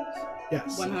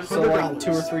 Yes. 100. So like $100.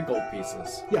 2 or 3 gold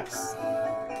pieces. Yes.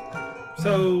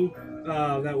 So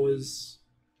that was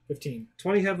 15.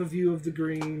 20 have a view of the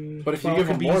green. But if you 12 give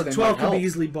can them be, more, they 12 might can be help.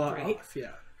 easily bought Right. off.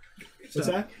 Yeah. What's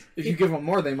that? If you give them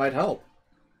more, they might help.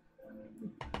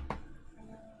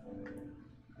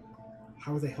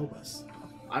 How would they help us?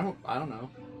 I don't know.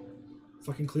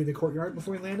 Fucking clean the courtyard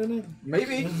before we land in it?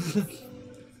 Maybe.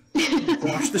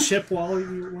 Wash the ship while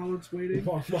it's waiting.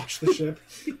 Watch the ship.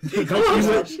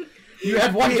 You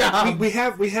had one job. We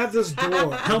have this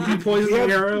door. Help you poison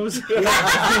the arrows.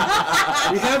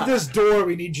 We have this door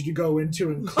we need you to go into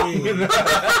and clean.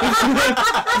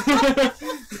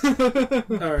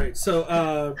 All right,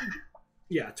 so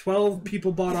 12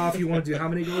 people bought off. You want to do how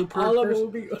many gold per All of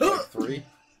person? them will be Like 3?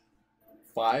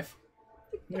 5?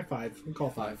 Yeah, 5. We'll call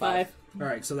 5. 5. All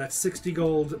right, so that's 60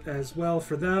 gold as well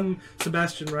for them.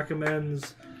 Sebastian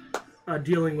recommends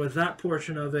dealing with that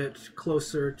portion of it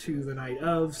closer to the night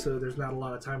of, so there's not a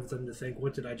lot of time for them to think,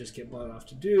 what did I just get bought off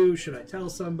to do? Should I tell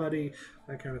somebody?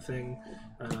 That kind of thing.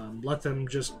 Let them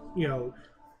just,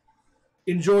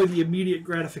 enjoy the immediate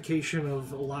gratification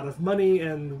of a lot of money,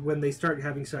 and when they start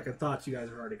having second thoughts, you guys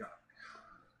are already gone.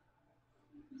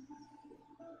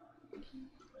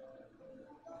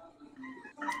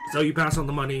 So you pass on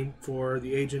the money for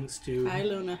the agents to Hi,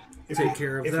 Luna. take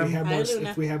care of If them. we had Hi, more, Luna.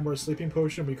 if we had more sleeping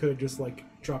potion, we could have just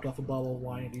dropped off a bottle of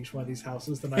wine at each one of these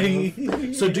houses the night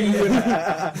of. So do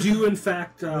you in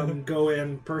fact go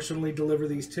and personally deliver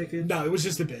these tickets? No, it was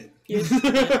just a bit.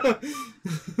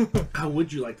 How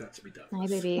would you like that to be done? Hi,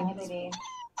 baby.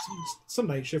 Some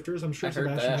night shifters. I'm sure I heard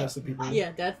Sebastian that. has some people.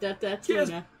 Yeah, that's Yes.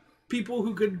 Luna. People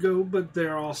who could go, but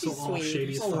they're also She's all sweet.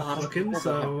 shady as She's a fuck lot of looking. Have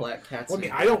So black cats. Well, I mean,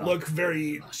 in I don't it. look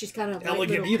very She's kind of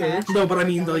elegant like either. no, but I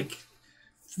mean like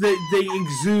they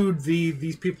exude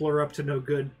these people are up to no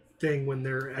good thing when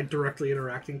they're directly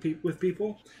interacting with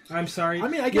people. I'm sorry. I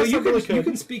mean, I guess you I really can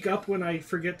could. speak up when I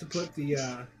forget to put the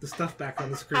stuff back on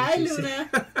the screen. Hi, so you see. Luna.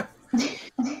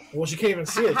 Well, she can't even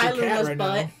see it. Hi, It's a cat Luna's right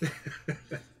butt. now.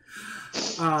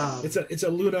 It's a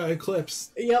Luna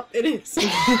eclipse. Yep, it is.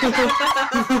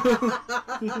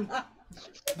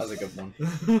 That's a good one.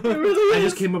 It really I is.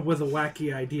 just came up with a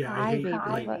wacky idea. I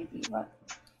hate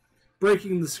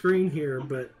breaking the screen here,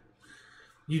 but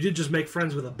you did just make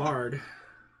friends with a bard.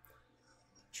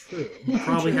 True.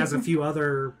 Probably has a few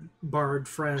other bard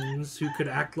friends who could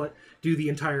do the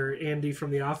entire Andy from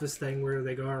The Office thing, where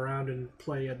they go around and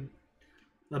play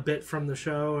a bit from the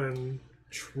show. And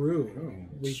True.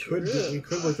 We could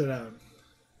work that out.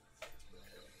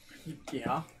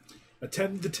 Yeah.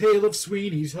 Attend the tale of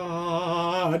Sweeney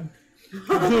Todd.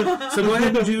 so go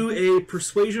ahead and do a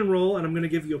persuasion roll, and I'm going to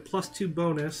give you a +2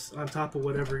 bonus on top of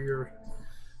whatever your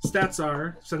stats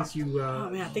are, since you Oh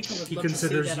man, I think I would he love to see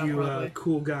considers that on you a Broadway.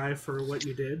 cool guy for what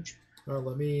you did.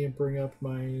 Let me bring up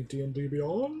my D&D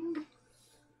Beyond.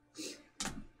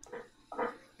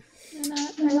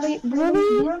 Wait,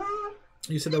 really?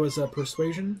 You said that was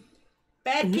persuasion?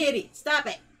 Bad kitty, stop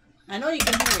it! I know you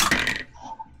can hear me.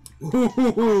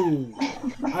 Ooh,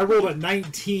 I rolled a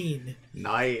 19.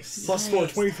 Nice. Plus 4,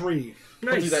 23.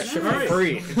 I'll do that shit for Alright.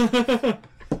 free.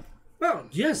 Well,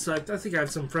 yes, I think I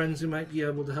have some friends who might be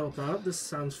able to help out. This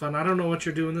sounds fun. I don't know what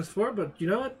you're doing this for, but you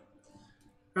know what?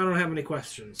 I don't have any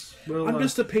questions. Well, I'm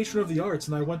just a patron of the arts,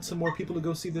 and I want some more people to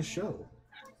go see this show.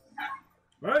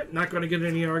 Alright, not going to get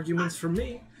any arguments from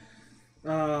me.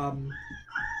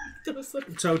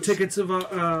 So tickets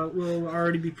will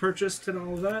already be purchased and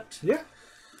all of that. Yeah.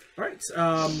 Alright,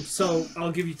 so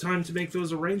I'll give you time to make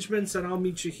those arrangements, and I'll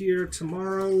meet you here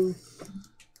tomorrow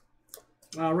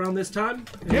around this time,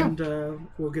 and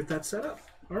we'll get that set up.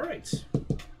 Alright.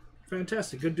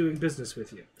 Fantastic. Good doing business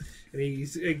with you. And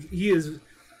he is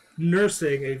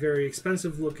nursing a very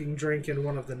expensive-looking drink in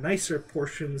one of the nicer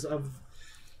portions of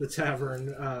the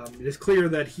tavern. It is clear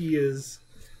that he is...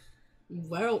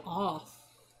 Well off.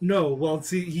 No, well,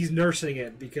 see, he's nursing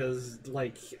it because,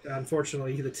 like,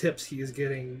 unfortunately, the tips he is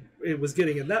getting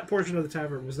in that portion of the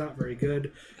tavern was not very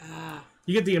good. Ah.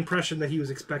 You get the impression that he was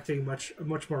expecting a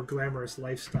much more glamorous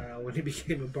lifestyle when he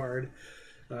became a bard.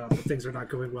 But things are not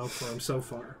going well for him so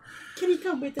far. Can he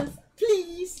come with us,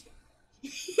 please?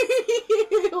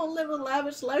 He'll live a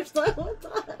lavish lifestyle with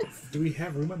us. Do we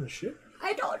have room on the ship?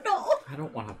 I don't know. I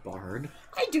don't want a bard.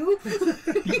 I do.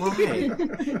 Why?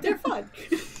 They're fun.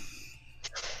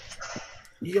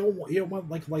 You don't want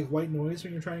like white noise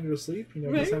when you're trying to go to sleep? You know,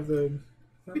 Right. just have the...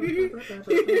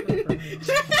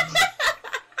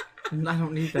 I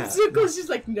don't need that. Zuko's just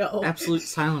like, no. Absolute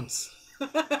silence.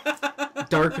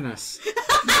 Darkness.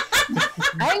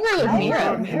 I agree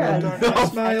with Mira.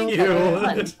 Smile.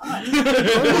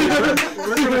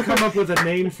 We're going to come up with a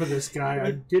name for this guy.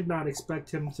 I did not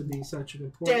expect him to be such an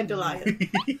important... Dandelion.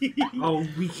 Oh,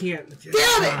 we can't...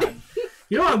 Damn it!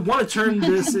 You know, I want to turn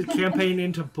this campaign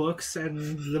into books,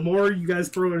 and the more you guys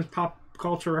throw in pop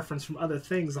culture reference from other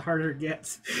things, the harder it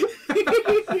gets.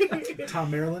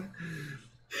 Tom Maryland.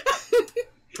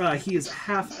 He is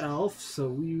half elf, so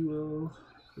we will...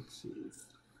 Let's see.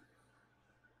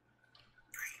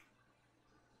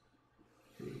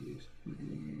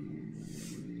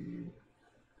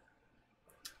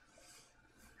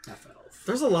 Half elf.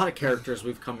 There's a lot of characters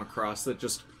we've come across that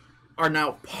just are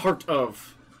now part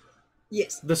of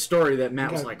Yes. the story that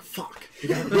Matt was Yeah. like, fuck. We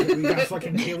got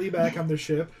fucking Haley back on the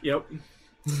ship. Yep.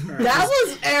 That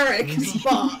was Eric's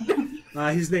spot.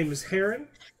 His name is Heron.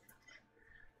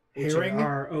 Herring?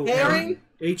 H-A-R-O-N. Herring?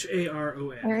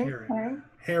 H-A-R-O-N. Heron.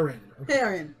 Heron. Okay.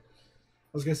 Heron.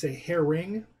 I was gonna say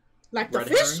herring. Like the Red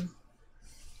fish?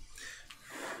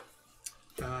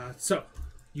 herring. So,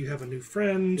 you have a new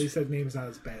friend. They said name's not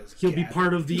as bad as He'll be Gavin.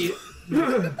 part of the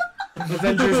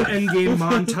Avengers Endgame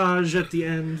montage at the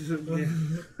end.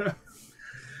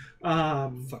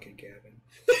 Fucking Gavin.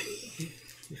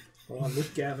 Along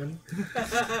with Gavin.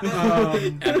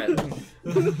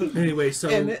 Emmett. Anyway, so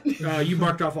Emmett. you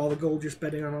marked off all the gold you're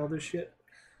spending on all this shit?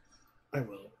 I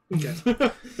will. Okay.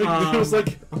 I was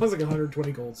like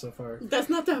 120 gold so far. That's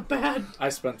not that bad. I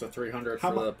spent the 300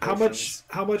 How, for the how potions.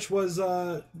 much was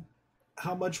the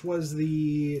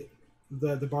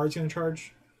bards gonna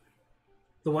charge?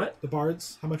 The what? The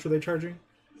bards? How much were they charging?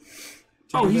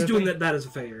 Oh, he's their doing thing? that as a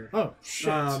favor. Oh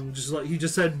shit! He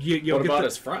just said you'll What get about the,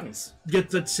 his friends? get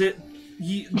the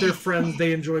they're friends.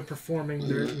 They enjoy performing.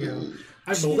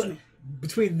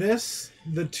 Between this,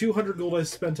 the 200 gold I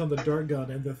spent on the dart gun,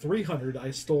 and the 300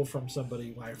 I stole from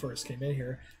somebody when I first came in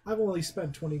here, I've only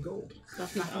spent 20 gold.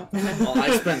 That's not that bad. Well,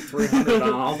 I spent 300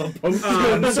 on all the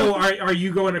potions. So are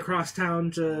you going across town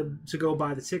to go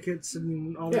buy the tickets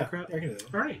and all Yeah, that crap? I can do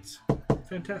that. All right,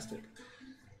 fantastic.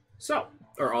 So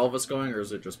Are all of us going, or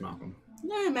is it just Malcolm?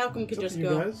 Nah, Malcolm could It's up just to you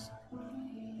go. guys.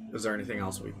 Is there anything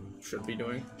else we should be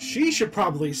doing. She should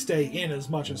probably stay in as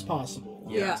much as possible.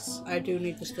 Yes. Yeah, I do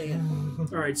need to stay in.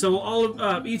 All right, so all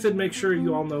of Ethan, make sure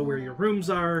you all know where your rooms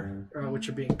are, which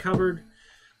are being covered.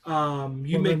 You One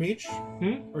make room each?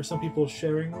 Or some people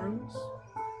sharing rooms?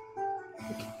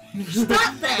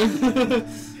 Stop that!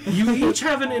 you each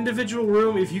have an individual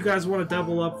room. If you guys want to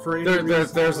double up for any reason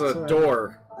There's a whatsoever.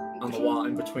 door on the wall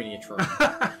in between each room.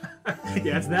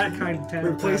 Yeah, it's that kind of tent.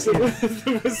 Replace it with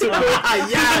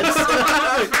Yes!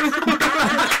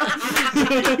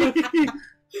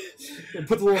 and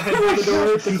put the little head on the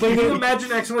door to clean Can you it.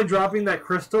 imagine actually dropping that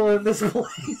crystal in this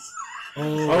place?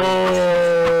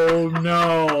 Oh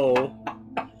no!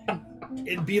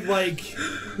 It'd be like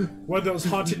one of those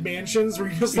haunted mansions where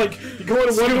you just like you go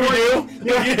into one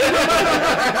door.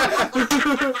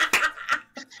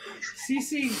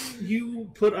 Cece, you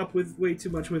put up with way too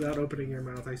much without opening your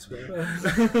mouth, I swear.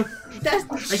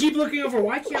 I keep looking over,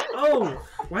 why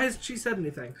hasn't she said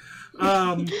anything?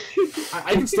 I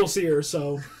can still see her,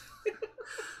 so.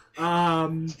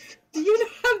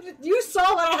 You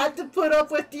saw what I had to put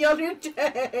up with the other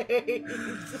day.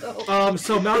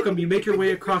 So Malcolm, you make your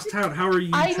way across town. How are you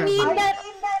I traveling? mean that.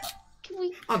 Can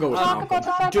we I'll go with talk about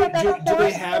Malcolm. the fact that Do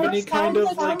they have any kind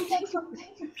of like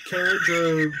carriage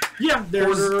or Yeah,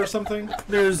 order or something?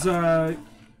 there's I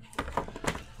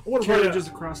want to carriages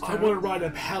across I town. want to ride a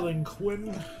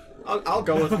palanquin. I'll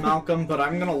go with Malcolm, but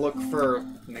I'm gonna look for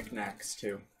knickknacks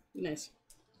too. Nice.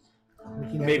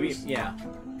 Maybe, yeah.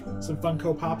 Some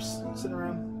Funko Pops sitting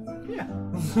around. Yeah.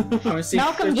 I want to see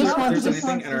Malcolm if just there's wants to-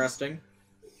 anything interesting.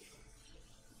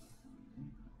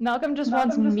 Malcolm just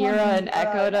wants Mira and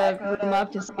Echo to room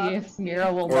up to see if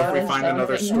Mira will Or if we notice find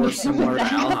another anything. store similar to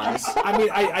Allies. I mean,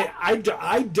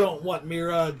 I don't want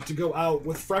Mira to go out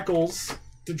with freckles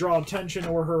to draw attention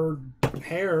or her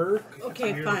hair.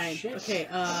 Okay, Weird fine. shit. Okay,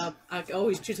 I can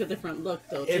always choose a different look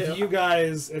though too. If you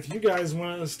guys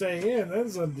want to stay in,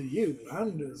 that's up to you.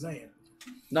 I'm just saying.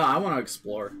 No, I want to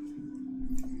explore.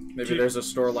 Maybe there's a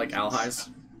store like Allies.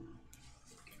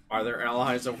 Are there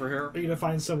Allies over here? Are you gonna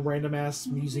find some random ass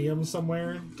museum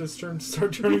somewhere to start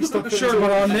turning stuff into? Sure,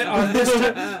 but on this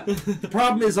the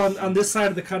problem is on this side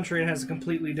of the country it has a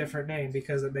completely different name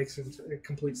because it makes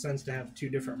complete sense to have two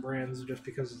different brands just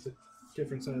because it's a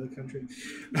different side of the country.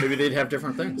 Maybe they'd have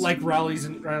different things. Like Rallies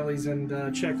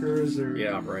and Checkers or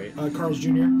Yeah, right. Carl's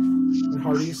Jr. and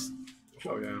Hardee's.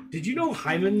 Oh yeah. Did you know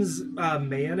Hyman's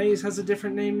mayonnaise has a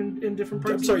different name in different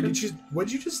parts? I'm sorry. of the What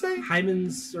did you just say?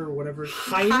 Hyman's or whatever.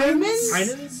 Hyman's?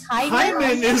 Heinen's?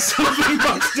 Hyman is something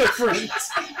much different.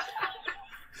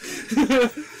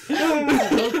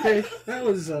 Okay, that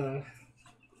was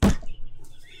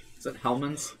Is it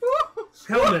Hellman's?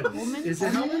 Hellman. Is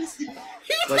it Hellman's?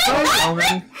 Like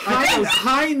Hellman?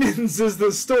 Heinen's is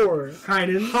the store.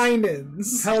 Heinen's.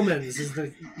 Heinen's. Hellman's is the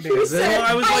name. said Well,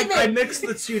 I was like, I Hyman. mixed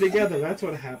the two together. That's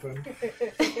what happened.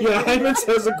 Yeah, Heinen's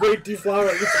has a great deflower.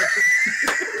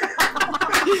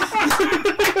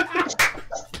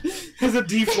 Has a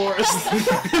deflorist.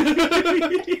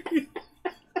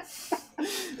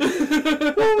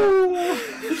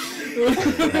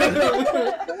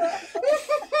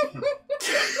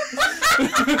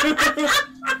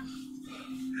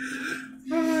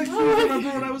 I can't remember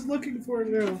what I was looking for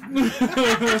now.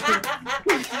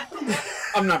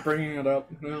 I'm not bringing it up.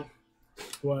 No.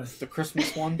 What? The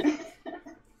Christmas one?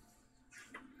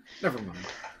 Never mind.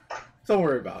 Don't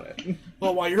worry about it.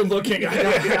 Well, while you're looking,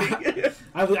 I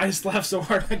just laughed so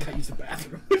hard I gotta use the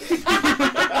bathroom.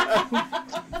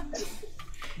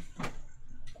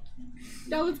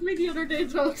 That was me the other day,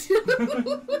 too.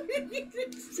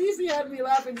 Cece had me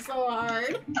laughing so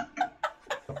hard.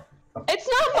 It's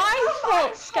not my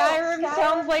fault. Skyrim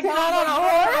sounds like not on a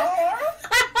horse.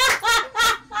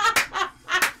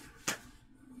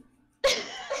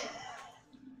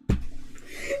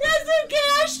 That's okay,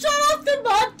 I shut off the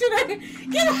mic today.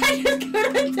 I just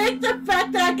couldn't take the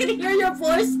fact that I can hear your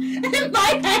voice in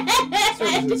my head.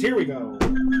 Services, here we go.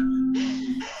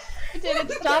 Did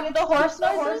it stop the horse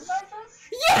noises?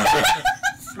 Yes!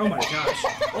 Oh my gosh.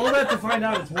 All that to find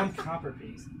out is one copper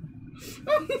piece.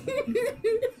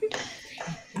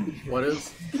 What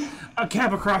is? A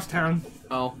cab across town.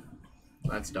 Oh.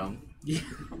 That's dumb. Yeah.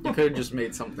 You could have just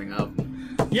made something up.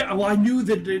 Yeah, well, I knew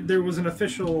that there was an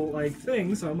official, like,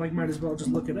 thing, so I'm like, might as well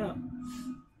just look it up.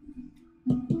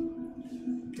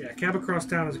 Yeah, cab across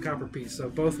town is a copper piece, so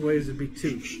both ways would be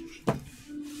 2.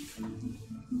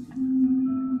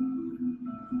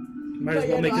 Might as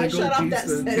well make it a gold piece,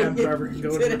 the cab driver can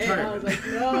go into today. I was retirement. like,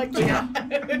 no, I can't.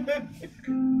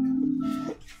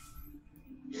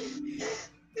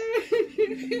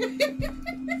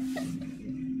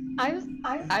 I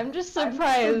I'm just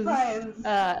surprised.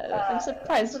 I'm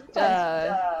surprised.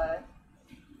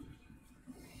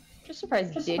 Just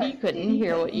surprised Diddy couldn't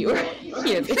hear what you were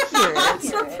hearing. I'm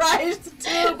surprised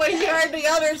too, but you heard the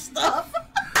other stuff.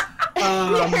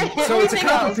 So it's a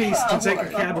copper piece to take a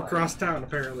cab across town,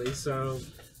 apparently. So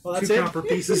Well, that's 2 it. copper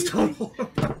pieces total.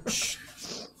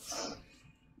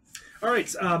 All right.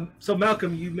 So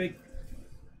Malcolm, you make.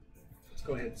 Let's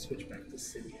go ahead and switch back to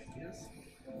city, I guess.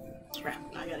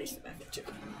 Crap, I gotta use the back too.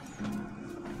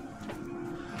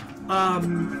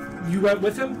 You went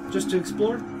with him just to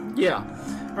explore. Yeah.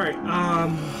 All right.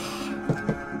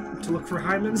 To look for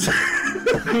hymens.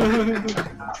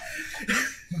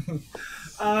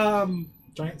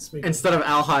 Giant Smeagol. Instead of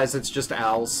owl-highs, it's just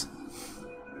owls.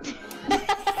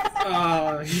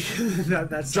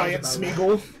 That's Giant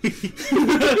Smeagol.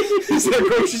 Is that a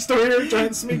grocery store here?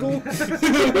 Giant Smeagol?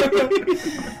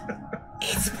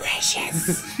 It's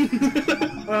precious.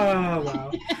 Oh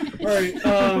wow! All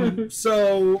right.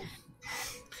 So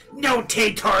no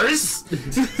taters.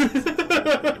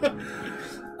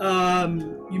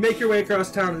 You make your way across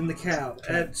town in the cab.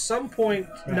 At some point,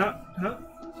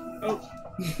 Oh.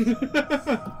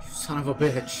 Son of a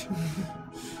bitch.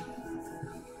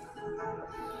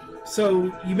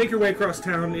 So you make your way across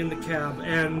town in the cab,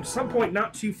 and some point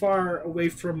not too far away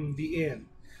from the inn,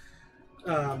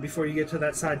 before you get to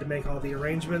that side to make all the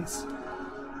arrangements,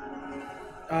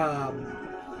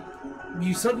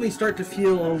 you suddenly start to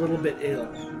feel a little bit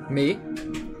ill. Me?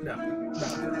 No.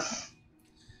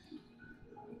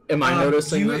 Am I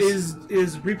noticing this?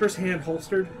 Is Reaper's hand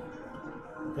holstered?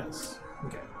 Yes.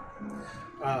 Okay.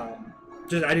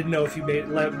 Just I didn't know if you made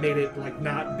it like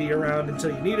not be around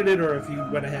until you needed it, or if you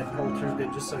went ahead and holstered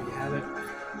it just so you have it.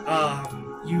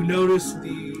 You notice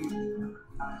you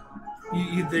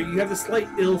have the slight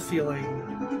ill feeling,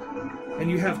 and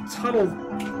you have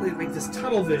this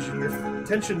tunnel vision. Your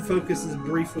attention focuses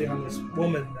briefly on this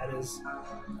woman that is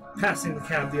passing the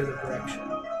cab the other direction.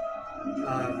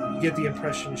 You get the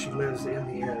impression she lives in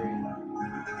the area,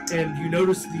 and you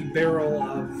notice the barrel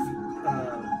of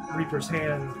Reaper's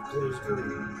hand glows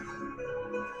green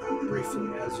briefly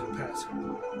as you pass her.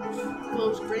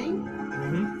 Glows green?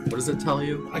 Mm-hmm. What does it tell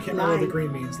you? I can't remember what the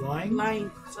green means. Lying?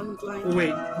 Lying. Someone's lying. Well,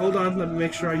 wait, hold on. Let me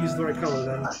make sure I use the right color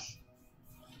then.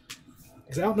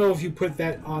 Because I don't know if you put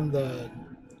that on the...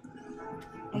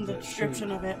 On the description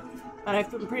of it. But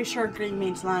I'm pretty sure green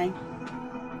means lying.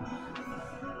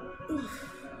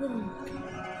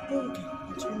 Okay.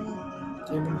 What's your name?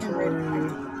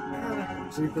 Inventory...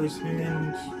 Reaper's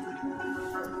hand...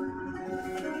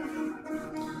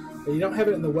 But you don't have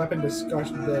it in the weapon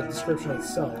discussion, the description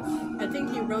itself. I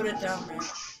think you wrote it down there.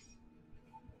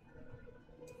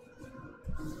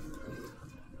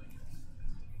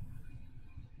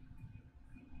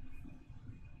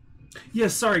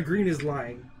 Yes, sorry, green is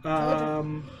lying.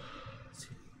 Glowing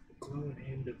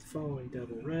aimed at the following: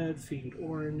 devil red, fiend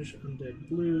orange, undead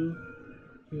blue,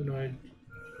 humanoid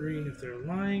green if they're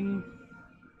lying.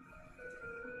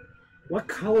 What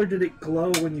color did it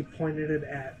glow when you pointed it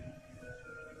at?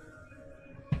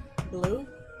 Blue?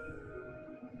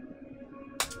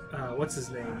 What's his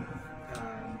name?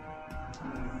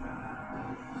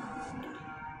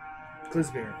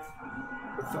 Glizbear.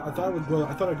 I thought it would glow.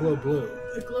 I thought it glowed blue.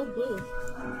 It glowed blue.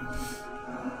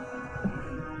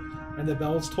 And the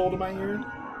bells tolled in my ear.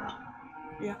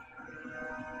 Yeah.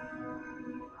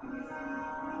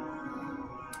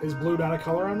 Is blue not a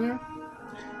color on there?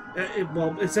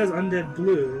 Well, it says undead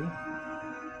blue.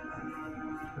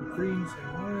 Green,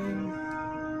 lying.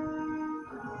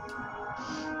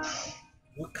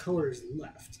 What color is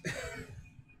left?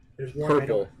 There's one.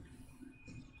 Purple.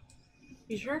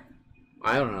 You sure?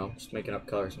 I don't know. Just making up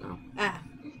colors now. Ah.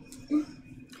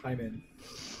 I'm in.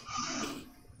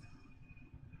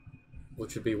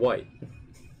 Which would be white.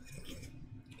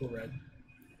 Or red.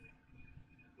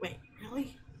 Wait,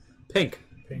 really? Pink.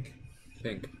 Pink.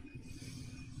 Pink.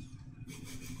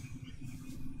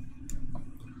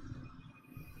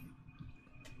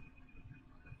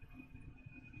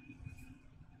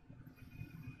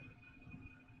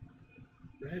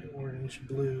 Red, orange,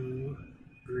 blue,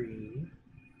 green.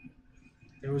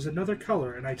 There was another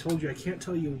color, and I told you I can't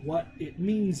tell you what it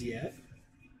means yet.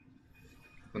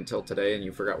 Until today, and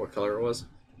you forgot what color it was?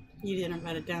 You didn't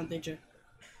write it down, did you?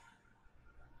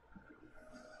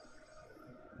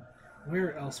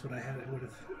 Where else would I have it? Would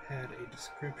have had a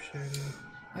description.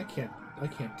 I can't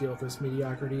deal with this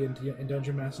mediocrity in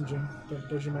dungeon mastering.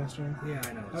 Dungeon mastering. Yeah,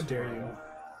 I know. How dare you?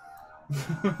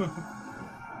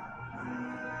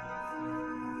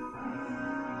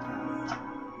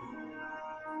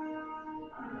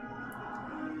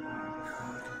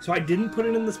 So I didn't put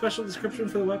it in the special description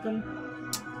for the weapon?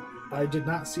 I did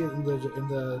not see it in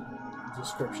the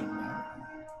description.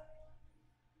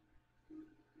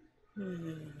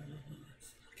 No.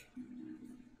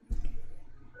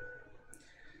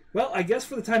 Well, I guess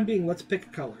for the time being, let's pick a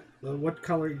color. What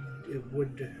color it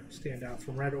would stand out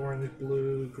from red, orange,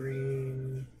 blue,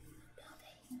 green?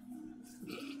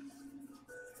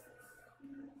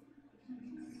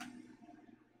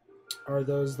 Are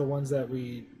those the ones that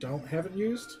we haven't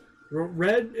used?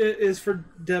 Red is for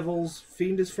devils.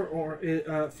 Fiends are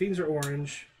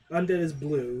orange. Undead is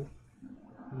blue.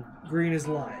 Green is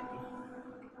lime.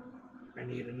 I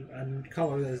need a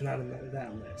color that is not in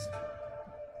that list.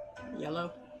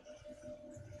 Yellow.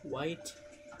 White.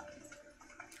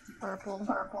 Purple.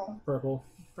 Purple.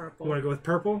 You want to go with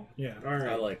purple? Yeah. All right.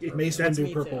 I like purple. Mace That's do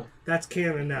me purple. too. That's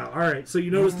canon now. All right. So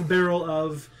you notice the barrel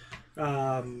of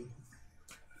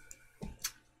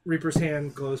Reaper's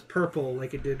hand glows purple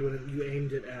like it did when you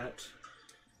aimed it at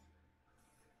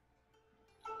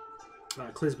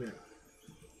Klizmir.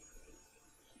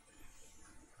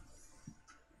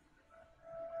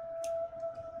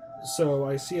 So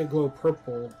I see a glow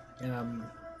purple, and I'm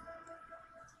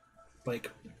like,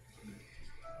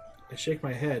 I shake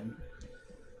my head.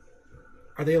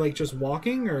 Are they like just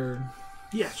walking, or?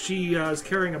 Yeah, she is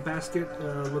carrying a basket.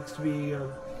 Looks to be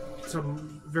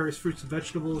some various fruits and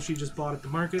vegetables she just bought at the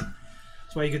market.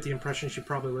 That's why you get the impression she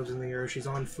probably lives in the area. She's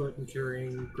on foot and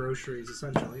carrying groceries,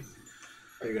 essentially.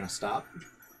 Are you gonna stop?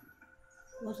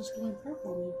 What does glowing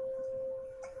purple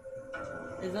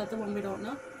mean? Is that the one we don't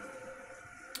know?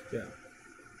 Yeah.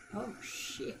 Oh,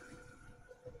 shit.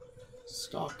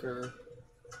 Stalker.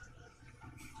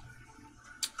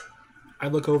 I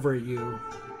look over at you,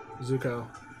 Zuko.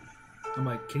 I'm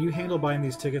like, can you handle buying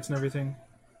these tickets and everything?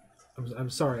 I'm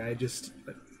sorry.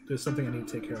 There's something I need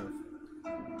to take care of.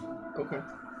 Okay.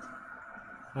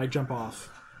 I jump off.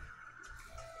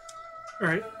 All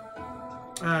right.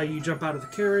 You jump out of the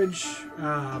carriage.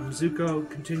 Zuko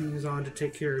continues on to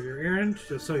take care of your errand,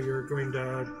 so you're going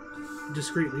to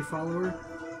discreetly follow her.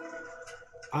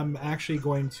 I'm actually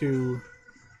going to...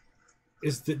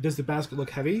 Does the basket look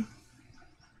heavy?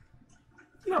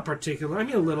 Not particular. I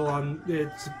mean, a little on...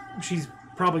 She's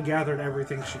probably gathered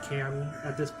everything she can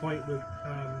at this point with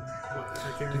what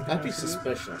her carrying That'd be capacity.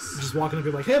 suspicious. Just walking up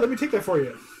and be like, hey, let me take that for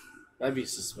you. That'd be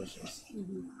suspicious.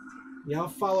 Yeah, I'll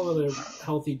follow at a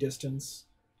healthy distance.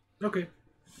 Okay.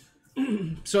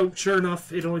 So, sure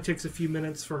enough, it only takes a few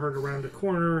minutes for her to round a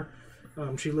corner.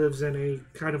 She lives in a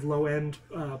kind of low-end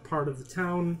part of the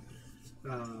town.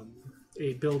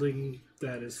 A building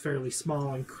that is fairly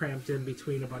small and cramped in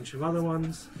between a bunch of other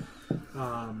ones.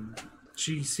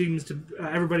 She seems to...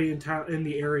 everybody in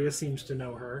the area seems to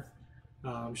know her.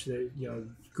 She's,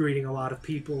 greeting a lot of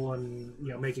people and,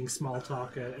 making small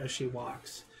talk as she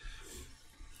walks.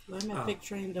 Why am I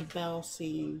picturing the Belle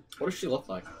scene What does she look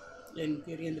like? in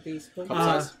Beauty and the Beast? Cup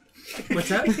size? What's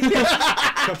that?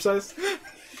 Cup size?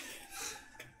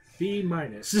 B-.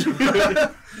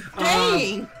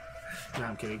 Dang! No,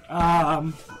 I'm kidding.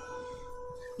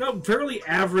 No, fairly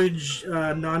average,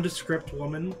 nondescript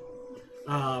woman.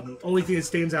 Only thing that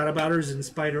stands out about her is in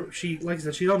spite of like I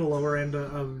said, she's on the lower end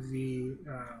of the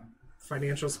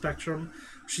financial spectrum.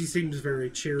 She seems very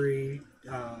cheery.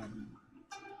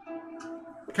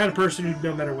 Kind of person who,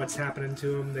 no matter what's happening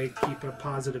to them, they keep a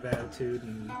positive attitude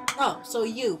and Oh, so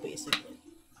you, basically.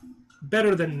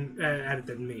 better than at it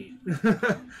than me.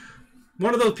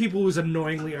 One of those people who's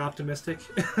annoyingly optimistic.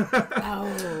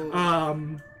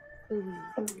 Oh.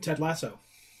 Ted Lasso.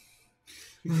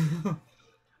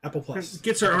 Apple Plus.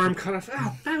 Gets her arm cut off.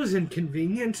 Oh, that was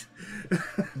inconvenient.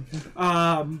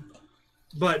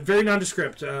 But very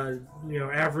nondescript.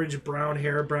 Average brown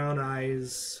hair, brown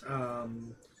eyes,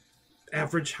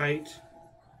 average height.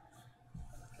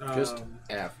 Just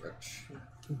average.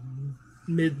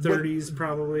 Mid-30s,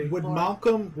 probably. Would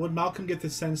Malcolm get the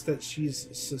sense that she's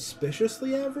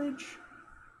suspiciously average?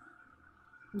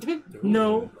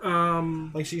 No,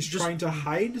 Like she's Just- trying to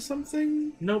hide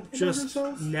something? nope, About just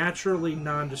herself? naturally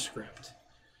nondescript.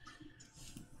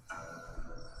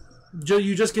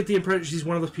 You just get the impression she's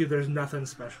one of those people, there's nothing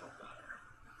special about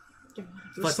her.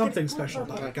 There's something special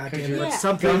about it, goddamn it. Yeah.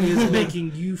 Something is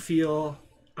making you feel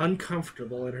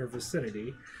uncomfortable in her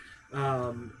vicinity.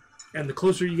 And the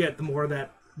closer you get, the more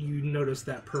that you notice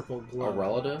that purple glow. A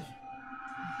relative?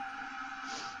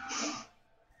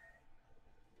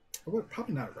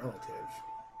 Probably not a relative.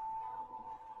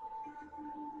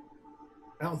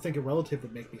 I don't think a relative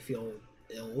would make me feel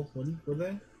ill, would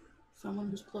they? Someone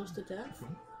who's close to death?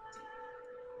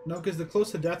 No, because the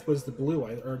close to death was the blue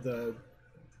eye, or the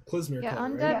Klizmir Yeah, color,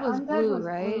 undead right? was blue,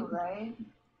 right?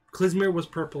 Klizmir was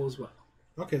purple as well.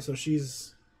 Okay, so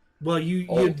she's Well,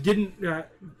 you didn't.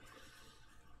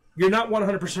 You're not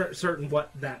 100% certain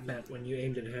what that meant when you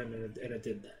aimed at him and it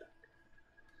did that.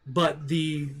 But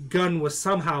the gun was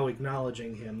somehow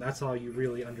acknowledging him. That's all you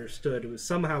really understood. It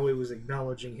was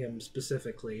acknowledging him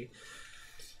specifically.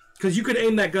 Because you could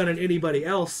aim that gun at anybody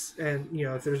else, and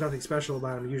if there's nothing special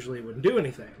about him, usually it wouldn't do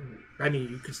anything. I mean,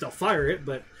 you could still fire it,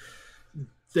 but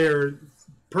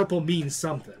purple means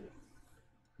something.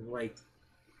 Like,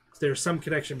 there's some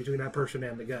connection between that person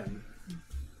and the gun.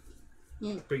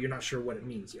 But you're not sure what it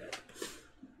means yet.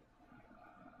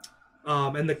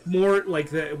 And the more,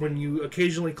 when you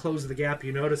occasionally close the gap,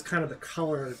 you notice kind of the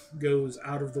color goes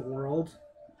out of the world.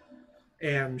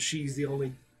 And she's the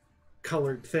only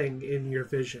colored thing in your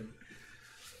vision.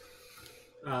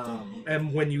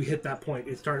 And when you hit that point,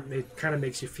 it kind of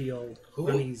makes you feel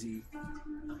uneasy.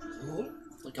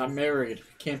 Like, I'm married.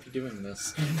 I can't be doing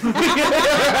this.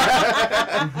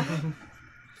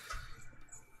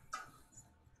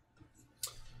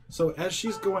 So as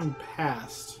she's going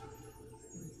past,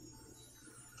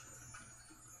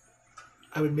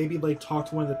 I would maybe talk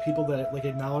to one of the people that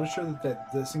acknowledged her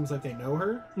that seems like they know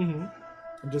her, and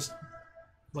just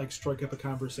strike up a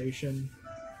conversation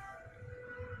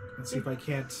and see if I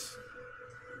can't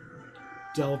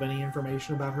delve any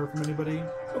information about her from anybody.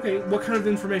 Okay, what kind of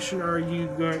information are you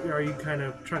kind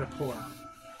of trying to pull out?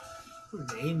 Her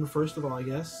name, first of all, I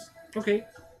guess. Okay.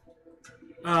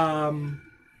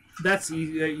 That's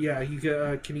yeah. You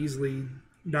can easily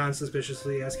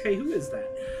non-suspiciously ask, "Hey, who is that?"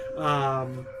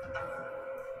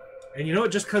 And you know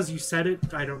what? Just because you said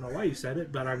it, I don't know why you said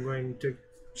it, but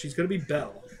she's going to be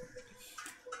Belle.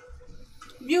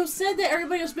 You said that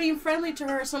everybody was being friendly to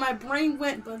her, so my brain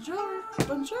went, bonjour,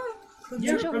 bonjour,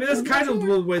 bonjour. Yeah, I mean, that's kind of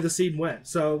the way the scene went.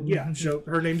 So, yeah,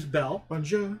 her name's Belle.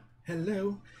 Bonjour,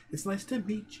 hello, it's nice to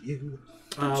meet you.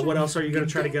 What else are you going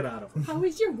to try to get out of her? How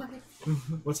is your wife?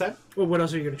 What's that? Well, what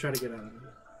else are you going to try to get out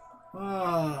of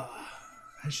her?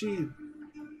 Has she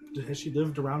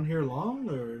lived around here long,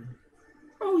 or...?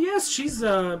 Oh, yes, she's,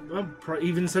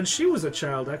 even since she was a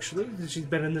child, actually. She's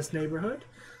been in this neighborhood.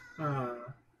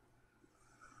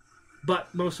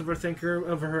 But most of her think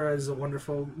of her as a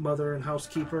wonderful mother and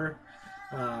housekeeper.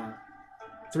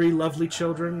 3 lovely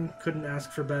children, couldn't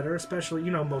ask for better. Especially,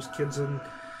 most kids on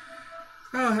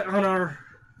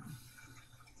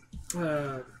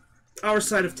our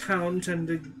side of town tend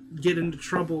to get into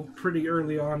trouble pretty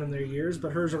early on in their years,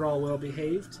 but hers are all well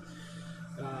behaved.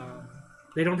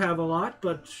 They don't have a lot,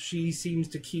 but she seems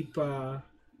to keep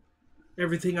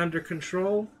everything under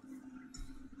control.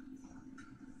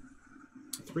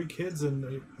 3 kids,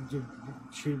 and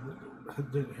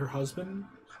her husband?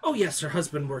 Oh, yes, her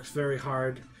husband works very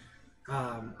hard.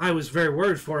 I was very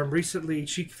worried for him. Recently,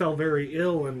 she fell very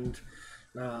ill, and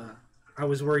I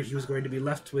was worried he was going to be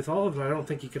left with all of it. I don't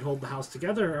think he could hold the house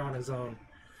together on his own.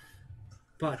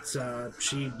 But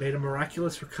she made a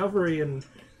miraculous recovery, and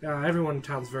everyone in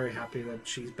town's very happy that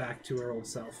she's back to her old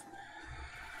self.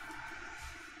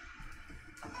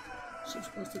 She was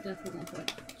supposed to die for one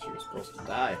point. She was supposed to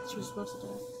die. She was supposed to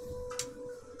die.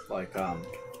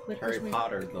 Like, Harry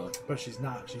Potter, But she's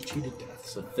not. She cheated death.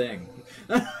 It's a thing.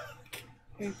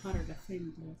 Harry Potter, the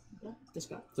thing. What? This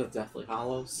guy. The Deathly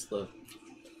Hallows, the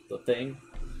thing,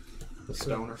 the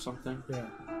stone or something. Yeah.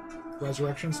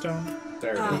 Resurrection Stone.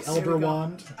 There it The is. Elder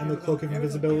Wand and the Cloak of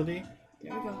Invisibility.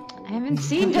 There we go. I haven't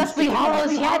seen Deathly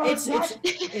Hallows yet.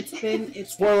 It's been.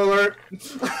 Spoiler alert.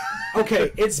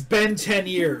 Okay, it's been 10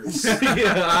 years.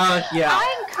 Yeah.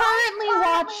 I'm currently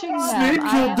watching them. Snape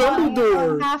killed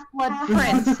Dumbledore. Half-Blood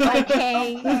Prince.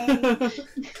 Okay.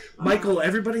 Michael,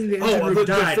 everybody in the engine room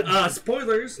died.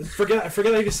 Spoilers. I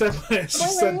forget I just said what I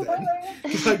just said then.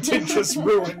 I did just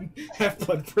ruin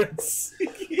Half-Blood Prince.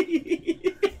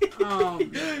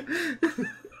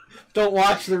 Don't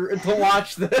watch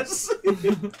this.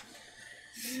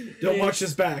 Don't watch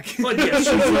this back. But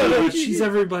yeah, she's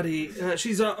everybody.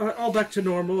 She's all back to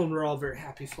normal, and we're all very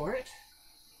happy for it.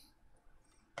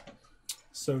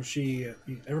 So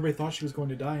everybody thought she was going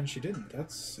to die, and she didn't.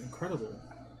 That's incredible.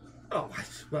 Oh,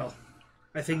 well,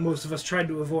 I think most of us tried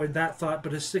to avoid that thought,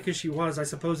 but as sick as she was, I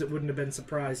suppose it wouldn't have been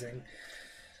surprising.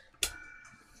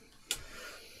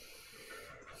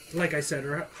 Like I said,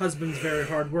 her husband's a very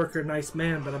hard worker, nice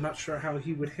man, but I'm not sure how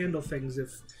he would handle things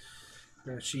if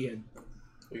she had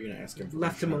You're gonna ask him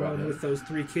left him alone with those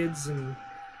 3 kids and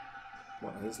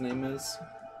what his name is,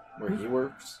 where he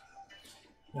works.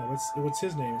 Yeah, what's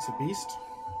his name? Is it Beast?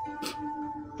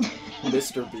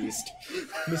 Mr. Beast.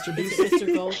 Mr. Beast?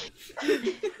 Mr. Gold.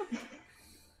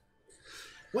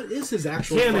 What is his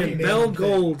actual fucking Canon, name? Bell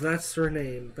Gold, that's her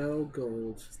name. Bell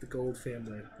Gold. It's the Gold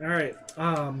family. Alright,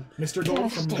 Mr.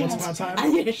 Gold from Once Upon a Time? I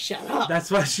need to shut up.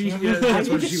 that's what she was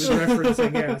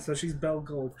referencing, yeah, so she's Bell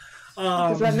Gold.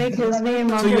 Does that make his name?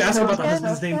 So you asked about the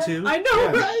husband's name too? I know,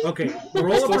 Yeah. right? Okay,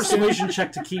 roll a persuasion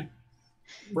check to keep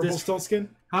Rumpelstiltskin?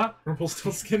 Huh?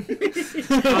 Rumpelstiltskin?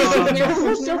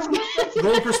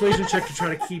 Roll a persuasion check to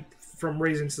try to keep from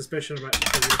raising suspicion about it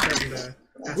because you're starting to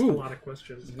ask a lot of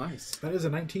questions. Nice. That is a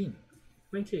 19.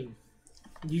 19.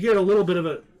 You get a little bit of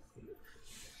a...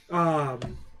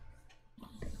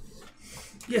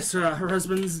 yes, her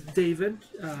husband's David.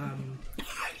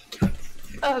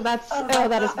 that is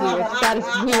weird. That is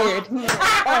weird.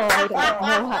 Oh, I don't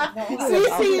know how.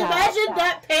 Cece, imagine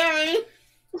that pairing.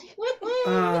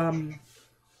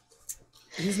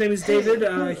 His name is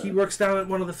David. He works down at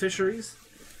one of the fisheries.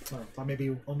 Oh, I thought maybe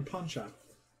he owned a pawn shop.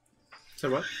 So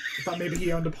what? I thought maybe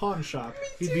he owned a pawn shop.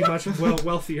 He'd be much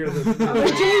wealthier than...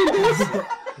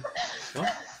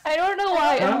 I don't know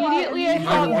why. Immediately I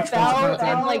thought Belle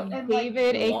and like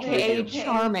David, aka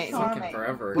Charming. Fucking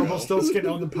forever ago. Rumpelstiltskin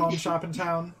owned a pawn shop in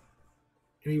town.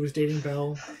 And he was dating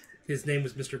Belle. His name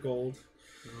was Mr. Gold.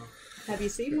 Have you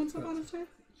seen Once Upon a Time?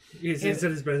 He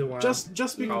said it's been a while. Just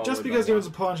because he owns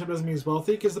a pawn shop doesn't mean he's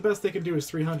wealthy, because the best they can do is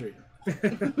 300.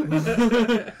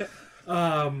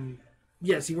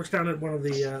 Yes, he works down at one of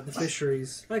the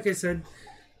fisheries. Like I said,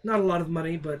 not a lot of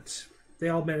money, but they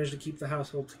all manage to keep the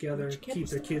household together, keep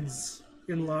their kids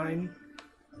in line.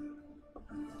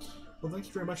 Well, thank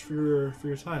you very much for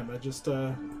your time. I just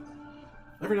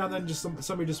every now and then, just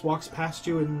somebody just walks past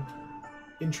you and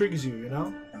intrigues you. You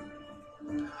know?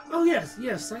 Oh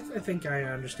yes, I think I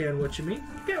understand what you mean.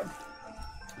 Yeah.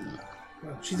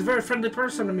 Well, she's a very friendly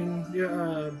person. I mean,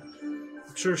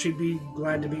 I'm sure she'd be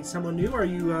glad to meet someone new. Are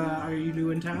you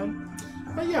new in town?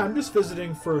 Yeah, I'm just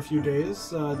visiting for a few days,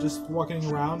 just walking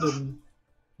around and,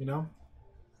 you know.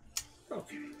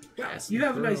 Okay. You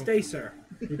have a nice day, sir.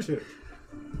 You too.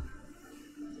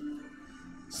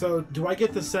 So, do I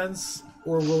get the sense,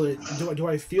 or will it? Do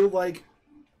I feel like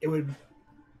it would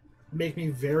make me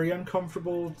very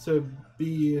uncomfortable to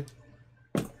be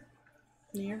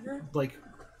Near her? like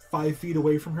 5 feet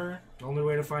away from her? The only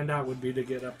way to find out would be to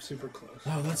get up super close.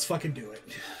 Oh, let's fucking do it.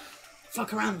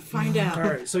 Fuck around and find out. All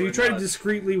right, so you try to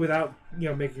discreetly, without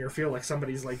making her feel like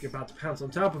somebody's like about to pounce on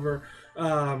top of her,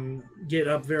 get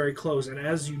up very close, and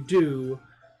as you do,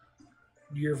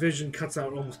 your vision cuts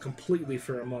out almost completely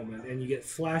for a moment, and you get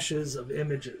flashes of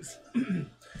images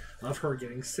of her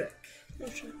getting sick,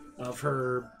 of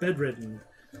her bedridden,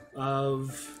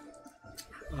 of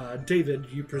David,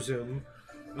 you presume,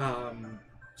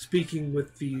 speaking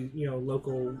with the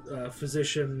local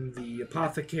physician, the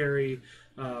apothecary.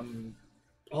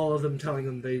 All of them telling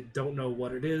them they don't know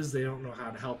what it is, they don't know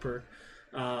how to help her.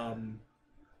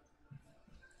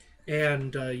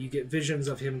 And you get visions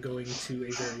of him going to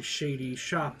a very shady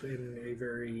shop in a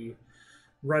very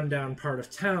rundown part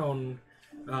of town,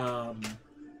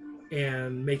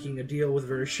 and making a deal with a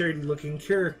very shady-looking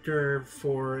character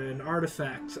for an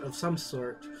artifact of some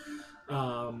sort,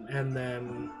 and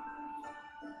then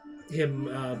him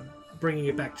bringing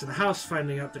it back to the house,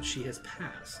 finding out that she has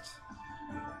passed.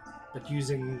 But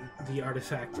using the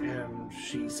artifact, and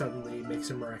she suddenly makes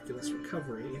a miraculous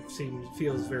recovery. It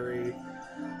feels very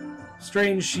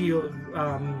strange. You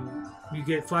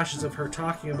get flashes of her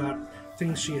talking about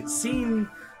things she had seen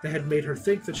that had made her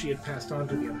think that she had passed on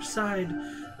to the other side,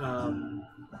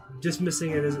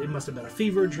 dismissing it as it must have been a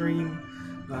fever dream,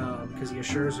 because he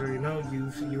assures her,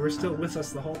 you were still with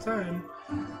us the whole time.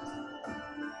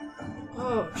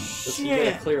 Oh, Does he get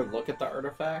a shit. clear look at the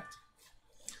artifact?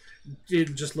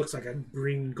 It just looks like a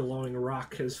green glowing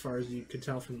rock as far as you could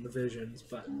tell from the visions,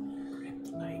 but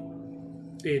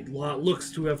it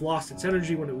looks to have lost its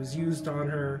energy when it was used on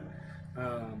her.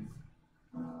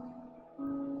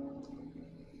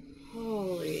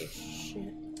 Holy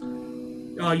shit.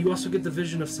 You also get the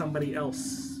vision of somebody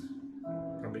else.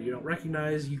 Somebody you don't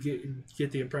recognize. You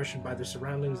get the impression by their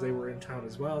surroundings they were in town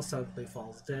as well. Suddenly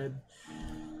falls dead.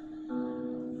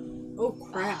 Oh,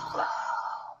 crap.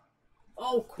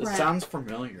 Oh, crap. This sounds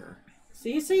familiar.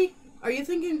 Cece? Are you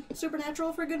thinking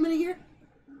supernatural for a good minute here?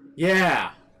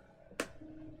 Yeah.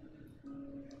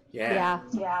 Yeah.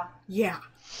 Yeah.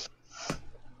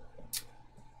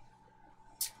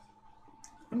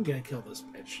 I'm gonna kill this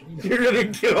bitch. You're gonna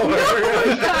kill her. Oh,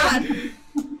 my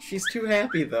God. She's too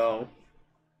happy, though.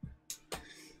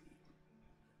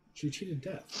 She cheated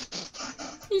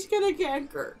death. He's gonna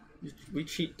gank her. We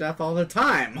cheat death all the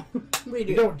time. We We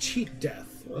do. don't cheat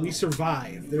death. We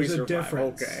survive. There's a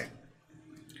difference. Okay.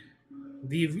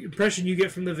 The impression you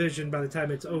get from the vision by the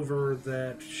time it's over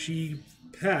that she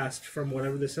passed from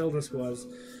whatever this illness was,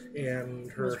 and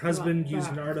her husband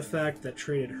used an artifact that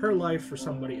traded her life for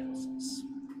somebody else's.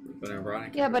 But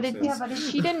ironic. Yeah, but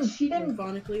she didn't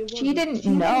Ironically, it she wasn't.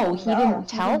 didn't know. He didn't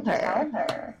tell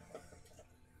her.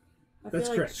 I That's feel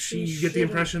like correct. she You get the should've-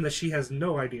 impression that she has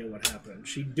no idea what happened.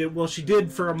 She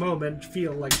did for a moment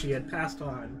feel like she had passed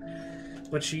on,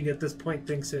 but she at this point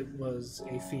thinks it was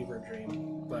a fever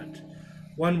dream. But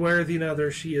one way or the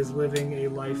other, she is living a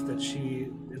life that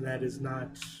is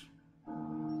not.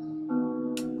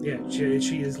 Yeah,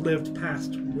 she has lived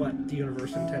past what the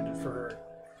universe intended for her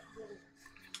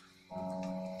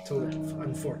to live,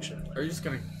 unfortunately. Are you just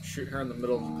gonna shoot her in the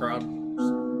middle of the crowd?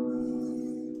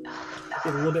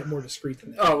 Get a little bit more discreet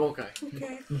than that. Oh, okay.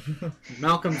 Okay.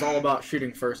 Malcolm's all about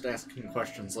shooting first, asking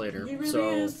questions later. He really so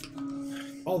is.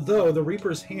 Although the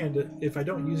Reaper's hand, if I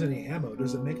don't use any ammo,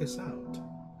 does it make a sound?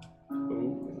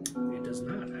 Ooh. It does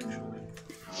not, actually.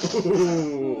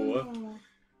 Ooh.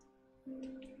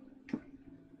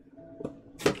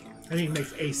 I mean, it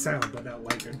makes a sound, but not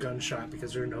like a gunshot,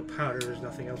 because there are no powder, there's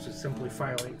nothing else, it's simply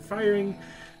firing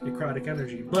necrotic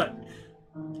energy. But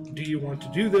do you want to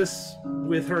do this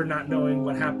with her not knowing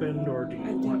what happened, or do you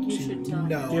I want think you should tell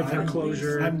No, her. give her I'm-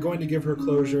 closure? I'm going to give her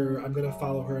closure. I'm going to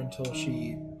follow her until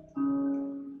she...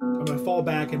 I'm going to fall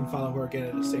back and follow her again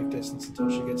at a safe distance until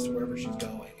she gets to wherever she's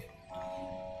going.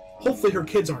 Hopefully her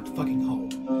kids aren't fucking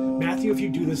home. Matthew, if you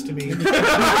do this to me...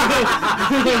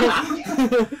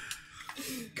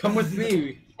 Come with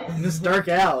me in this dark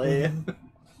alley.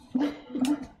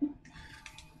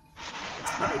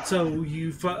 Alright, so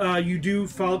you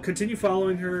continue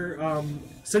following her.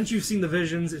 Since you've seen the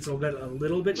visions, it's a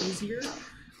little bit easier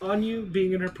on you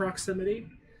being in her proximity.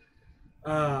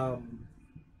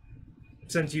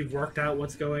 Since you've worked out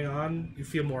what's going on, you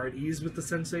feel more at ease with the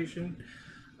sensation.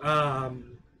 So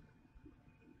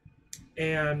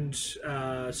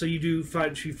you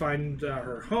find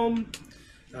her home.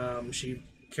 She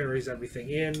carries everything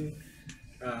in.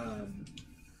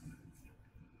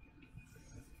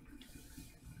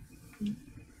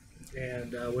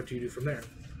 And what do you do from there?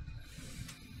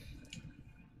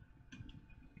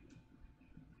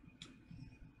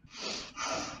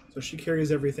 So she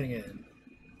carries everything in.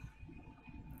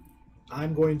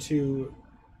 I'm going to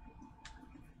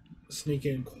sneak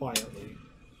in quietly.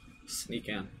 Sneak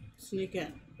in Sneak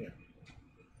in.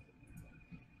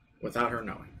 without her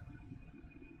knowing.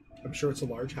 I'm sure it's a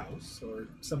large house, or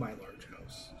semi-large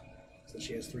house. So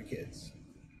she has 3 kids.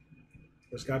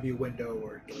 There's got to be a window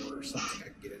or a door or something I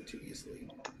can get into easily.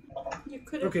 You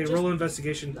could have Okay, just roll an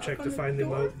investigation knock check on to the find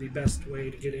door. the best way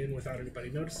to get in without anybody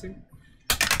noticing.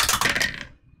 I'm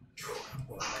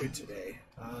going good today.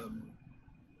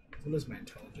 What is my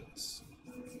intelligence?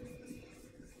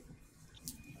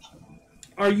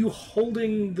 Are you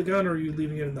holding the gun, or are you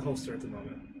leaving it in the holster at the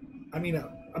moment? I mean,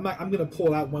 I'm gonna pull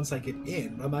it out once I get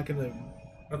in. I'm not gonna.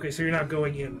 Okay, so you're not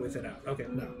going in with it out. Okay,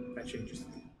 No. that changes.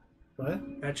 What?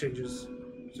 That changes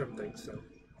some things. So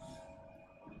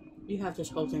You have this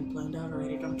whole thing planned out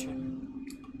already, don't you?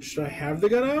 Should I have the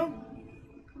gun out?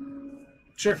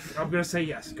 sure, I'm gonna say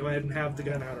yes. Go ahead and have the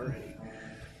gun out already.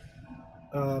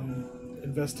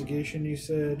 Investigation, you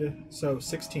said. So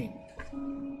 16.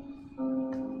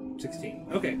 16.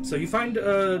 Okay, so you find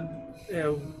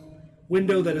a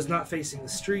window that is not facing the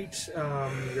street.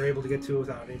 You're able to get to it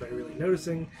without anybody really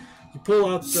noticing. You pull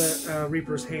out the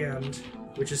Reaper's hand,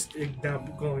 which is now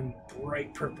going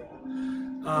bright purple.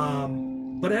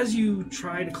 But as you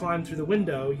try to climb through the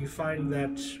window, you find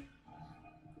that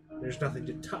there's nothing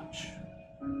to touch.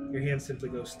 Your hand simply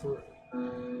goes through.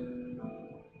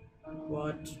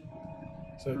 What?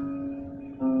 So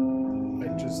I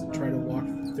just try to walk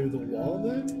through the wall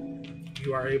then?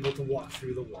 You are able to walk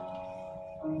through the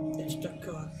wall. It's the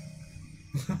gun.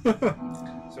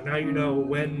 So now you know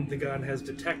when the gun has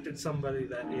detected somebody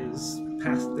that is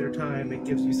past their time, it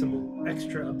gives you some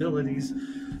extra abilities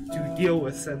to deal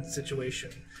with said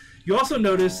situation. You also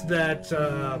notice that,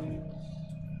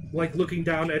 like looking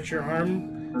down at your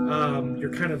arm,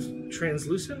 you're kind of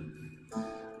translucent.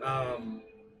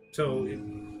 So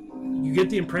you get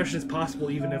the impression it's possible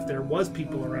even if there was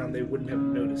people around, they wouldn't have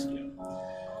noticed you.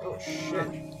 Oh shit.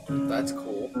 That's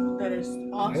cool. That is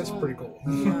awesome. That's pretty cool.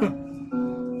 Yeah.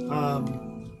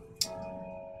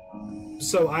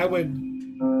 So I would.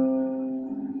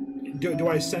 Do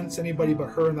I sense anybody but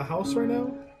her in the house right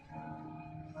now?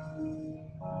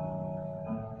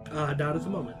 Not at the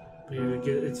moment.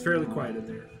 It's fairly quiet in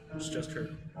there. It's just her.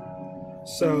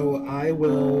 So I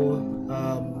will.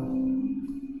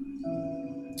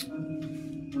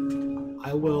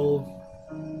 I will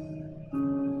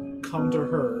come to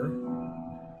her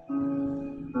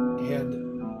and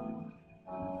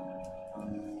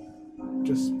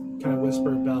kind of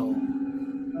whisper Bell.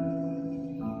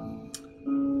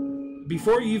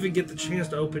 Before you even get the chance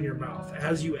to open your mouth,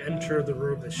 as you enter the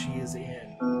room that she is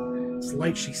in, it's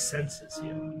like she senses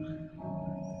you.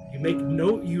 You make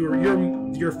no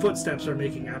your footsteps are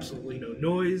making absolutely no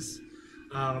noise.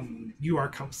 You are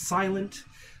come silent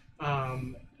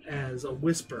as a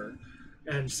whisper,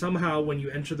 and somehow when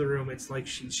you enter the room, it's like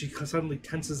she suddenly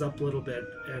tenses up a little bit,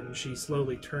 and she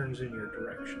slowly turns in your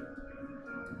direction.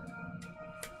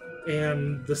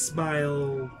 And the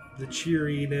smile, the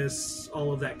cheeriness,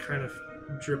 all of that kind of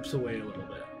drips away a little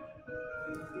bit.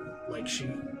 Like she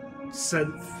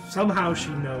said, somehow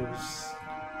she knows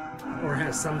or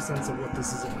has some sense of what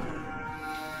this is about.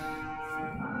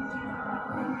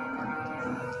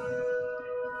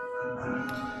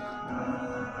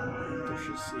 Does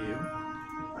she see you?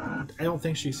 I don't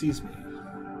think she sees me.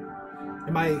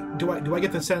 Do I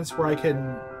get the sense where I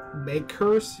can make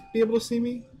her be able to see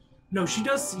me? No, she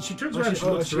does. She turns around and she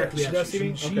looks directly at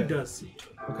you. She Okay. does see you.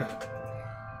 Okay.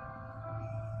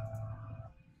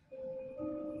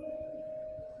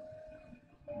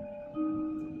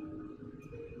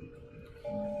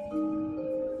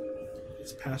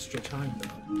 It's past your time,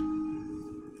 though.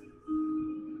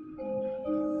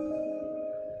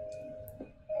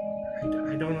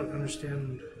 I don't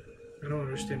understand. I don't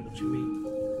understand what you mean.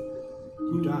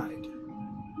 You died.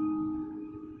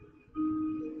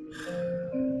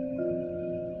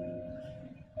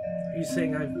 Are you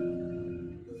saying I've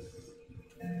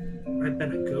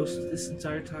been a ghost this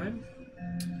entire time?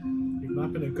 You've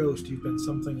not been a ghost. You've been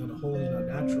something unholy and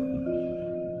unnatural.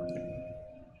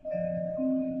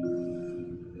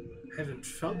 I haven't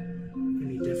felt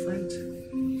any different.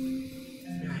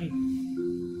 I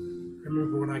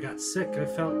remember when I got sick, I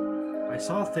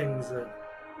saw things that...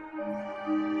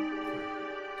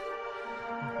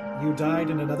 You died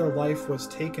and another life was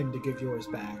taken to give yours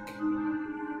back.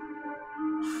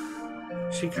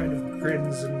 She kind of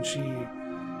grins and she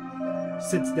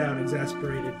sits down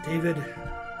exasperated. David,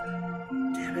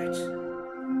 damn it.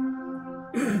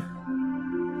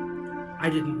 I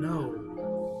didn't know.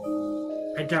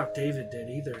 I doubt David did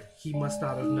either. He must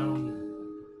not have known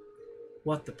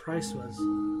what the price was.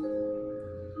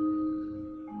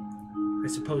 I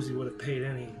suppose he would have paid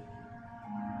any.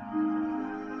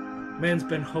 Man's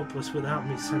been hopeless without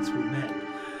me since we met.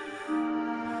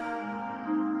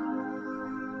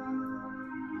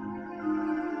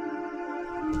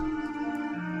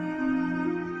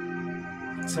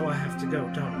 So I have to go,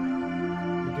 don't I?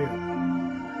 You do.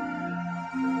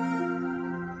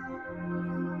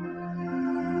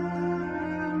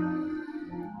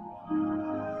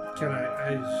 Can I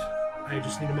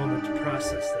just need a moment to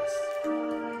process this.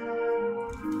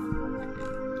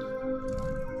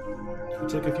 You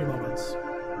take a few moments.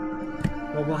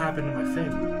 What will happen to my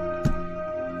family?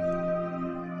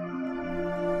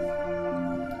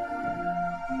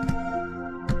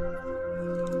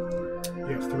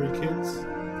 You have 3 kids.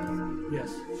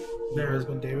 Yes. Your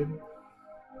husband, David.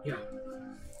 Yeah.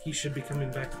 He should be coming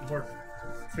back from work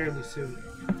fairly soon.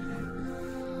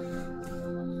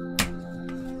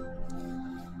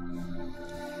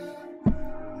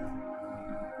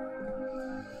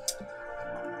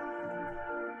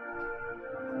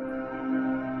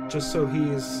 Just so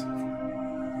he's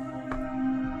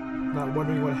not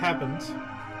wondering what happened,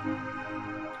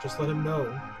 just let him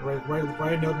know. Write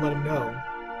a note and let him know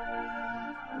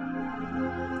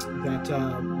that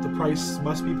the price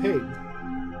must be paid.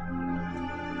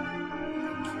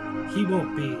 He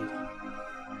won't be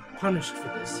punished for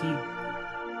this.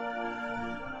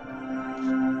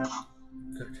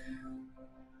 Good.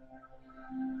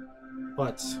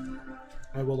 But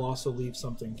I will also leave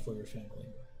something for your family.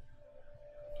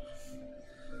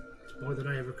 It's more than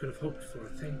I ever could have hoped for.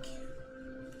 Thank you.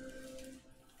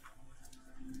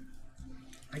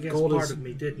 I guess part of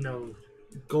me did know.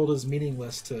 Gold is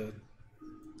meaningless to...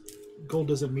 Gold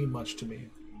doesn't mean much to me.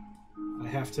 I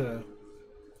have to...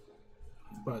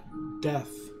 But death,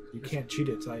 you can't cheat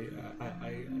it.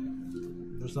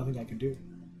 There's nothing I can do.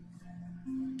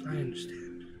 I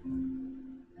understand.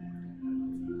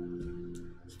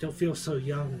 Still feel so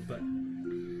young, but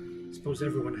I suppose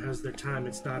everyone has their time.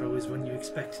 It's not always when you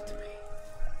expect it to be.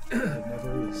 It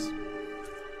never is.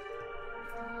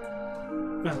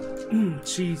 Well,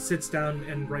 she sits down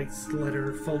and writes the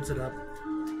letter, folds it up.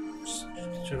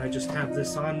 Should I just have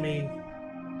this on me?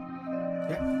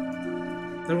 Yeah.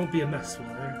 There won't be a mess, will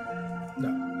there? No.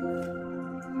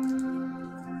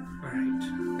 Alright.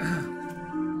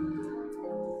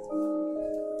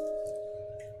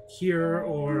 Here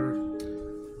or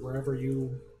Wherever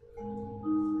you...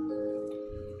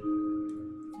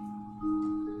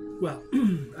 well,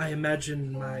 I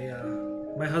imagine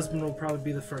my My husband will probably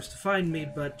be the first to find me,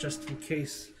 but just in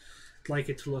case, I'd like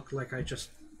it to look like I just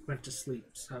went to sleep.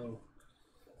 So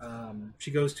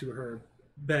she goes to her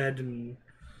bed and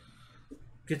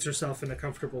gets herself in a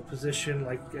comfortable position,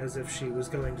 like as if she was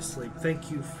going to sleep. Thank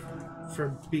you for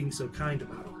being so kind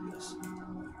about all this.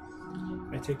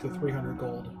 I take the 300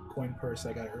 gold coin purse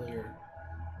I got earlier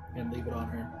and leave it on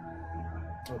her.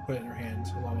 Or put it in her hand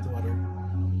along with the letter.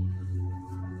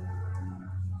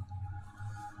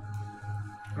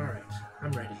 Alright,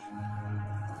 I'm ready.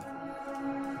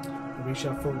 And we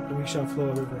shall flow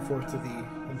a river forth to thee,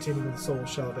 and teeming with soul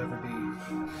shall it ever be.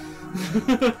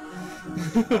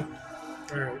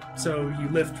 Alright, so you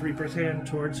lift Reaper's hand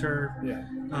towards her. Yeah.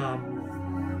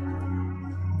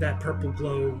 That purple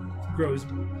glow glows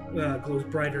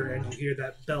brighter, and you hear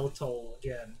that bell toll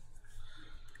again.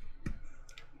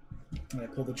 And I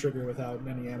pull the trigger without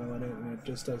any ammo in it, and it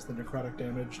just does the necrotic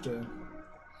damage to...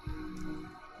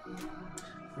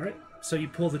 Alright, so you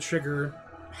pull the trigger.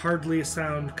 Hardly a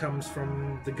sound comes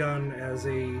from the gun as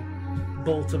a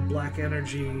bolt of black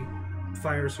energy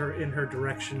fires her in her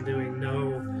direction, doing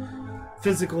no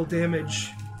physical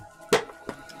damage.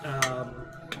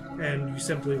 And you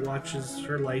simply watch as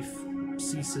her life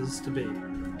ceases to be.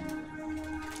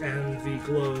 And the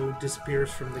glow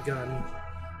disappears from the gun.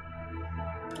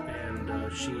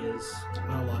 And she is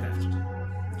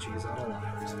unalive. She is unalive.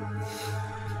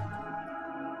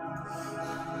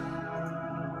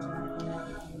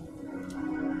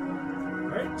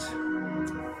 Alright.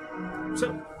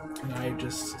 So. And I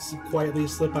just quietly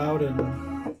slip out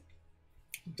and...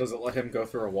 Does it let him go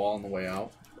through a wall on the way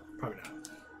out? Probably not.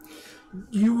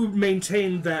 You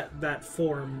maintain that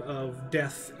form of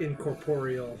death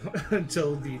incorporeal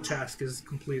until the task is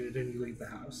completed and you leave the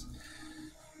house.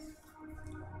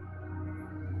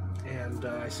 And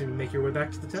I assume you make your way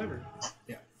back to the tavern.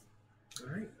 Yeah.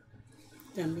 Alright.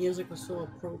 The music was so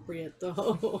appropriate,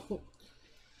 though.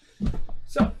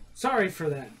 So, sorry for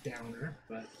that downer,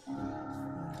 but...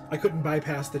 I couldn't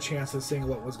bypass the chance of seeing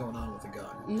what was going on with the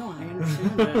gun. No, I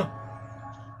understand that.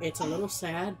 It's a little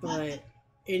sad, but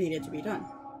it needed to be done.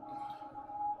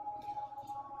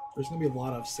 There's going to be a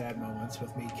lot of sad moments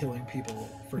with me killing people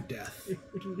for death. I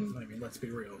mean, let's be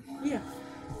real. Yeah.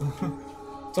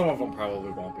 Some of them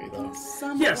probably won't be, though.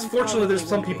 Yes, fortunately there's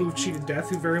some people who've cheated death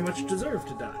who very much deserve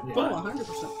to die. Yeah. But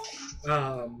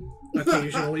 100%.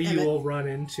 Occasionally you will run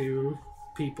into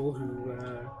people who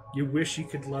you wish you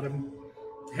could let them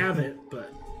have it,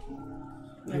 but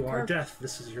you are death.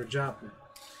 This is your job now.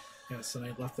 Yes, and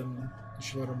I left them a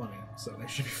shitload of money, so they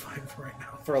should be fine for right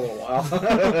now. For a little while.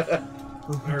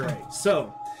 Alright,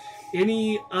 so,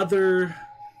 any other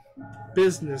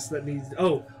business that needs...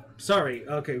 Oh, sorry.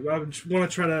 Okay, I want to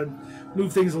try to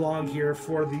move things along here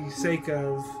for the sake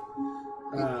of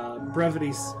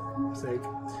brevity's sake.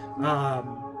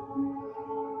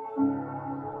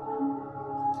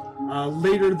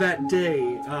 Later that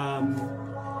day,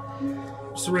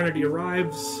 Serenity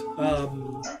arrives.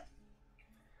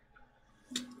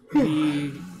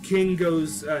 The king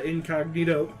goes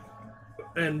incognito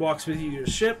and walks with you to the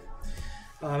ship.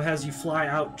 Has you fly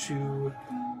out to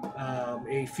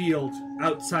a field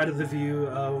outside of the view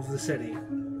of the city.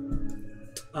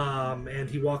 And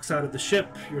he walks out of the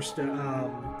ship.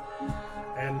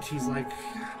 And he's like,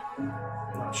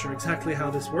 I'm not sure exactly how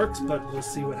this works, but we'll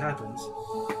see what happens.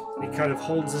 He kind of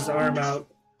holds his arm out.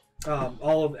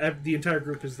 The entire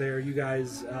group is there. You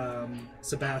guys,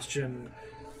 Sebastian,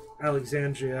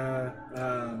 Alexandria,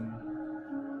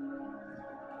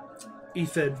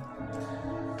 Ethid,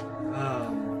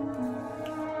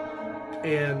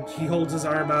 and he holds his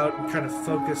arm out and kind of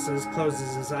focuses,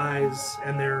 closes his eyes,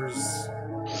 and there's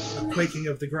a quaking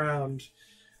of the ground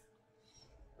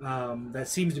that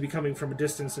seems to be coming from a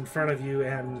distance in front of you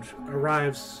and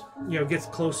arrives, gets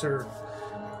closer,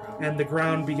 and the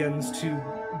ground begins to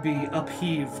be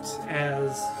upheaved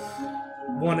as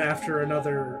one after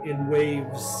another in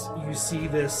waves you see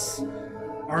this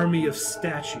army of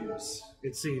statues,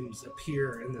 it seems,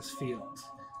 appear in this field.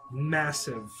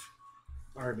 Massive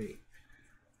army.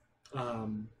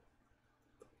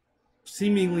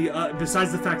 Seemingly,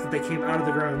 besides the fact that they came out of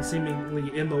the ground,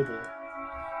 seemingly immobile.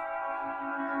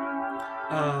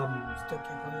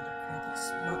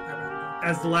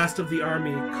 As the last of the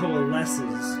army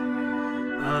coalesces,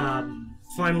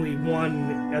 finally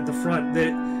one at the front,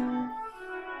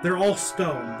 they're all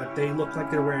stone, but they look like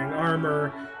they're wearing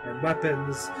armor and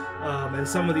weapons, and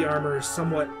some of the armor is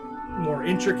somewhat more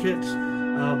intricate.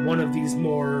 One of these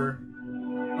more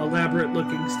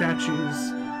elaborate-looking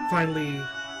statues finally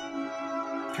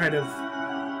kind of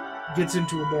gets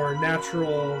into a more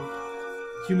natural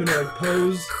humanoid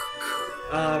pose,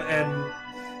 and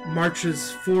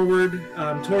marches forward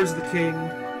towards the king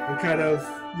and kind of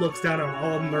looks down on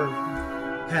all of them.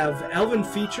 Have elven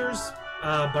features,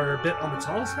 but are a bit on the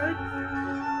tall side.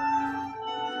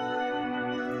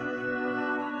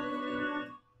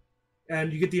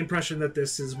 And you get the impression that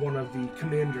this is one of the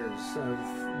commanders of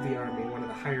the army, one of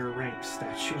the higher ranked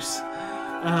statues.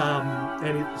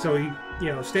 So he,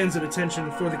 stands at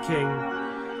attention for the king.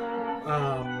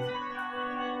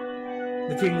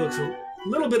 The king looks a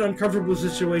little bit uncomfortable with the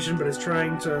situation, but is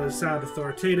trying to sound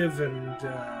authoritative and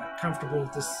comfortable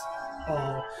with this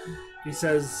all. He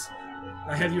says,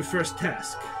 "I have your first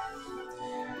task.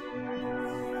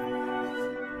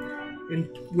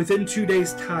 Within 2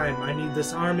 days' time, I need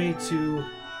this army to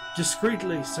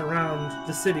discreetly surround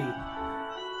the city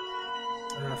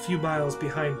a few miles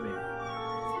behind me.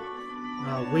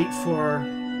 Wait for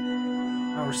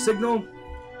our signal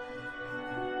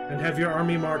and have your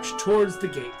army march towards the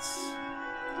gates.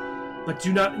 But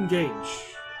do not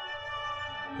engage.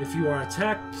 If you are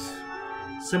attacked,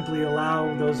 simply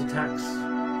allow those attacks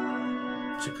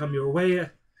to come your way.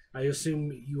 I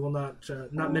assume you will not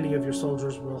many of your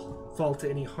soldiers will fall to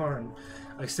any harm.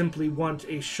 I simply want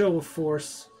a show of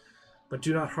force, but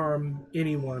do not harm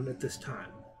anyone at this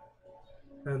time."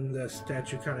 And the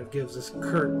statue kind of gives this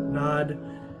curt nod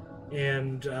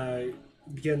and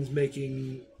begins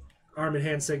making arm and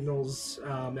hand signals,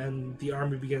 and the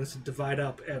army begins to divide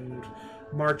up and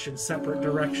march in separate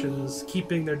directions,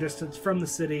 keeping their distance from the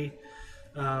city,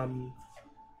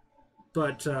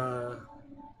 but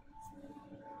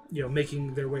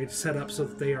making their way set up so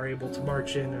that they are able to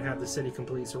march in and have the city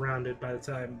completely surrounded by the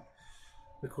time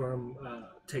the quorum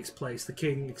takes place. The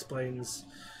king explains,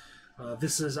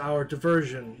 "This is our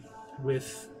diversion.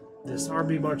 With this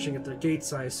army marching at their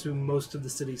gates, I assume most of the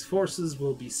city's forces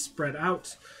will be spread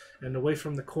out and away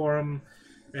from the quorum,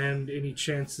 and any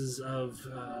chances of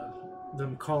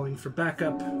them calling for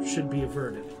backup should be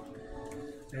averted.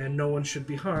 And no one should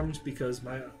be harmed because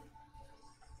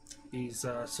these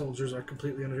soldiers are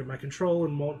completely under my control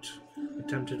and won't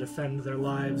attempt to defend their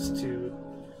lives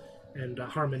and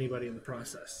harm anybody in the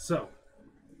process." So,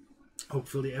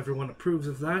 hopefully everyone approves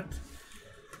of that.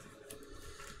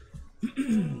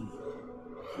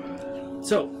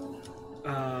 So,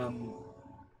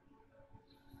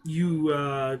 you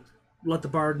let the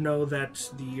bard know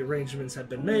that the arrangements have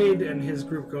been made, and his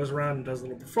group goes around and does a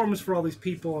little performance for all these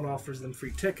people and offers them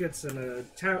free tickets and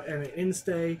an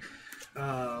in-stay.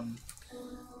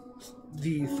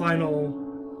 The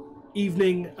final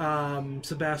evening,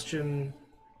 Sebastian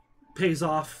pays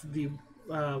off the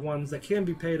ones that can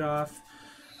be paid off.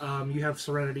 You have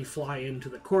Serenity fly into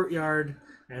the courtyard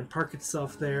and park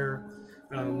itself there.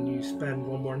 You spend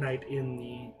one more night in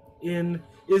the inn.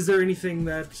 Is there anything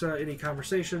that, any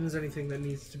conversations, anything that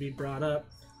needs to be brought up?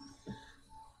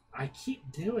 I keep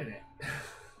doing it.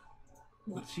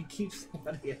 She keeps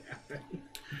letting it happen.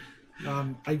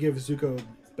 I give Zuko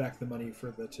back the money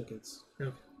for the tickets.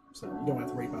 Okay. So you don't have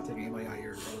to worry about taking any money out of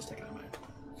yours. I'll just take it out of mine.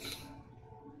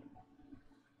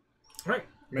 All right.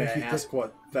 May I ask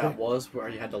what that was, where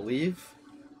you had to leave?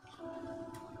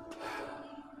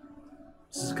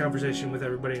 This is a conversation with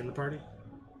everybody in the party.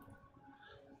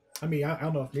 I mean, I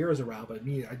don't know if Mira's around, but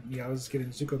I was giving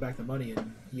Zuko back the money,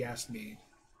 and he asked me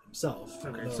himself.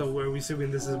 Okay, so are we assuming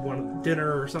this is one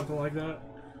dinner or something like that?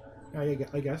 I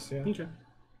guess, yeah. Okay.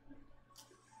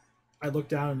 I looked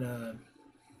down and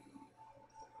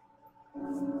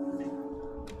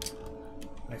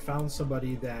I found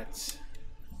somebody that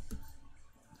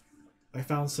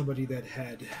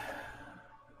had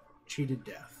cheated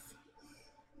death.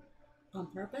 On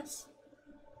purpose?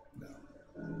 No.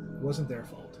 It wasn't their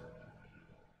fault.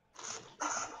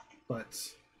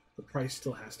 But the price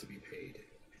still has to be paid.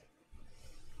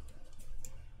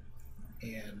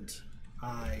 And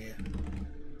I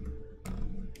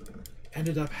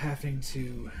ended up having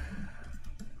to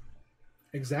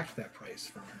exact that price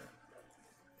from her.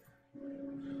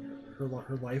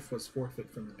 Her life was forfeit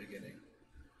from the beginning.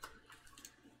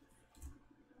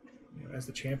 As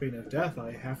the champion of death,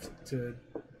 I have to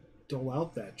dole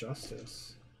out that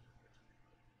justice.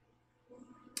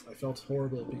 I felt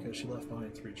horrible because she left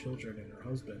behind 3 children and her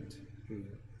husband, who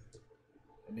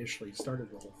initially started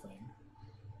the whole thing.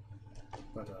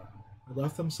 But I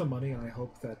left them some money, and I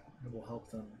hope that it will help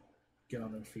them get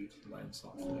on their feet and land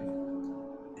softly.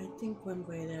 I think one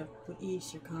way that would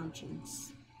ease your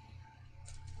conscience.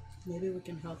 Maybe we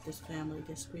can help this family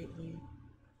discreetly.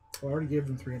 Well, I already gave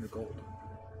them 300 gold.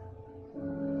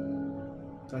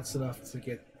 That's enough to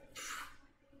get...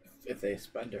 If they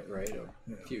spend it right, a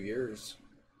few years.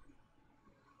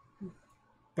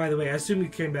 By the way, I assume you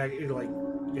came back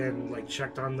and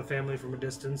checked on the family from a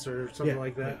distance or something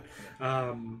like that.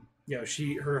 Yeah.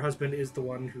 Her husband is the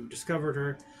one who discovered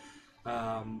her.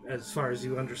 As far as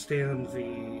you understand,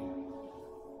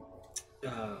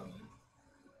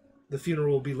 the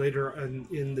funeral will be later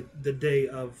in the day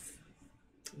of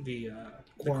the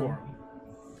quorum.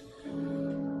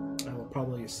 I will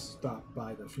probably stop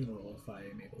by the funeral if I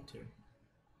am able to.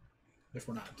 If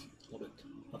we're not a little bit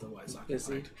otherwise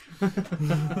occupied.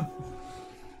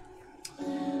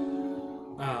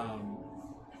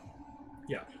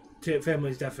 Yeah,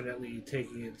 family's definitely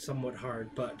taking it somewhat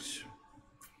hard, but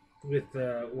with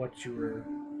what you were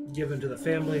given to the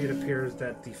family, it appears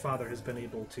that the father has been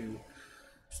able to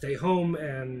stay home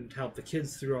and help the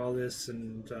kids through all this,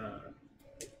 and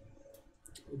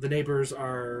the neighbors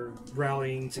are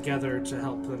rallying together to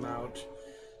help them out,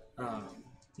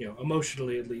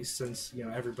 emotionally at least, since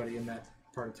everybody in that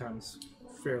part of town is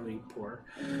fairly poor.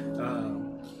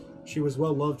 She was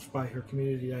well loved by her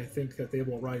community. I think that they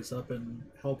will rise up and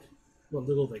help what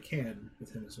little they can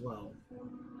with him as well,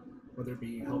 whether it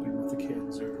be helping with the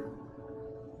kids or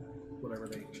whatever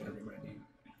they might need.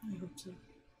 I hope so.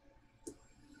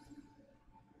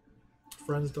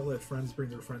 Friends don't let friends bring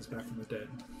their friends back from the dead.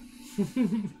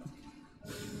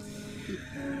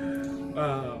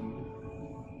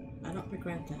 I don't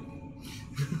regret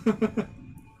that.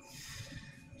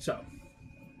 So,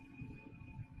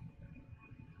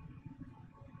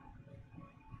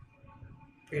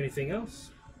 anything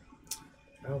else?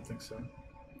 I don't think so.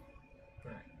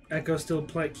 Echo still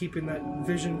keeping that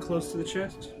vision close to the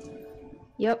chest?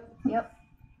 Yep.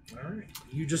 Alright.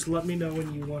 You just let me know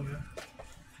when you want to...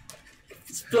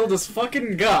 Spilled his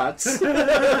fucking guts.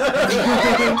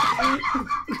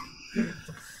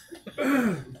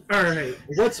 Alright.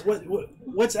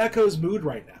 What's Echo's mood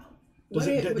right now? Does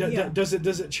What it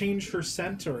it change her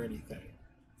scent or anything?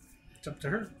 It's up to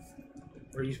her.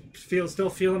 Are you still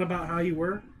feeling about how you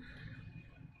were?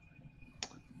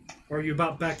 Or are you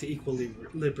about back to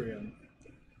equilibrium?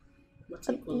 What's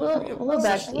A little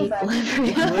back to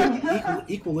equilibrium.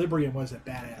 Equilibrium was a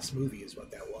badass movie, is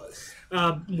what that was.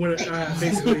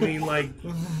 Basically mean like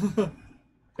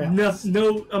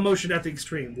no emotion at the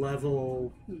extreme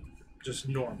level, just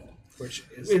normal.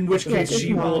 In which case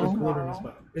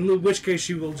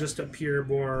she will just appear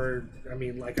more. I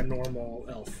mean, like a normal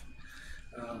elf.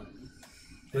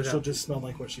 And she'll just smell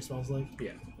like what she smells like.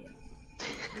 Yeah.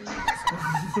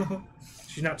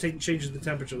 She's not changing the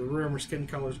temperature of the room. Her skin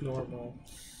color's normal.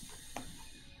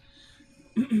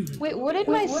 Wait, what did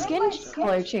my skin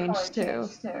color change to?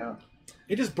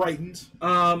 It just brightened.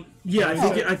 Yeah,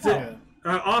 I think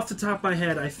off the top of my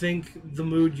head, I think the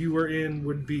mood you were in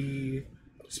would be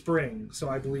spring. So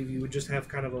I believe you would just have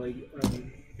kind of a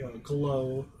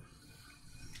glow.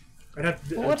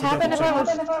 What happened if I was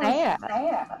sad?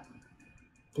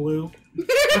 Blue. You're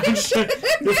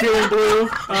feeling blue.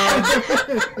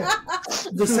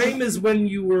 The same as when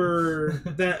you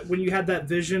had that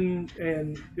vision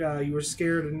and you were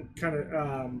scared and kind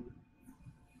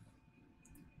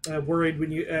of worried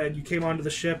when you came onto the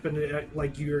ship and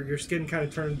your skin kind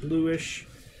of turned bluish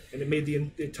and it made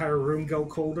the entire room go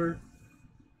colder.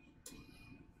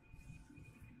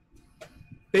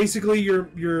 Basically,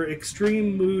 your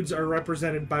extreme moods are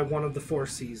represented by one of the 4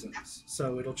 seasons.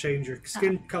 So it'll change your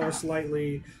skin color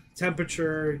slightly,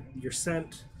 temperature, your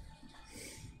scent.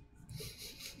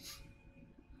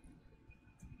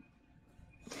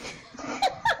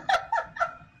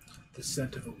 The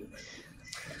scent of a woman.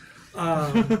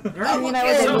 I mean, I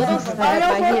was a little sad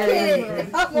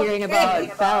by hearing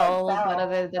about Belle, but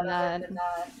other than that...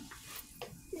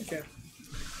 Okay.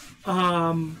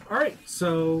 Alright,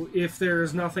 so if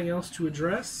there's nothing else to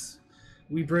address,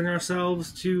 we bring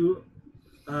ourselves to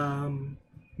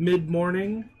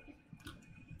mid-morning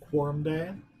Quorum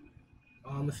Day.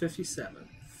 on the 57th.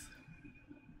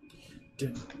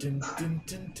 Dun, dun, dun,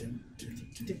 dun, dun, dun,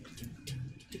 dun,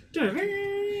 dun, dun.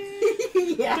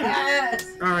 Yes!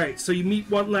 Alright, so you meet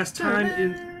one last time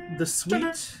in the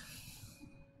suite.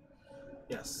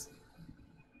 Yes.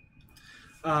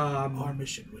 Our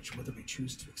mission, whether we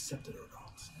choose to accept it or not.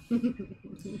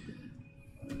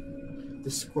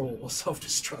 The scroll will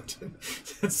self-destruct.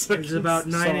 It's about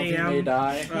 9 a.m.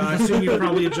 I assume you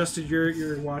probably adjusted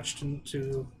your watch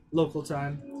to local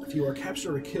time. If you are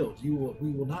captured or killed, we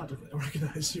will not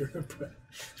recognize your imprint.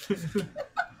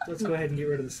 Let's go ahead and get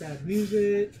rid of the sad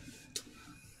music.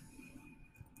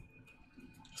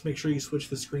 Just make sure you switch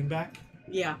the screen back.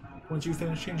 Yeah. Once you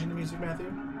finish changing the music,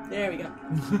 Matthew. There we go.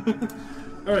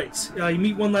 Alright, you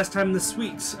meet one last time in the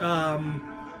suite.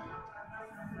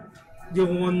 the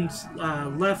ones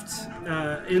left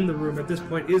in the room at this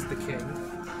point is the king,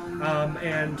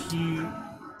 and he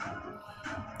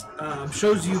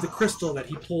shows you the crystal that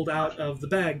he pulled out of the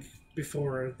bag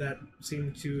before that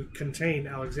seemed to contain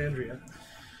Alexandria.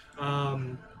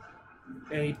 And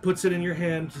he puts it in your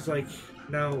hand. He's like,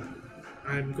 now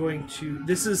I'm going to...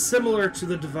 This is similar to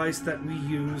the device that we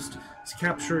used to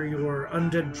capture your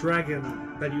undead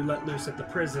dragon that you let loose at the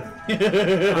prison.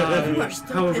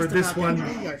 However, this one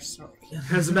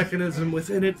has a mechanism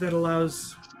within it that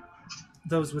allows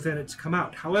those within it to come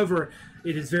out. However,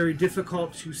 it is very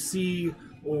difficult to see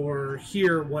or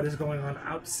hear what is going on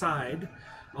outside.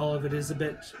 All of it is a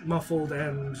bit muffled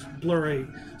and blurry.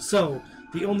 So,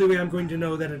 the only way I'm going to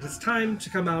know that it is time to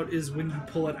come out is when you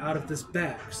pull it out of this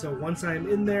bag. So once I'm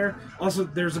in there... Also,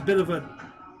 there's a bit of a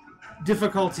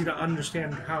difficulty to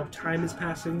understand how time is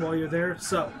passing while you're there.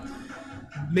 So,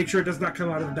 make sure it does not come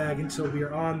out of the bag until we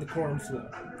are on the quorum floor.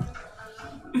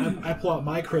 I pull out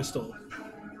my crystal.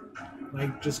 I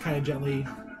just kind of gently...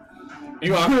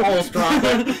 You almost dropped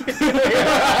it.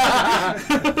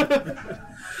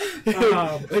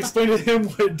 Explain to him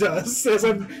what it does as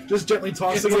I'm just gently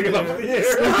tossing it up in the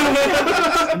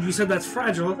air. And you said that's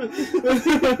fragile. But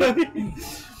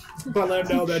let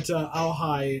him know that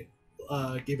Alhai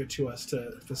gave it to us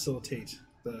to facilitate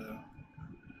the...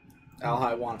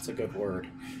 Alhai wants a good word.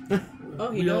 Oh,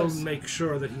 he We'll does. make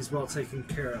sure that he's well taken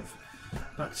care of.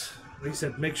 But, like I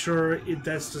said, make sure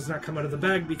this does not come out of the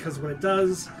bag, because when it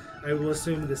does, I will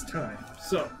assume it is time.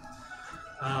 So,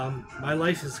 my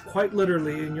life is quite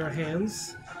literally in your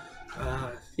hands.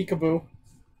 Peekaboo.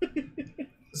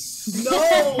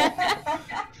 No!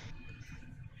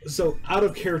 So, out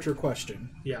of character question.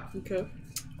 Yeah. Okay.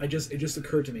 It just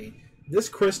occurred to me. This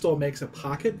crystal makes a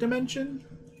pocket dimension,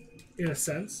 In a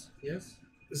sense, yes.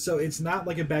 so it's not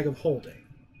like a bag of holding.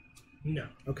 No.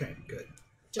 Okay, good.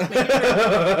 Just make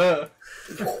it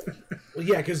Well,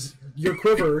 yeah, because your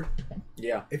quiver,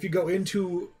 Yeah. if you go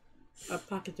into... a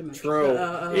pocket dimension. True.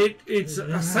 It's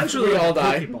essentially We like all a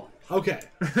die. Pokeball. Okay.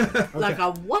 Like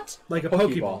a what? Like a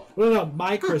Pokeball. Pokeball. No,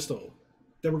 my crystal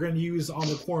that we're going to use on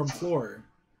the quorum floor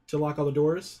to lock all the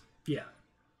doors, Yeah.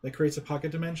 that creates a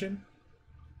pocket dimension.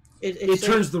 It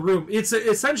turns the room.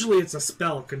 Essentially it's a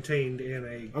spell contained in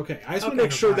a... Okay, I just want Okay. to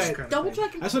make sure Glass that... kind of Double thing.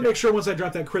 check. I just want to make sure once I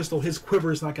drop that crystal, his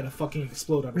quiver is not going to fucking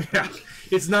explode on me. Yeah.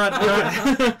 It's not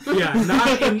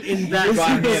not in that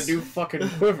Buy me a sense. new fucking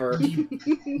quiver.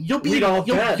 You'll be We'd all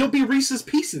dead. you'll be Reese's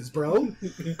Pieces, bro.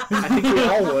 I think we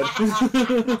all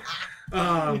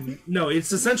would. No,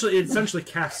 it essentially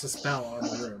casts a spell on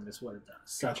the room is what it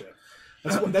does. Gotcha.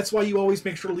 That's why you always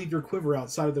make sure to leave your quiver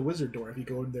outside of the wizard door if you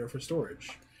go in there for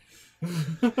storage.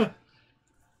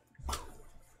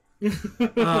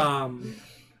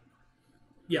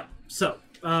 Yeah. So,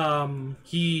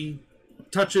 he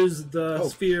touches the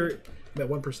sphere. That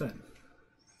 1%.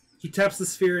 He taps the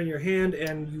sphere in your hand,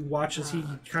 and you watch as he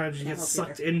kind of just gets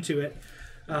sucked into it.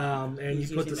 And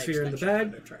you put the sphere in the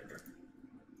bag.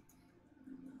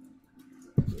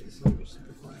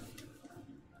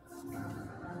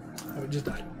 Oh, it just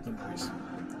died. No worries.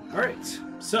 All right.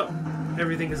 So,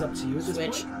 everything is up to you at this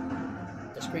Switch. point.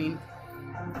 The screen.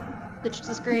 Switch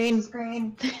the screen.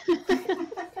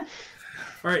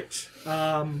 All right.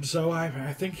 So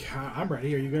I think I'm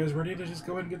ready. Are you guys ready to just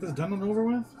go ahead and get this done and over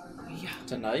with? Yeah.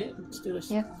 Tonight? Let's do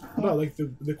this. Yeah. No, like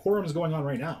the quorum is going on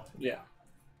right now. Yeah.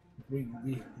 We're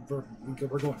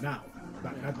going now.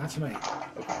 Not tonight.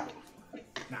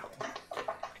 Now.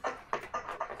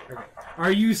 Okay.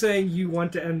 Are you saying you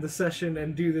want to end the session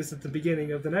and do this at the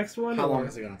beginning of the next one? How or- long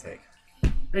is it going to take?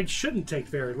 It shouldn't take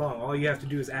very long. All you have to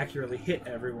do is accurately hit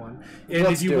everyone. And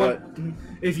Let's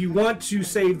if you want to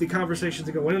save the conversation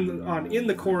to go on in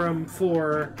the quorum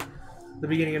for the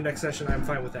beginning of next session, I'm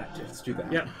fine with that too. Let's do that.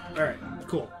 Yep. All right.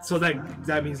 Cool. So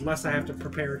that means less I have to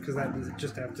prepare, because that means I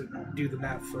just have to do the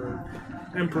map for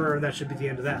Emperor, and that should be the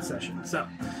end of that session. So,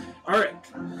 all right.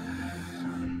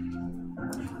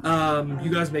 You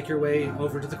guys make your way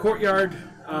over to the courtyard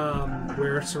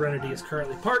where Serenity is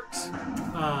currently parked.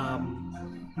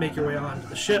 Make your way onto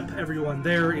the ship. Everyone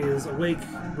there is awake,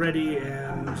 ready,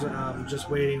 and just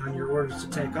waiting on your orders to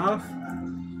take off.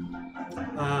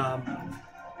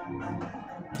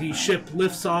 The ship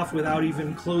lifts off without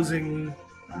even closing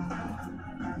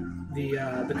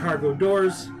the cargo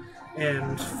doors,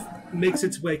 and makes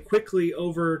its way quickly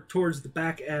over towards the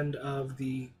back end of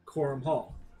the Quorum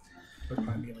Hall. What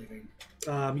time are you leaving?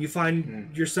 You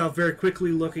find yourself very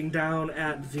quickly looking down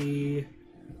at the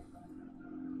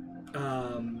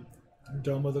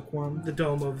Dome of the quorum. the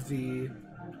dome of the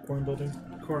Quorum building.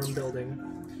 Quorum building.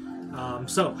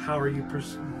 So, how are you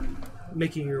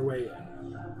making your way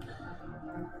in?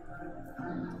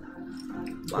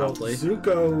 Loudly.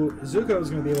 Zuko's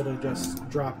going to be able to just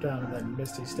drop down and then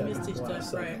Misty Step. Misty Step,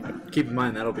 right. Keep in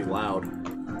mind, that'll be loud.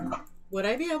 Would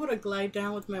I be able to glide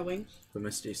down with my wings? The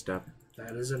Misty Step.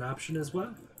 That is an option as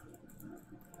well.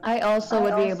 I also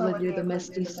would be able to do the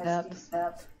Misty Step.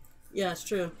 Yeah, it's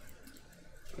true.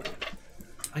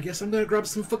 I guess I'm going to grab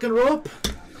some fucking rope.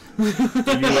 Do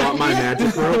you want my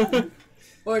magic rope?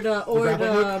 Or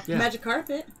the Yeah. magic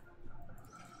carpet.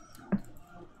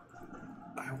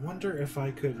 I wonder if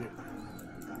I could...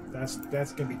 That's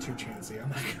going to be too chancy. I'm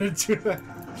not going to do that.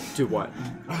 Do what?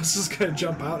 I was just going to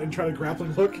jump out and try to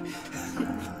grappling hook.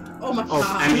 Oh my Oh,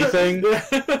 god. anything?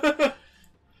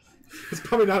 It's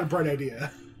probably not a bright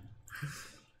idea.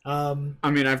 I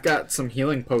mean, I've got some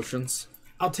healing potions.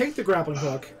 I'll take the grappling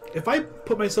hook. If I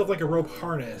put myself like a rope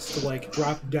harness to like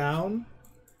drop down,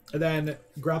 and then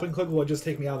grappling hook will just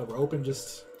take me out of the rope and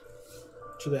just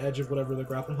to the edge of whatever the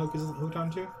grappling hook is hooked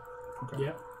onto. Okay.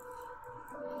 Yeah.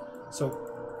 So,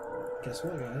 guess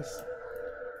what, guys?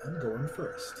 I'm going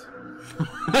first.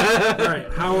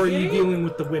 Alright, how are you dealing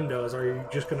with the windows? Are you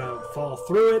just gonna fall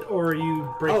through it, or are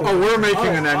you breaking Oh, we're making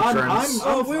an entrance.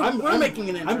 We're making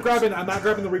an entrance. I'm not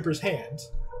grabbing the Reaper's hand.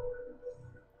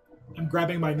 I'm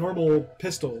grabbing my normal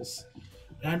pistols,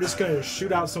 and I'm just going to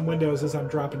shoot out some windows as I'm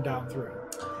dropping down through.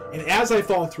 And as I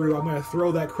fall through, I'm going to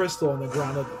throw that crystal on the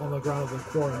ground of the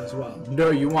quorum as well.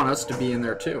 No, you want us to be in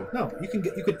there too. No, you can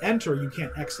enter, you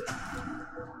can't exit.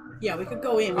 Yeah, we could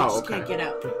go in, we just can't get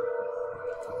out.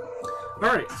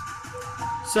 Alright.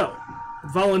 So,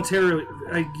 voluntarily,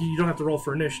 you don't have to roll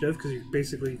for initiative, because you're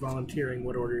basically volunteering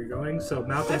what order you're going. So,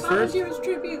 Malcolm's first. Volunteer as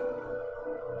tribute.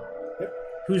 Yep.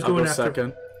 Who's I'll going go after?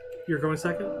 second. You're going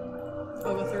second?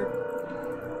 I'll go third.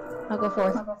 I'll go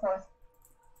fourth.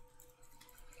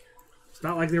 It's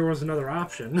not like there was another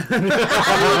option.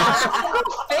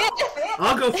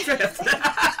 I'll go fifth.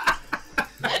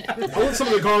 I'll let some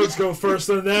of the guards go first,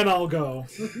 and then I'll go.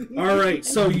 Alright,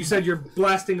 so you said you're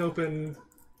blasting open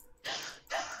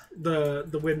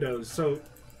the windows, so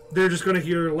they're just going to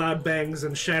hear loud bangs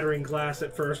and shattering glass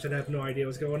at first and have no idea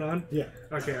what's going on? Yeah.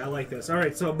 Okay, I like this.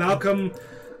 Alright, so Malcolm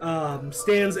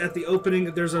stands at the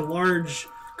opening. There's a large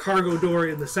cargo door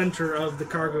in the center of the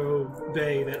cargo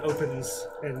bay that opens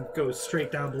and goes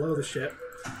straight down below the ship.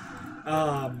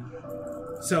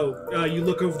 So you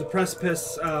look over the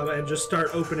precipice and just start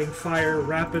opening fire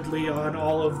rapidly on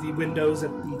all of the windows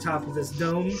at the top of this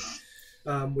dome,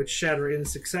 which shatter in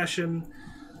succession.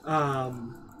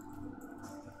 And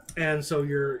so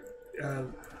you're...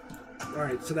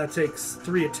 Alright, so that takes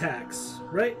 3 attacks,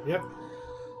 right? Yep.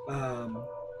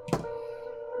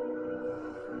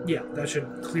 Yeah, that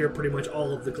should clear pretty much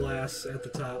all of the glass at the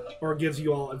top, or gives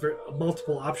you all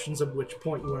multiple options of which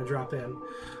point you want to drop in,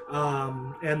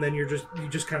 and then you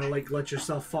just kind of like let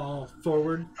yourself fall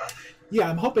forward. Yeah,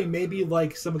 I'm hoping maybe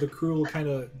like some of the crew will kind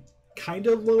of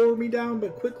lower me down,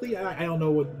 but quickly. I don't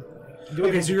know what.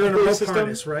 Okay, so you're in a rope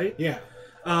harness, right? Yeah.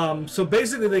 So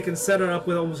basically, they can set it up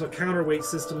with almost a counterweight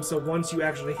system. So once you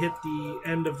actually hit the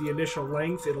end of the initial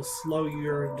length, it'll slow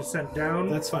your descent down.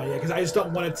 That's fine. Yeah, because I just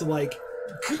don't want it to like.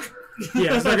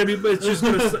 Yeah, it's not gonna be. It's just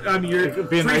gonna. I mean, you're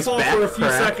free nice fall for a few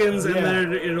back crack. seconds, and Yeah.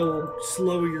 then it'll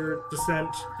slow your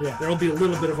descent. Yeah. There'll be a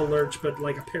little bit of a lurch, but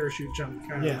like a parachute jump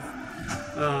kind of.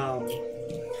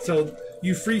 So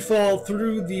you free fall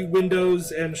through the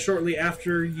windows, and shortly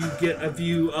after, you get a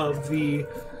view of the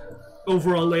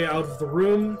overall layout of the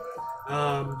room.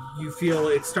 You feel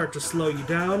it start to slow you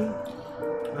down.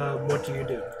 What do you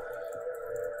do?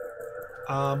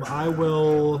 I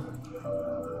will.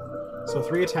 So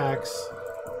 3 attacks.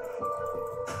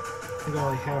 I think I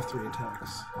only have 3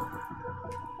 attacks.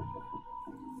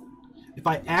 If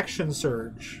I action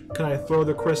surge, can I throw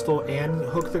the crystal and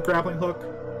hook the grappling hook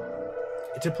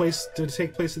to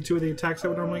take place the 2 of the attacks I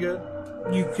would normally get?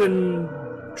 You can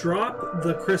drop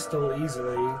the crystal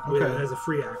easily as a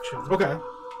free action. Okay.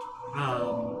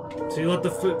 So you let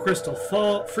the crystal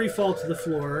free fall to the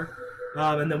floor,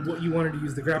 and then what you wanted to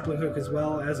use the grappling hook as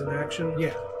well as an action.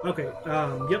 Yeah. Okay.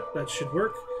 Yep, that should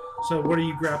work. So what are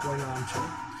you grappling onto?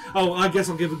 Oh, I guess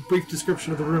I'll give a brief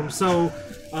description of the room. So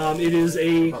it is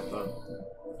a.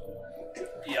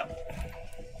 Yep.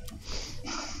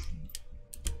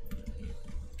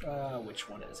 Which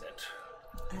one is it?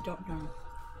 I don't know.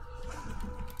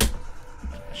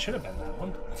 It should have been that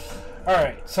one.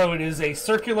 Alright, so it is a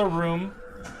circular room.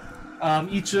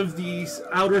 Each of these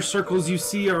outer circles you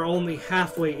see are only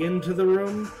halfway into the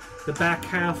room. The back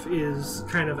half is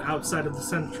kind of outside of the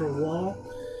central wall.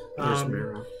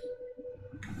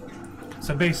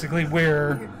 So basically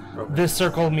where this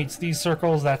circle meets these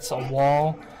circles, that's a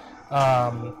wall.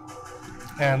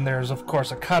 and there's of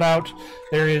course a cutout.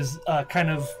 There is a kind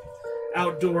of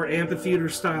outdoor amphitheater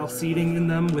style seating in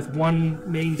them with one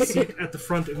main seat at the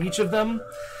front of each of them.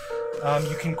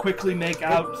 You can quickly make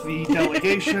out the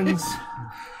delegations.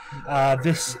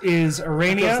 This is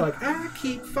Earrenia. It's like, I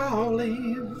keep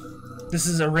falling. This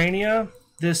is Earrenia.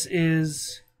 This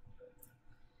is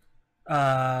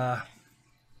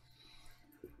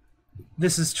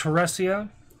Teresia.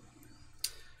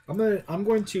 I'm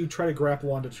going to try to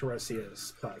grapple onto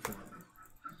Teresia's platform.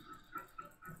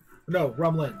 No,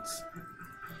 Rumlin's.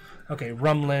 Okay,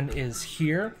 Rumlin is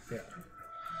here. Yeah.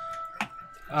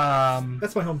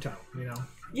 That's my hometown, you know.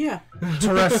 Yeah.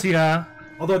 Teresia,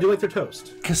 Although I do like their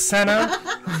toast. Kasena,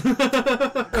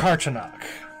 Karchanak.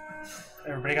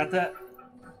 Everybody got that?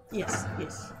 Yes.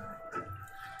 Yes.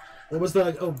 What was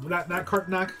the... Oh, not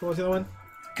Kartnak. What was the other one?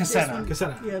 Kasena.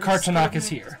 Kasena. Yeah, Karchanak is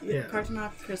here. Yeah.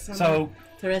 Karchanak, Kasena, So,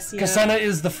 Teresia. Kasena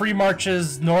is the free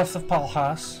marches north of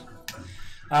Palhas.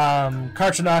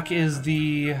 Karchanak is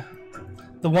the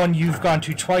one you've gone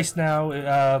to twice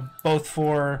now, both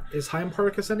for... Is Haim part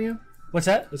of Ksenia? What's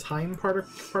that? Is Haim part of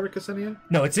Ksenia?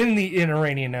 No, it's in the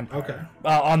Iranian Empire. Okay.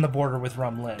 On the border with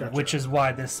Rumlin, Gotcha. which is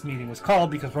why this meeting was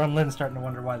called, because Rumlin's starting to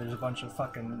wonder why there's a bunch of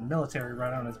fucking military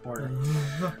right on its border.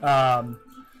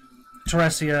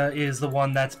 Teresia is the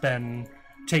one that's been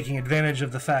taking advantage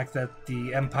of the fact that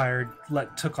the Empire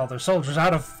took all their soldiers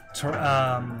out of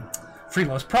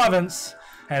Freelos province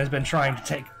and has been trying to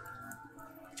take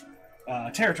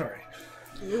territory.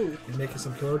 Ooh. And making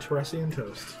some killer Teresian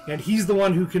toast. And he's the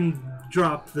one who can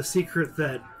drop the secret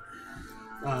that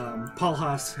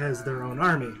Palhas has their own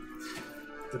army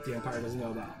that the Empire doesn't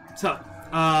know about. So,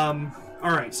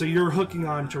 alright, so you're hooking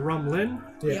on to Rumlin.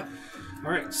 Yeah. Yep.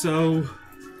 Alright, so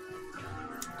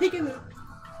Peekaboo.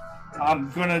 I'm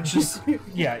gonna just,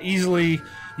 easily,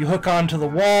 you hook onto the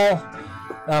wall,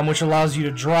 which allows you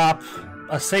to drop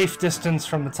a safe distance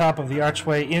from the top of the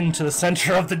archway into the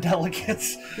center of the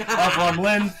delegates of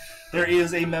Rumlin. There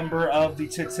is a member of the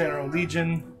Titsero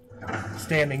Legion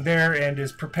standing there and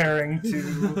is preparing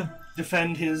to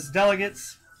defend his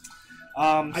delegates.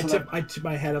 I tip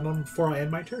my head on them before I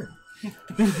end my turn.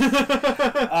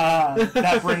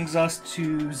 That brings us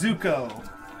to Zuko.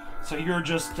 So you're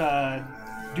just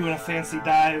doing a fancy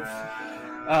dive,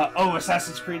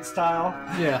 Assassin's Creed style.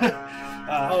 Yeah.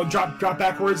 Drop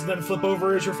backwards and then flip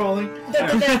over as you're falling.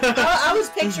 I was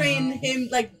picturing him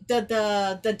like the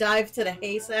dive to the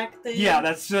haystack thing. Yeah,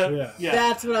 that's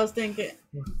That's what I was thinking.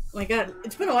 My God,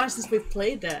 it's been a while since we've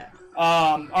played that.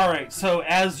 Alright, so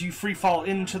as you free fall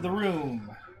into the room,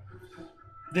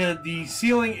 the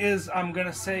ceiling is, I'm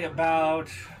gonna say, about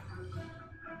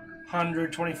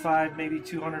 125, maybe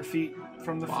 200 feet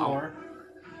from the floor.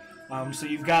 So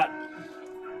you've got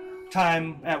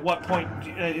time. At what point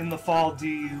in the fall do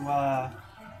you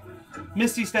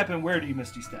Misty Step, and where do you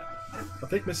Misty Step? I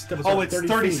think Misty Step is It's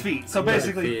 30 feet. So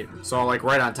basically... So, like,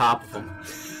 right on top of them.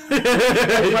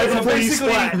 So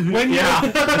basically, when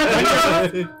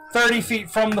you're 30 feet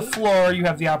from the floor, you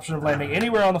have the option of landing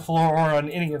anywhere on the floor or on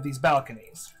any of these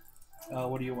balconies.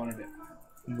 What do you want to do?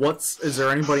 Is there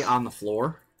anybody on the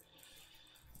floor?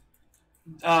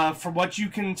 From what you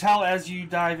can tell as you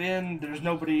dive in, there's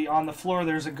nobody on the floor.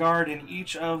 There's a guard in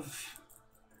each of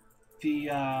the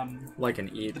Like in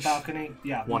each? the balcony.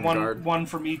 Yeah, One guard. One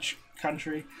from each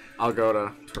country. I'll go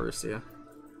to Teresia.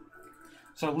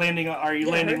 So landing, are you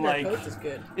landing like Coach is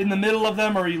good. in the middle of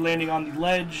them, or are you landing on the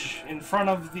ledge in front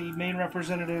of the main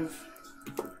representative?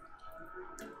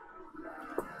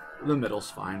 The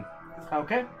middle's fine.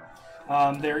 Okay.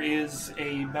 There is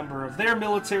a member of their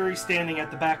military standing at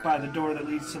the back by the door that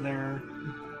leads to their...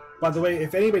 By the way,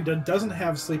 if anybody doesn't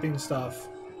have sleeping stuff,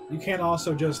 you can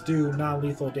also just do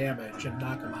non-lethal damage and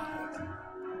knock them out.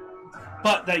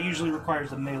 But that usually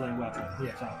requires a melee weapon.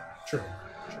 Yeah. So. True.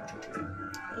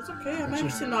 It's okay. I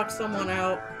managed to knock someone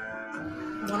out.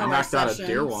 I knocked out a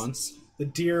deer once. The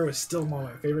deer was still one of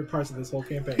my favorite parts of this whole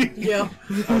campaign. Yeah.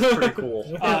 That was pretty cool.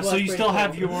 So you still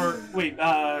have your... Wait,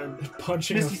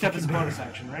 Punching Misty a Step is a fucking bonus bear.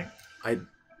 action, right? I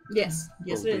Yes.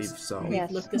 Yes, it believe is. so. We've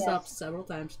Yes. looked this up several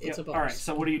times. It's a bonus. Alright,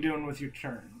 so what are you doing with your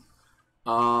turn?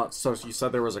 So you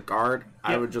said there was a guard.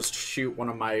 I would just shoot one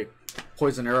of my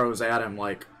poison arrows at him,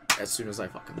 like, as soon as I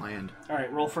fucking land.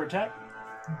 Alright, roll for attack.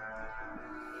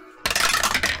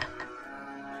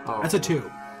 Oh, That's a 2.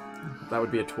 That would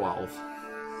be a 12.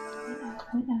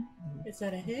 Is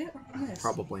that a hit or a miss?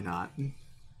 Probably not.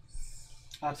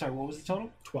 I'm sorry, what was the total?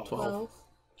 12. 12.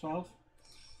 12?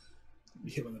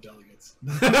 You hit one of the delegates.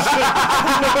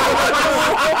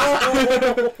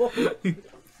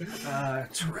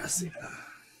 Teresia.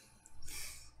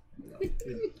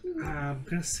 I'm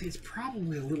gonna say it's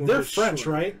probably a little They're bit French,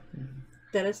 short. right?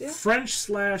 That is, yeah. French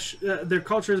slash their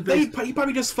culture is He based.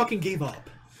 probably just fucking gave up.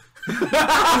 Culture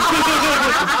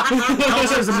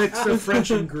is a mix of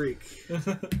French and Greek.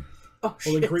 Oh,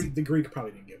 Well, shit. the Greek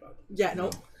probably didn't give up. Yeah,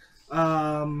 no.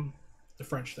 The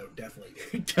French, though, definitely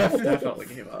did. Definitely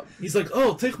gave up. He's like,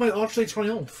 oh, take my Arch de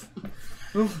Triomphe.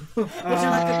 Would you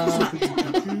like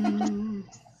a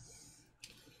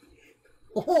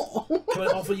Oh. Can I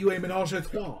offer you a ménage à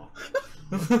trois?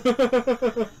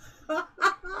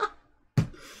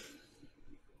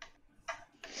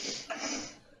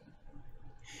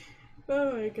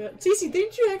 Oh my god. Cece,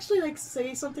 didn't you actually like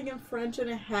say something in French and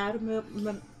it had It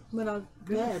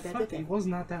was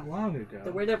not that long ago.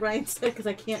 the word that Ryan said, because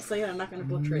I can't say it, I'm not going to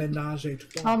butcher it. Ménage à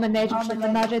trois. Oh, ménage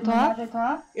à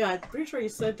trois? Yeah, I'm pretty sure you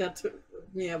said that to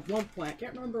me at one point. I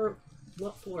can't remember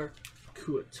what for.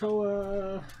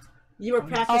 Kuatoa. You were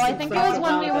practicing. Oh, I think it was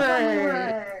when we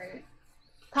were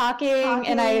talking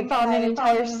and I found an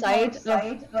entire site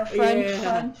of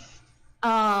French.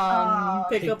 Yeah.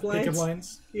 Pickup lines. Pickup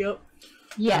lines. Yep.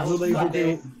 Yes.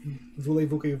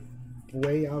 Voulez-vous que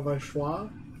voyez avec choix?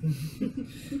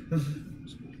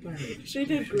 She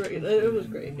did great. It was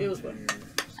great. It was fun.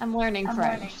 I'm learning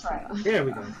French. There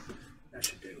we go. That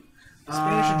should do.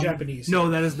 Spanish and Japanese. No,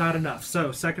 that is not enough.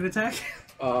 So, second attack.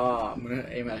 I'm gonna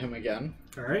aim at him again.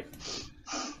 All right.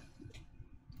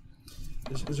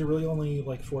 Is there really only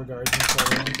like 4 guards in this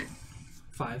round?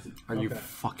 5. Are you Okay.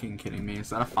 fucking kidding me? Is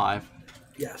that a 5?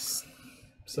 Yes.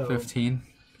 So 15?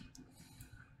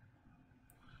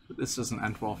 This doesn't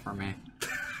end well for me.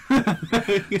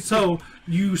 So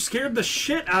you scared the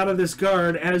shit out of this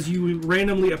guard as you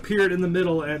randomly appeared in the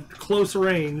middle at close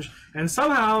range, and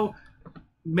somehow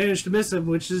managed to miss him,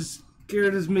 which is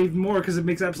scared us even more because it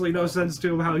makes absolutely no sense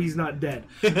to him how he's not dead.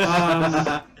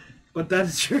 But that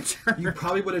is your turn. you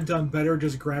probably would have done better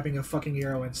just grabbing a fucking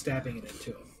arrow and stabbing it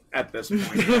into him. At this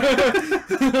point.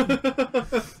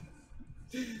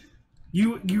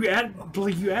 You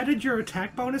added your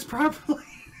attack bonus properly.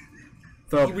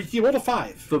 He rolled a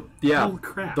 5. Yeah. Oh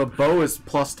crap! The bow is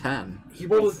plus 10. He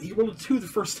rolled a 2 the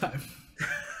first time.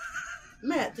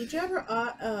 Matt, did you ever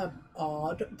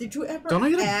Did you ever Don't I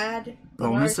get a add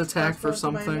bonus a large attack for crossbow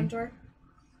to my something? inventory?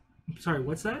 Sorry,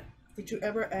 what's that? Did you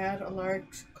ever add a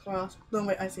large cross? No,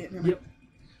 wait, I see it. Never mind. Yep.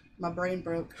 My brain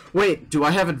broke. Wait, do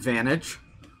I have advantage?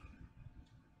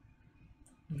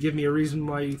 Give me a reason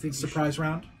why you think Surprise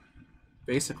round.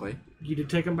 Basically. you did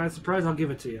take him by surprise. I'll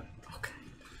give it to you. Okay.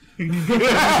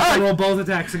 Roll both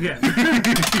attacks again.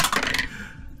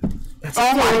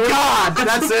 Oh my god!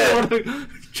 That's it!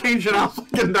 Change it off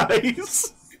like a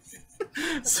dice.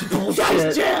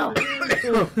 Dice jail!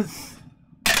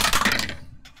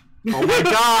 Oh my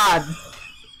god!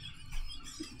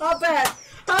 How bad?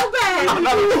 How bad?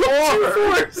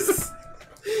 Another 4!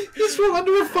 Just roll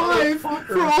under a 5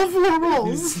 for all 4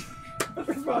 rolls.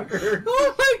 Motherfucker.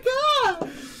 Oh my god!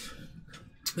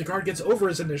 The guard gets over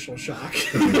his initial shock.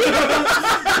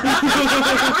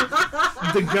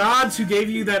 The gods who gave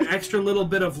you that extra little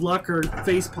bit of luck are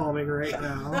face palming right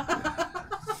now.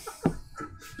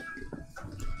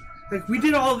 Like, we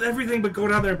did everything but go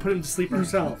down there and put him to sleep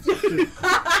ourselves.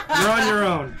 You're on your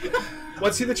own.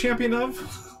 What's he the champion of?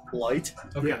 Light.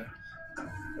 Okay. Yeah.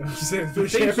 If you're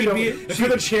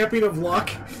the champion of luck.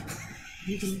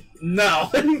 No.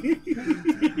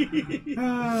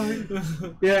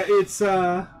 Yeah, it's,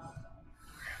 God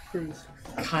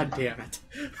damn it.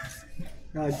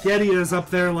 Getty is up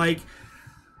there like,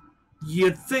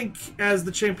 you'd think as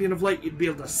the champion of light you'd be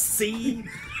able to see.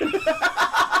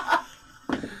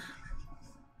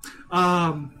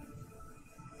 Oh,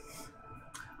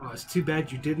 it's too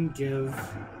bad you didn't give.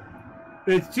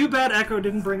 It's too bad Echo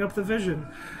didn't bring up the vision.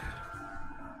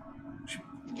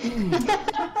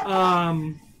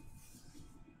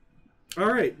 All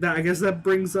right, I guess that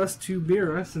brings us to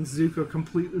Mira, since Zuko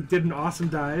completely did an awesome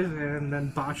dive and then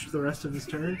botched the rest of his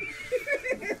turn.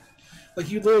 Like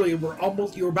you literally were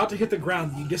about to hit the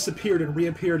ground, you disappeared and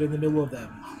reappeared in the middle of them.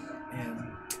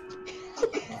 And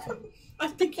I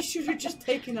think you should have just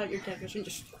taken out your daggers and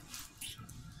just.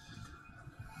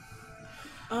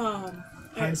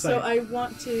 Alright, so I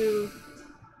want to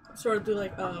sort of do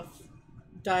like a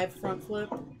dive front flip.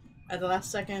 At the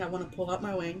last second, I want to pull out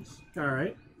my wings All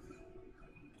right.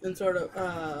 and sort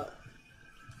of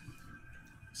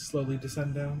slowly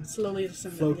descend down. slowly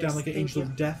descend. Float Yes, down like an thank angel you.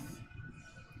 of death.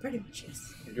 Pretty much,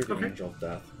 yes. You're the Okay. angel of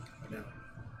death. I know.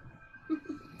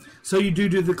 So you do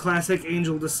the classic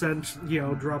angel descent,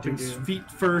 dropping Do.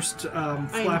 feet first, I am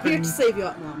here flapping to save you.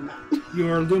 No, I'm not.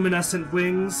 your luminescent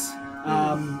wings.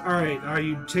 All right, are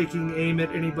you taking aim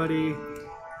at anybody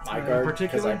My in guard, because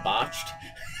particular? I botched.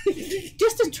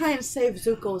 Just to try and save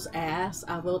Zuko's ass,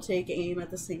 I will take aim at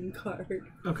the same card.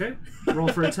 Okay. Roll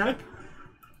for attack.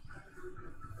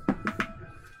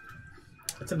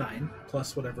 It's a 9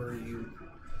 plus whatever you.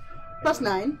 Plus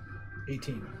 9.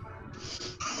 18.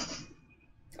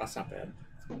 That's not bad.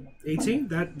 18.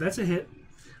 That's a hit.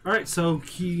 All right. So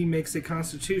he makes a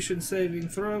Constitution saving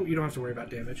throw. You don't have to worry about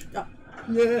damage.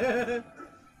 Oh.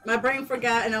 My brain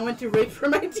forgot, and I went to wait for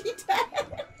my D10.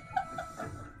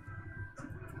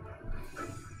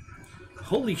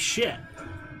 Holy shit.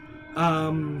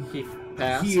 He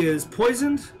passed. He is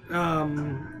poisoned.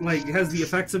 Like has the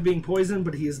effects of being poisoned,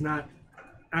 but he is not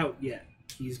out yet.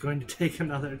 He's going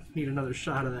to need another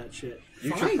shot of that shit.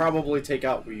 You should probably take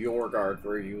out your guard.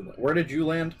 Where did you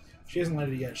land? She hasn't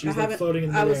landed yet. She's like floating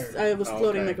in the air. I was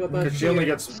floating like above. Because she only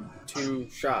gets 2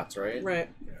 shots, right? Right.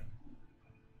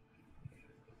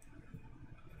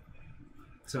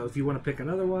 So if you want to pick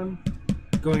another one,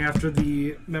 going after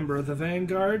the member of the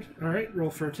Vanguard. All right, roll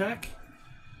for attack.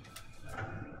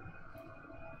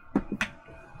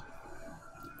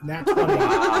 Nat 20.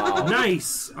 Wow.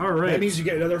 Nice. All right. That means you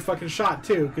get another fucking shot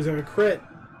too, because of a crit.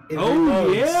 It Oh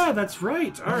reloads. yeah, that's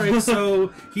right. All right,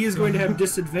 so he is going to have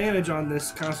disadvantage on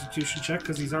this Constitution check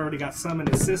because he's already got some in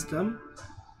his system,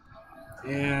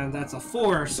 and that's a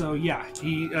 4. So yeah,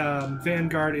 he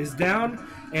Vanguard is down,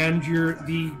 and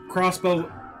the crossbow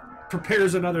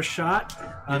prepares another shot.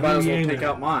 You might as well take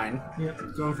out mine. Yeah,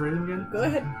 going for him again. Go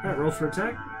ahead. All right, roll for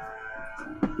attack.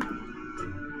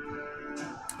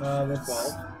 That's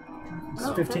 12. It's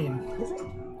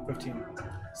 15. 15.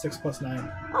 6 plus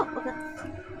 9. Oh, okay.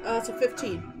 It's a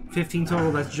 15. 15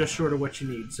 total. That's just short of what you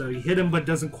need. So you hit him, but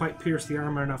doesn't quite pierce the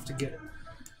armor enough to get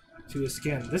to his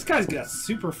skin. This guy's got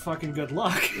super fucking good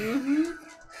luck. Mm-hmm.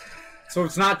 So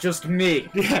it's not just me.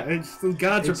 Yeah, the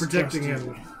gods It's are protecting just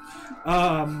him.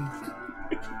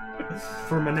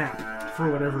 From a nap,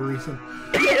 for whatever reason.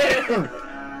 They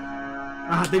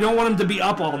don't want him to be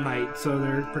up all night, so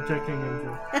they're protecting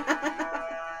him.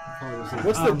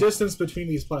 What's the distance between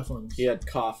these platforms? He had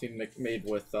coffee made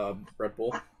with Red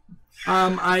Bull.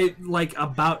 I like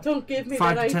about Don't give me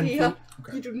 5 that to 10 idea. feet.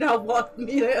 Okay. You do not want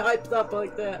me hyped up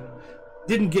like that.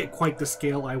 Didn't get quite the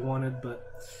scale I wanted, but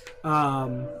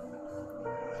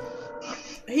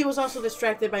He was also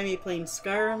distracted by me playing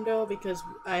Skyrim, though, because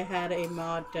I had a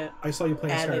mod that I saw you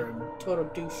playing added Skyrim. total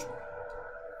douche.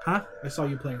 huh? I saw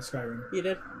you playing Skyrim. You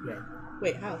did? Yeah.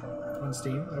 Wait, how? On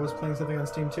Steam. I was playing something on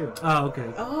Steam too. Oh,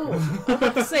 okay. Oh, I was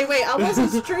about to say, wait, I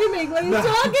wasn't streaming. What are you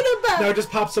talking about? No, it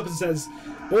just pops up and says,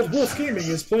 Wolf Gaming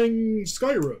is playing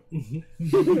Skyrim.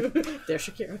 There's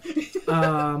Shakira.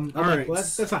 All right. Well,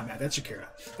 that's not bad. That's Shakira.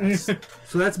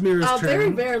 So that's Mira's turn.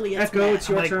 Very rarely it's Echo, Matt. it's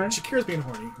your Like, turn. Shakira's being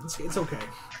horny. It's okay.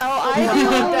 Oh, I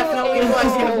Definitely was.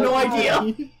 You have no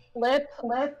idea. Flip.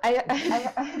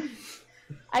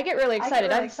 I get really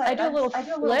excited. I do a little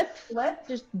flip,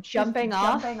 just jumping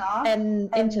off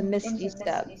and into Misty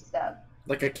Step.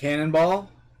 Like a cannonball?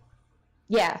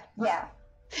 Yeah. Woo!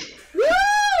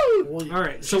 All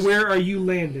right. So where are you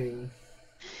landing?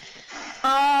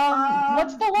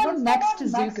 What's the one next to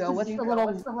Zuko? What's the little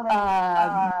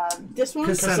This one?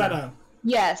 Cassetta.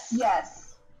 Yes.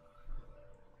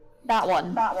 That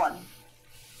one.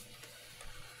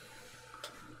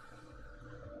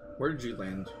 Where did you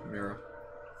land, Mira?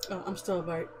 Oh, I'm still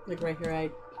right here. I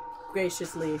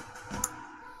graciously.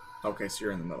 Okay, so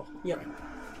you're in the middle. Yep.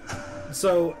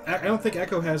 So, I don't think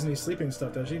Echo has any sleeping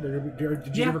stuff, does she? Did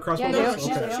you ever cross Yeah, both?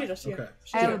 yeah, Okay. She does, yeah. Okay.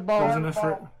 I have a Close bow. enough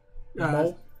for You have a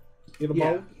bow? You have a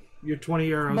yeah. bow? Your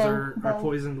 20 arrows are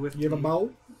poisoned with. You have a bow?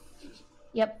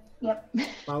 Yep.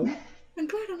 Bow? I'm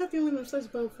glad I'm not the only one who says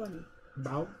bow funny.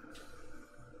 Bow?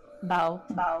 Bow.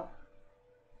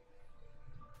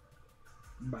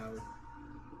 Bow.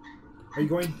 Are you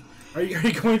going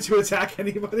to attack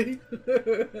anybody?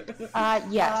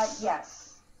 Yes.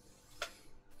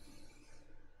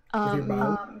 With your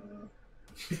bow?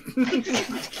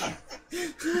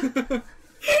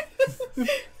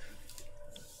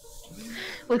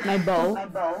 With my bow.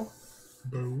 Bow.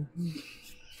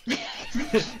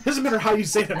 Doesn't matter how you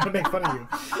say it, I'm gonna make fun of you.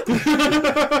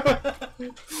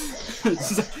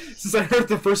 since I heard it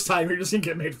the first time, you're just gonna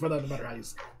get made fun of no matter how you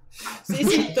say it.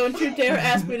 Cece, don't you dare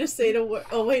ask me to say the word.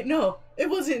 Oh wait, no, it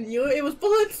wasn't you. It was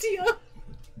Valencia.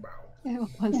 Bow.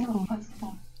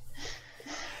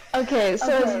 Okay,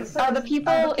 so are the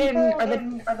people in are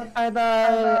the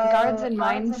guards in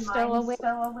mine still awake?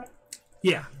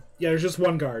 Yeah. Yeah, there's just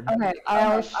one guard. Okay,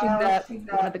 I'll shoot that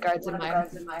one of the guards in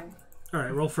mine. All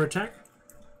right. Roll for attack.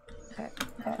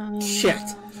 Shit!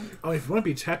 Oh, if you want to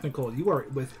be technical, you are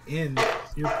within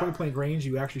your point blank range.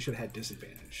 You actually should have had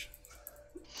disadvantage.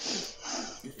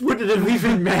 Would it have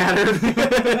even mattered?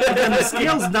 And the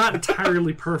scale's not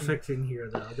entirely perfect in here,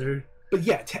 though. But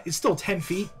yeah, it's still 10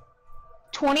 feet.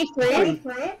 23?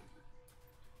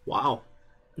 Wow.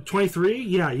 23?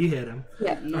 Yeah, you hit him.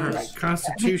 Yeah. Alright,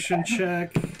 Constitution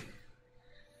check.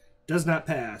 Does not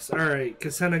pass. Alright,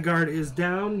 Kasena Guard is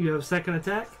down. You have second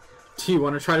attack. Do you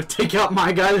want to try to take out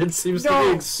my guy that seems to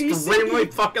be extremely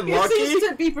fucking lucky? He seems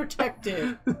to be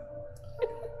protected.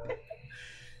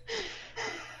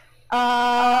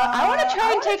 I want to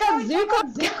try and take out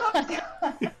Zuko's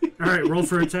gun. Alright, roll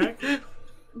for attack.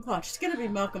 Watch, it's gonna be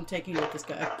Malcolm taking out this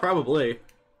guy. Probably.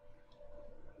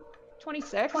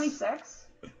 26.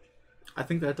 I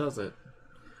think that does it.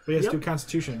 We have to Yep. do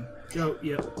Constitution. Oh,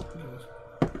 yep.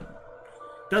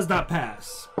 Does not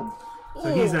pass.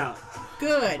 So he's out.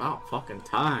 Good. Wow, fucking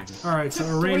time. Alright, so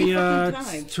Took 3 Earrenia, fucking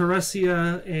times.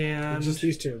 Teresia, and... Just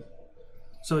these two.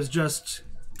 So it's just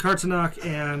Kartanak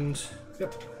and...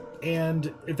 Yep.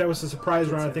 And if that was a surprise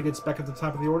round, I think it's back at the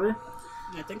top of the order.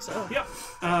 I think so. Yep.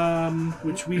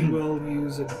 Which we will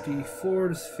use a D4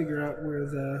 to figure out where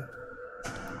the...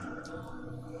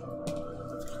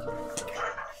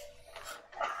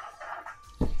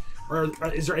 Or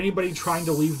is there anybody trying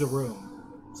to leave the room?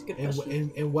 It's a good And,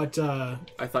 question. and what, I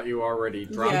thought you already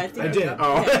dropped. Yeah, I think I did.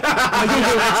 Oh.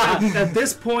 Yeah. At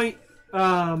this point,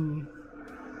 the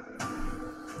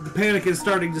panic is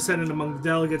starting to set in among the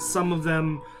delegates. Some of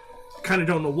them kind of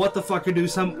don't know what the fuck to do.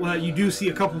 You do see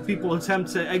a couple people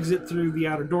attempt to exit through the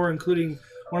outer door, including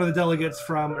one of the delegates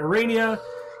from Earrenia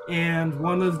and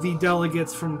one of the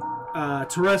delegates from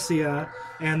Teresia,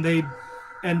 and they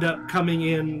end up coming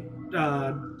in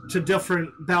to different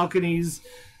balconies.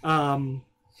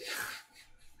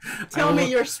 Tell me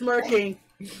you're smirking.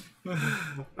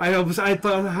 I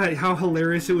thought how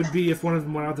hilarious it would be if one of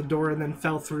them went out the door and then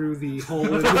fell through the hole.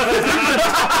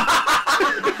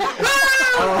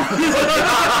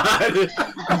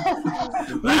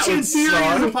 Which in theory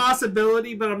is a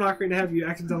possibility, but I'm not going to have you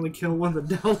accidentally kill one of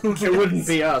the delegates. It wouldn't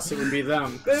be us, it would be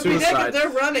them. It'd be naked, Suicide. they're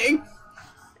running.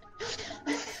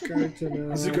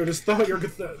 Zuko, just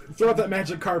throw out that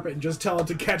magic carpet and just tell it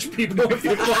to catch people.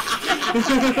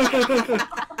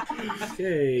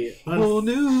 Okay,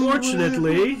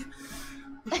 unfortunately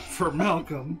for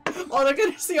Malcolm, Oh, they're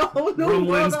gonna see a whole new world.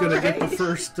 Rumlin's going to get the already.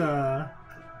 first.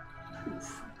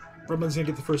 Rumlin's gonna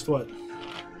get the first what?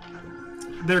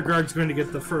 Their guard's going to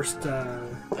get the first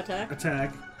Attack.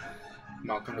 attack.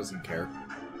 Malcolm doesn't care.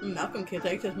 Malcolm can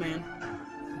take this man.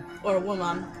 Or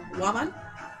woman. Woman?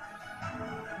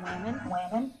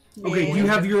 Women. Okay, Yeah. you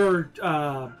have your.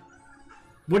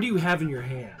 What do you have in your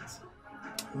hands?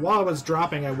 While I was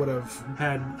dropping, I would have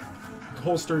Had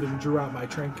holstered and drew out my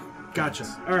trank. Gotcha.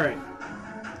 All right.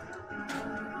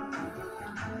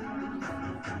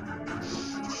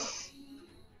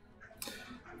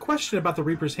 Question about the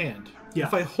Reaper's hand. Yeah.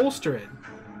 If I holster it,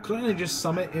 couldn't I just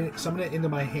summon it into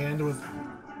my hand with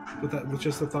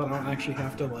just the thought I don't actually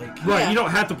have to like. Right, Yeah. you don't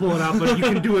have to pull it out, but you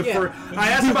can do it Yeah. for. I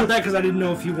asked about that because I didn't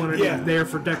know if you wanted Yeah. it there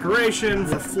for decoration,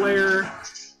 for flair.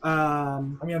 I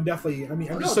mean, I'm definitely. I mean,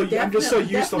 I'm No, just so used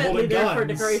to definitely holding there guns. for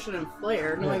decoration and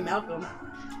flair, knowing Yeah. Malcolm.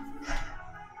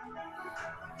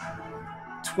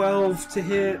 12 to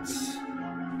hit.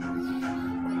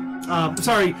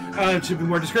 Sorry, to be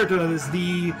more descriptive of this,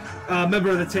 the member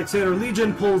of the Tetsudo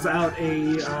Legion pulls out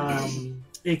a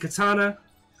katana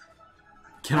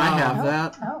Can I have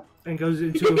that? and goes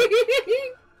into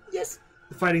Yes.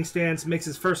 the fighting stance, makes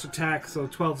his first attack, so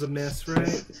 12's a miss,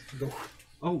 right?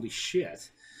 Holy shit.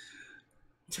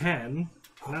 10.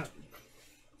 Not...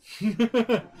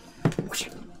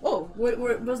 Oh,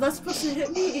 was that supposed to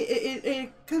hit me?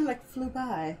 It kind of like flew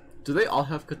by. Do they all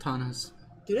have katanas?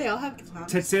 Do they all have katanas?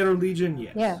 Tetsudo Legion,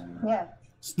 yes. Yeah.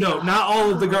 No, not all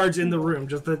of the guards in the room,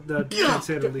 just the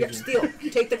Tetsudo Yeah, Legion. steal.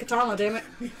 Take the katana, damn it.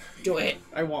 Do it.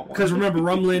 I want one. Because remember,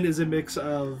 Rumlin is a mix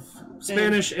of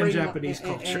Spanish and bring Japanese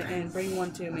one, culture. And bring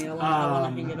one to me. I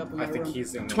want to hang it up in my I think room.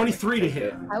 he's the only 23 to one that can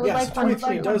hit. take it. I would Yes, like one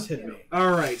 23 does hit me.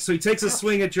 Alright, so he takes a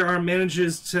swing at your arm,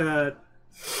 manages to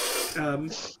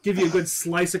give you a good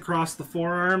slice across the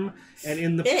forearm, and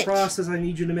in the Bitch. process, I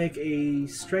need you to make a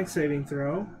strength saving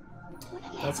throw.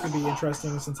 That's gonna be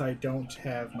interesting since I don't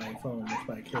have my phone with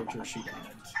my character sheet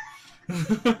on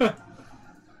it.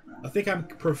 I think I'm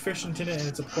proficient in it, and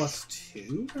it's a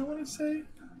 +2. I want to say.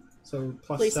 So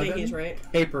Please say +7. he's right.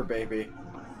 Paper baby.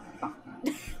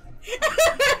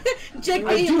 Jake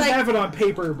I being do like, have it on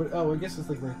paper, but I guess it's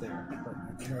like right there.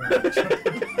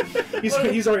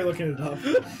 he's already looking it up.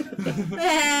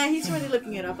 he's already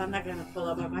looking it up. I'm not gonna pull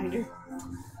up my binder.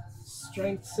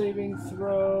 Strength saving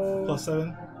throw.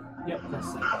 +7. Yep,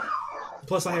 +7.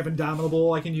 Plus, I have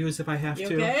Indomitable I can use if I have You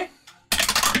to. okay?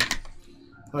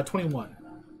 21.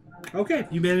 Okay,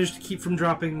 you managed to keep from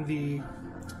dropping the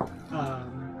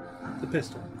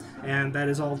pistol, and that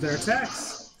is all of their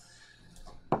attacks.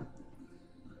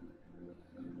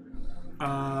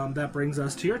 That brings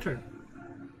us to your turn.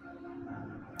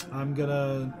 I'm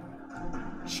gonna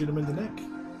shoot him in the neck.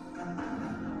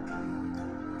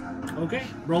 Okay,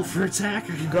 roll for attack.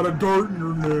 You got a dart in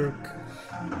your neck.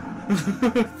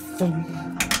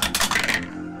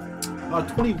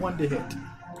 21 to hit.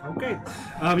 Okay,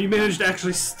 you managed to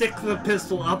actually stick the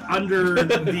pistol up under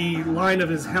the line of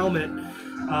his helmet,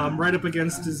 right up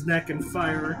against his neck, and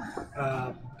fire.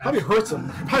 Probably hurts him.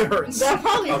 Probably hurts. That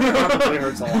probably Probably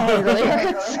hurts a lot. It really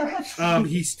hurts.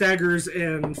 He staggers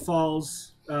and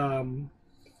falls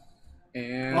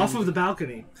And off of the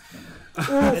balcony.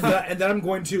 And then I'm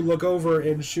going to look over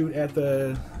and shoot at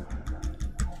the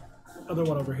other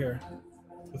one over here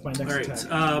with my next attack.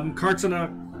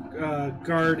 Kartsanok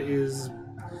guard is,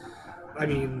 I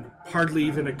mean, hardly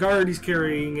even a guard. He's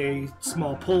carrying a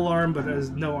small pole arm, but has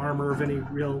no armor of any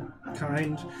real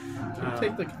kind. Can you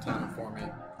take the katana for me?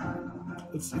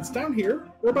 It's down here.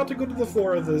 We're about to go to the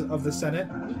floor of the Senate.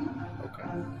 Okay.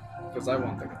 Because I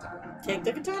want the katana. take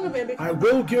the katana, baby. I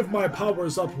will give my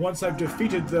powers up once I've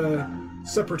defeated the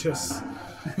separatists.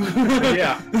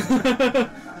 Yeah.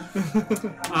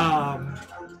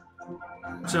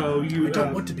 So you. I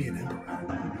don't want to be an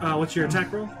emperor. What's your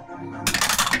attack roll?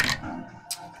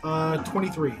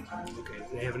 23. Okay,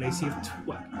 they have an AC of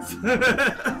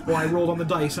 12. Well, I rolled on the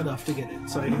dice enough to get it,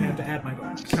 so I didn't have to add my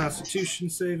bonus. Constitution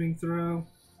saving throw.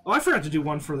 Oh, I forgot to do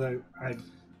one for the.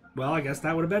 Well, I guess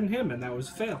that would have been him, and that was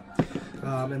a fail.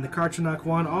 And the Kartsanok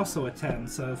one also a 10,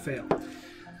 so fail.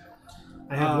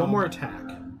 I have one more attack.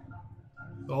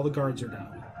 All the guards are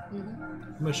down.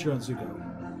 Unless you're on Zuko.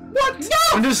 What? No!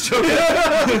 I'm just joking.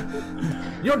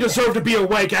 You don't deserve to be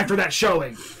awake after that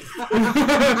showing.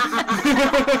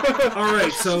 All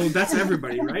right, so that's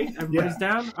everybody, right? Everybody's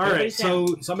down. All right, so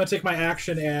I'm gonna take my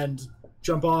action and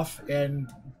jump off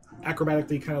and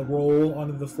acrobatically kind of roll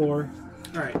onto the floor.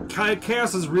 all right,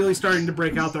 chaos is really starting to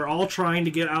break out. They're all trying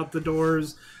to get out the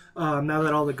doors now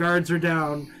that all the guards are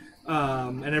down,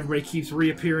 and everybody keeps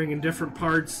reappearing in different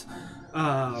parts.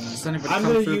 I'm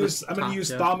gonna use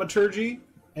thaumaturgy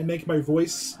and make my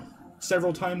voice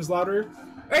several times louder.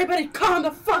 Everybody calm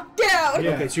the fuck down!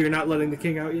 Yeah. Okay, so you're not letting the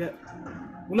king out yet?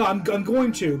 Well, no, I'm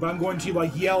going to, but I'm going to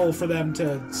like yell for them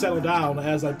to settle down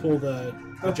as I pull the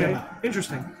gem Okay, out.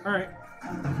 interesting. All right.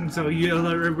 So you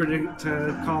let everybody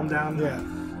to calm down? Yeah.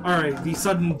 All right, the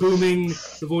sudden booming,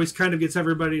 the voice kind of gets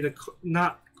everybody to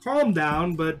not calm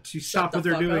down, but to stop what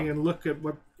they're doing and look at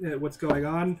what's going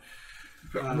on.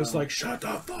 I'm just like, shut the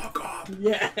fuck up.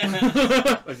 Yeah.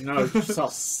 Like, no, it's all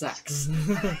sex.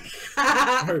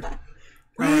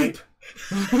 Rape.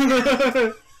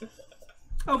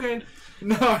 Okay.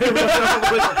 No.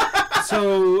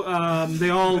 So they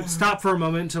all stop for a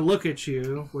moment to look at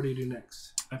you. What do you do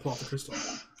next? I pull out the crystal.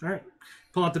 All right.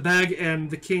 Pull out the bag, and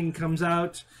the king comes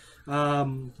out.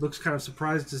 Looks kind of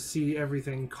surprised to see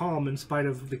everything calm in spite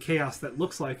of the chaos that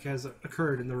looks like has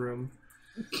occurred in the room.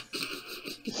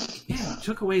 Yeah,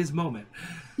 took away his moment.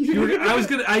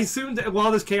 I assumed that while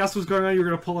this chaos was going on, you were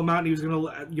gonna pull him out, and he was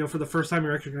gonna, for the first time,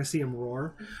 you're actually gonna see him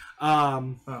roar.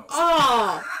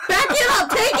 Oh, back it up!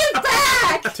 Take it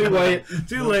back! Too late.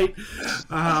 Too late.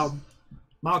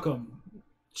 Malcolm,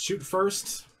 shoot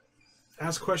first,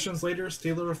 ask questions later,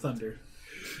 Stealer of Thunder.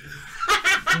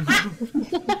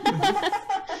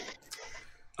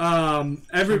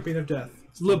 Champion of Death.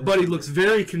 Buddy looks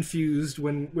very confused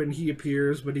when he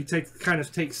appears, but he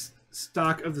takes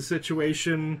stock of the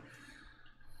situation,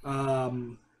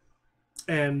 and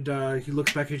he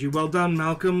looks back at you. Well done,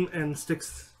 Malcolm, and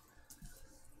sticks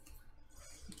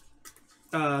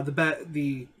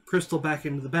the crystal back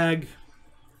into the bag.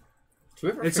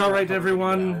 It's all right,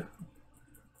 everyone.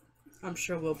 I'm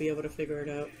sure we'll be able to figure it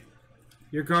out.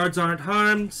 Your guards aren't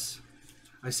harmed.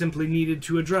 I simply needed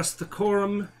to address the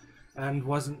quorum and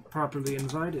wasn't properly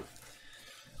invited.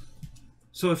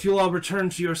 So if you'll all return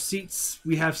to your seats,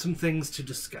 we have some things to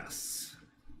discuss.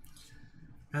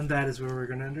 And that is where we're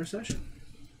going to end our session.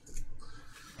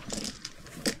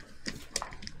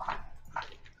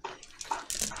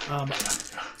 All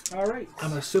right.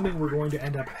 I'm assuming we're going to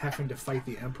end up having to fight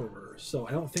the Emperor, so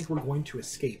I don't think we're going to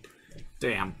escape.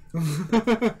 Damn.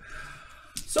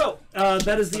 So,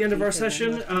 that is the end of our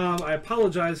session. I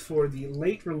apologize for the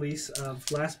late release of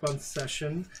last month's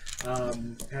session.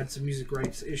 Had some music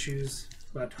rights issues,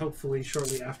 but hopefully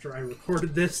shortly after I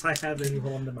recorded this, I have it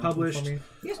published.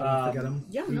 Yeah. Forget him.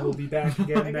 Yeah, We no. will be back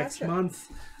again next gotcha. month,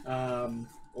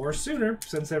 or sooner,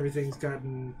 since everything's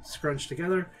gotten scrunched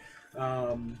together.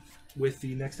 with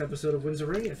the next episode of Winds of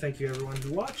Earrenia. Thank you, everyone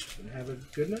who watched, and have a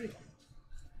good night.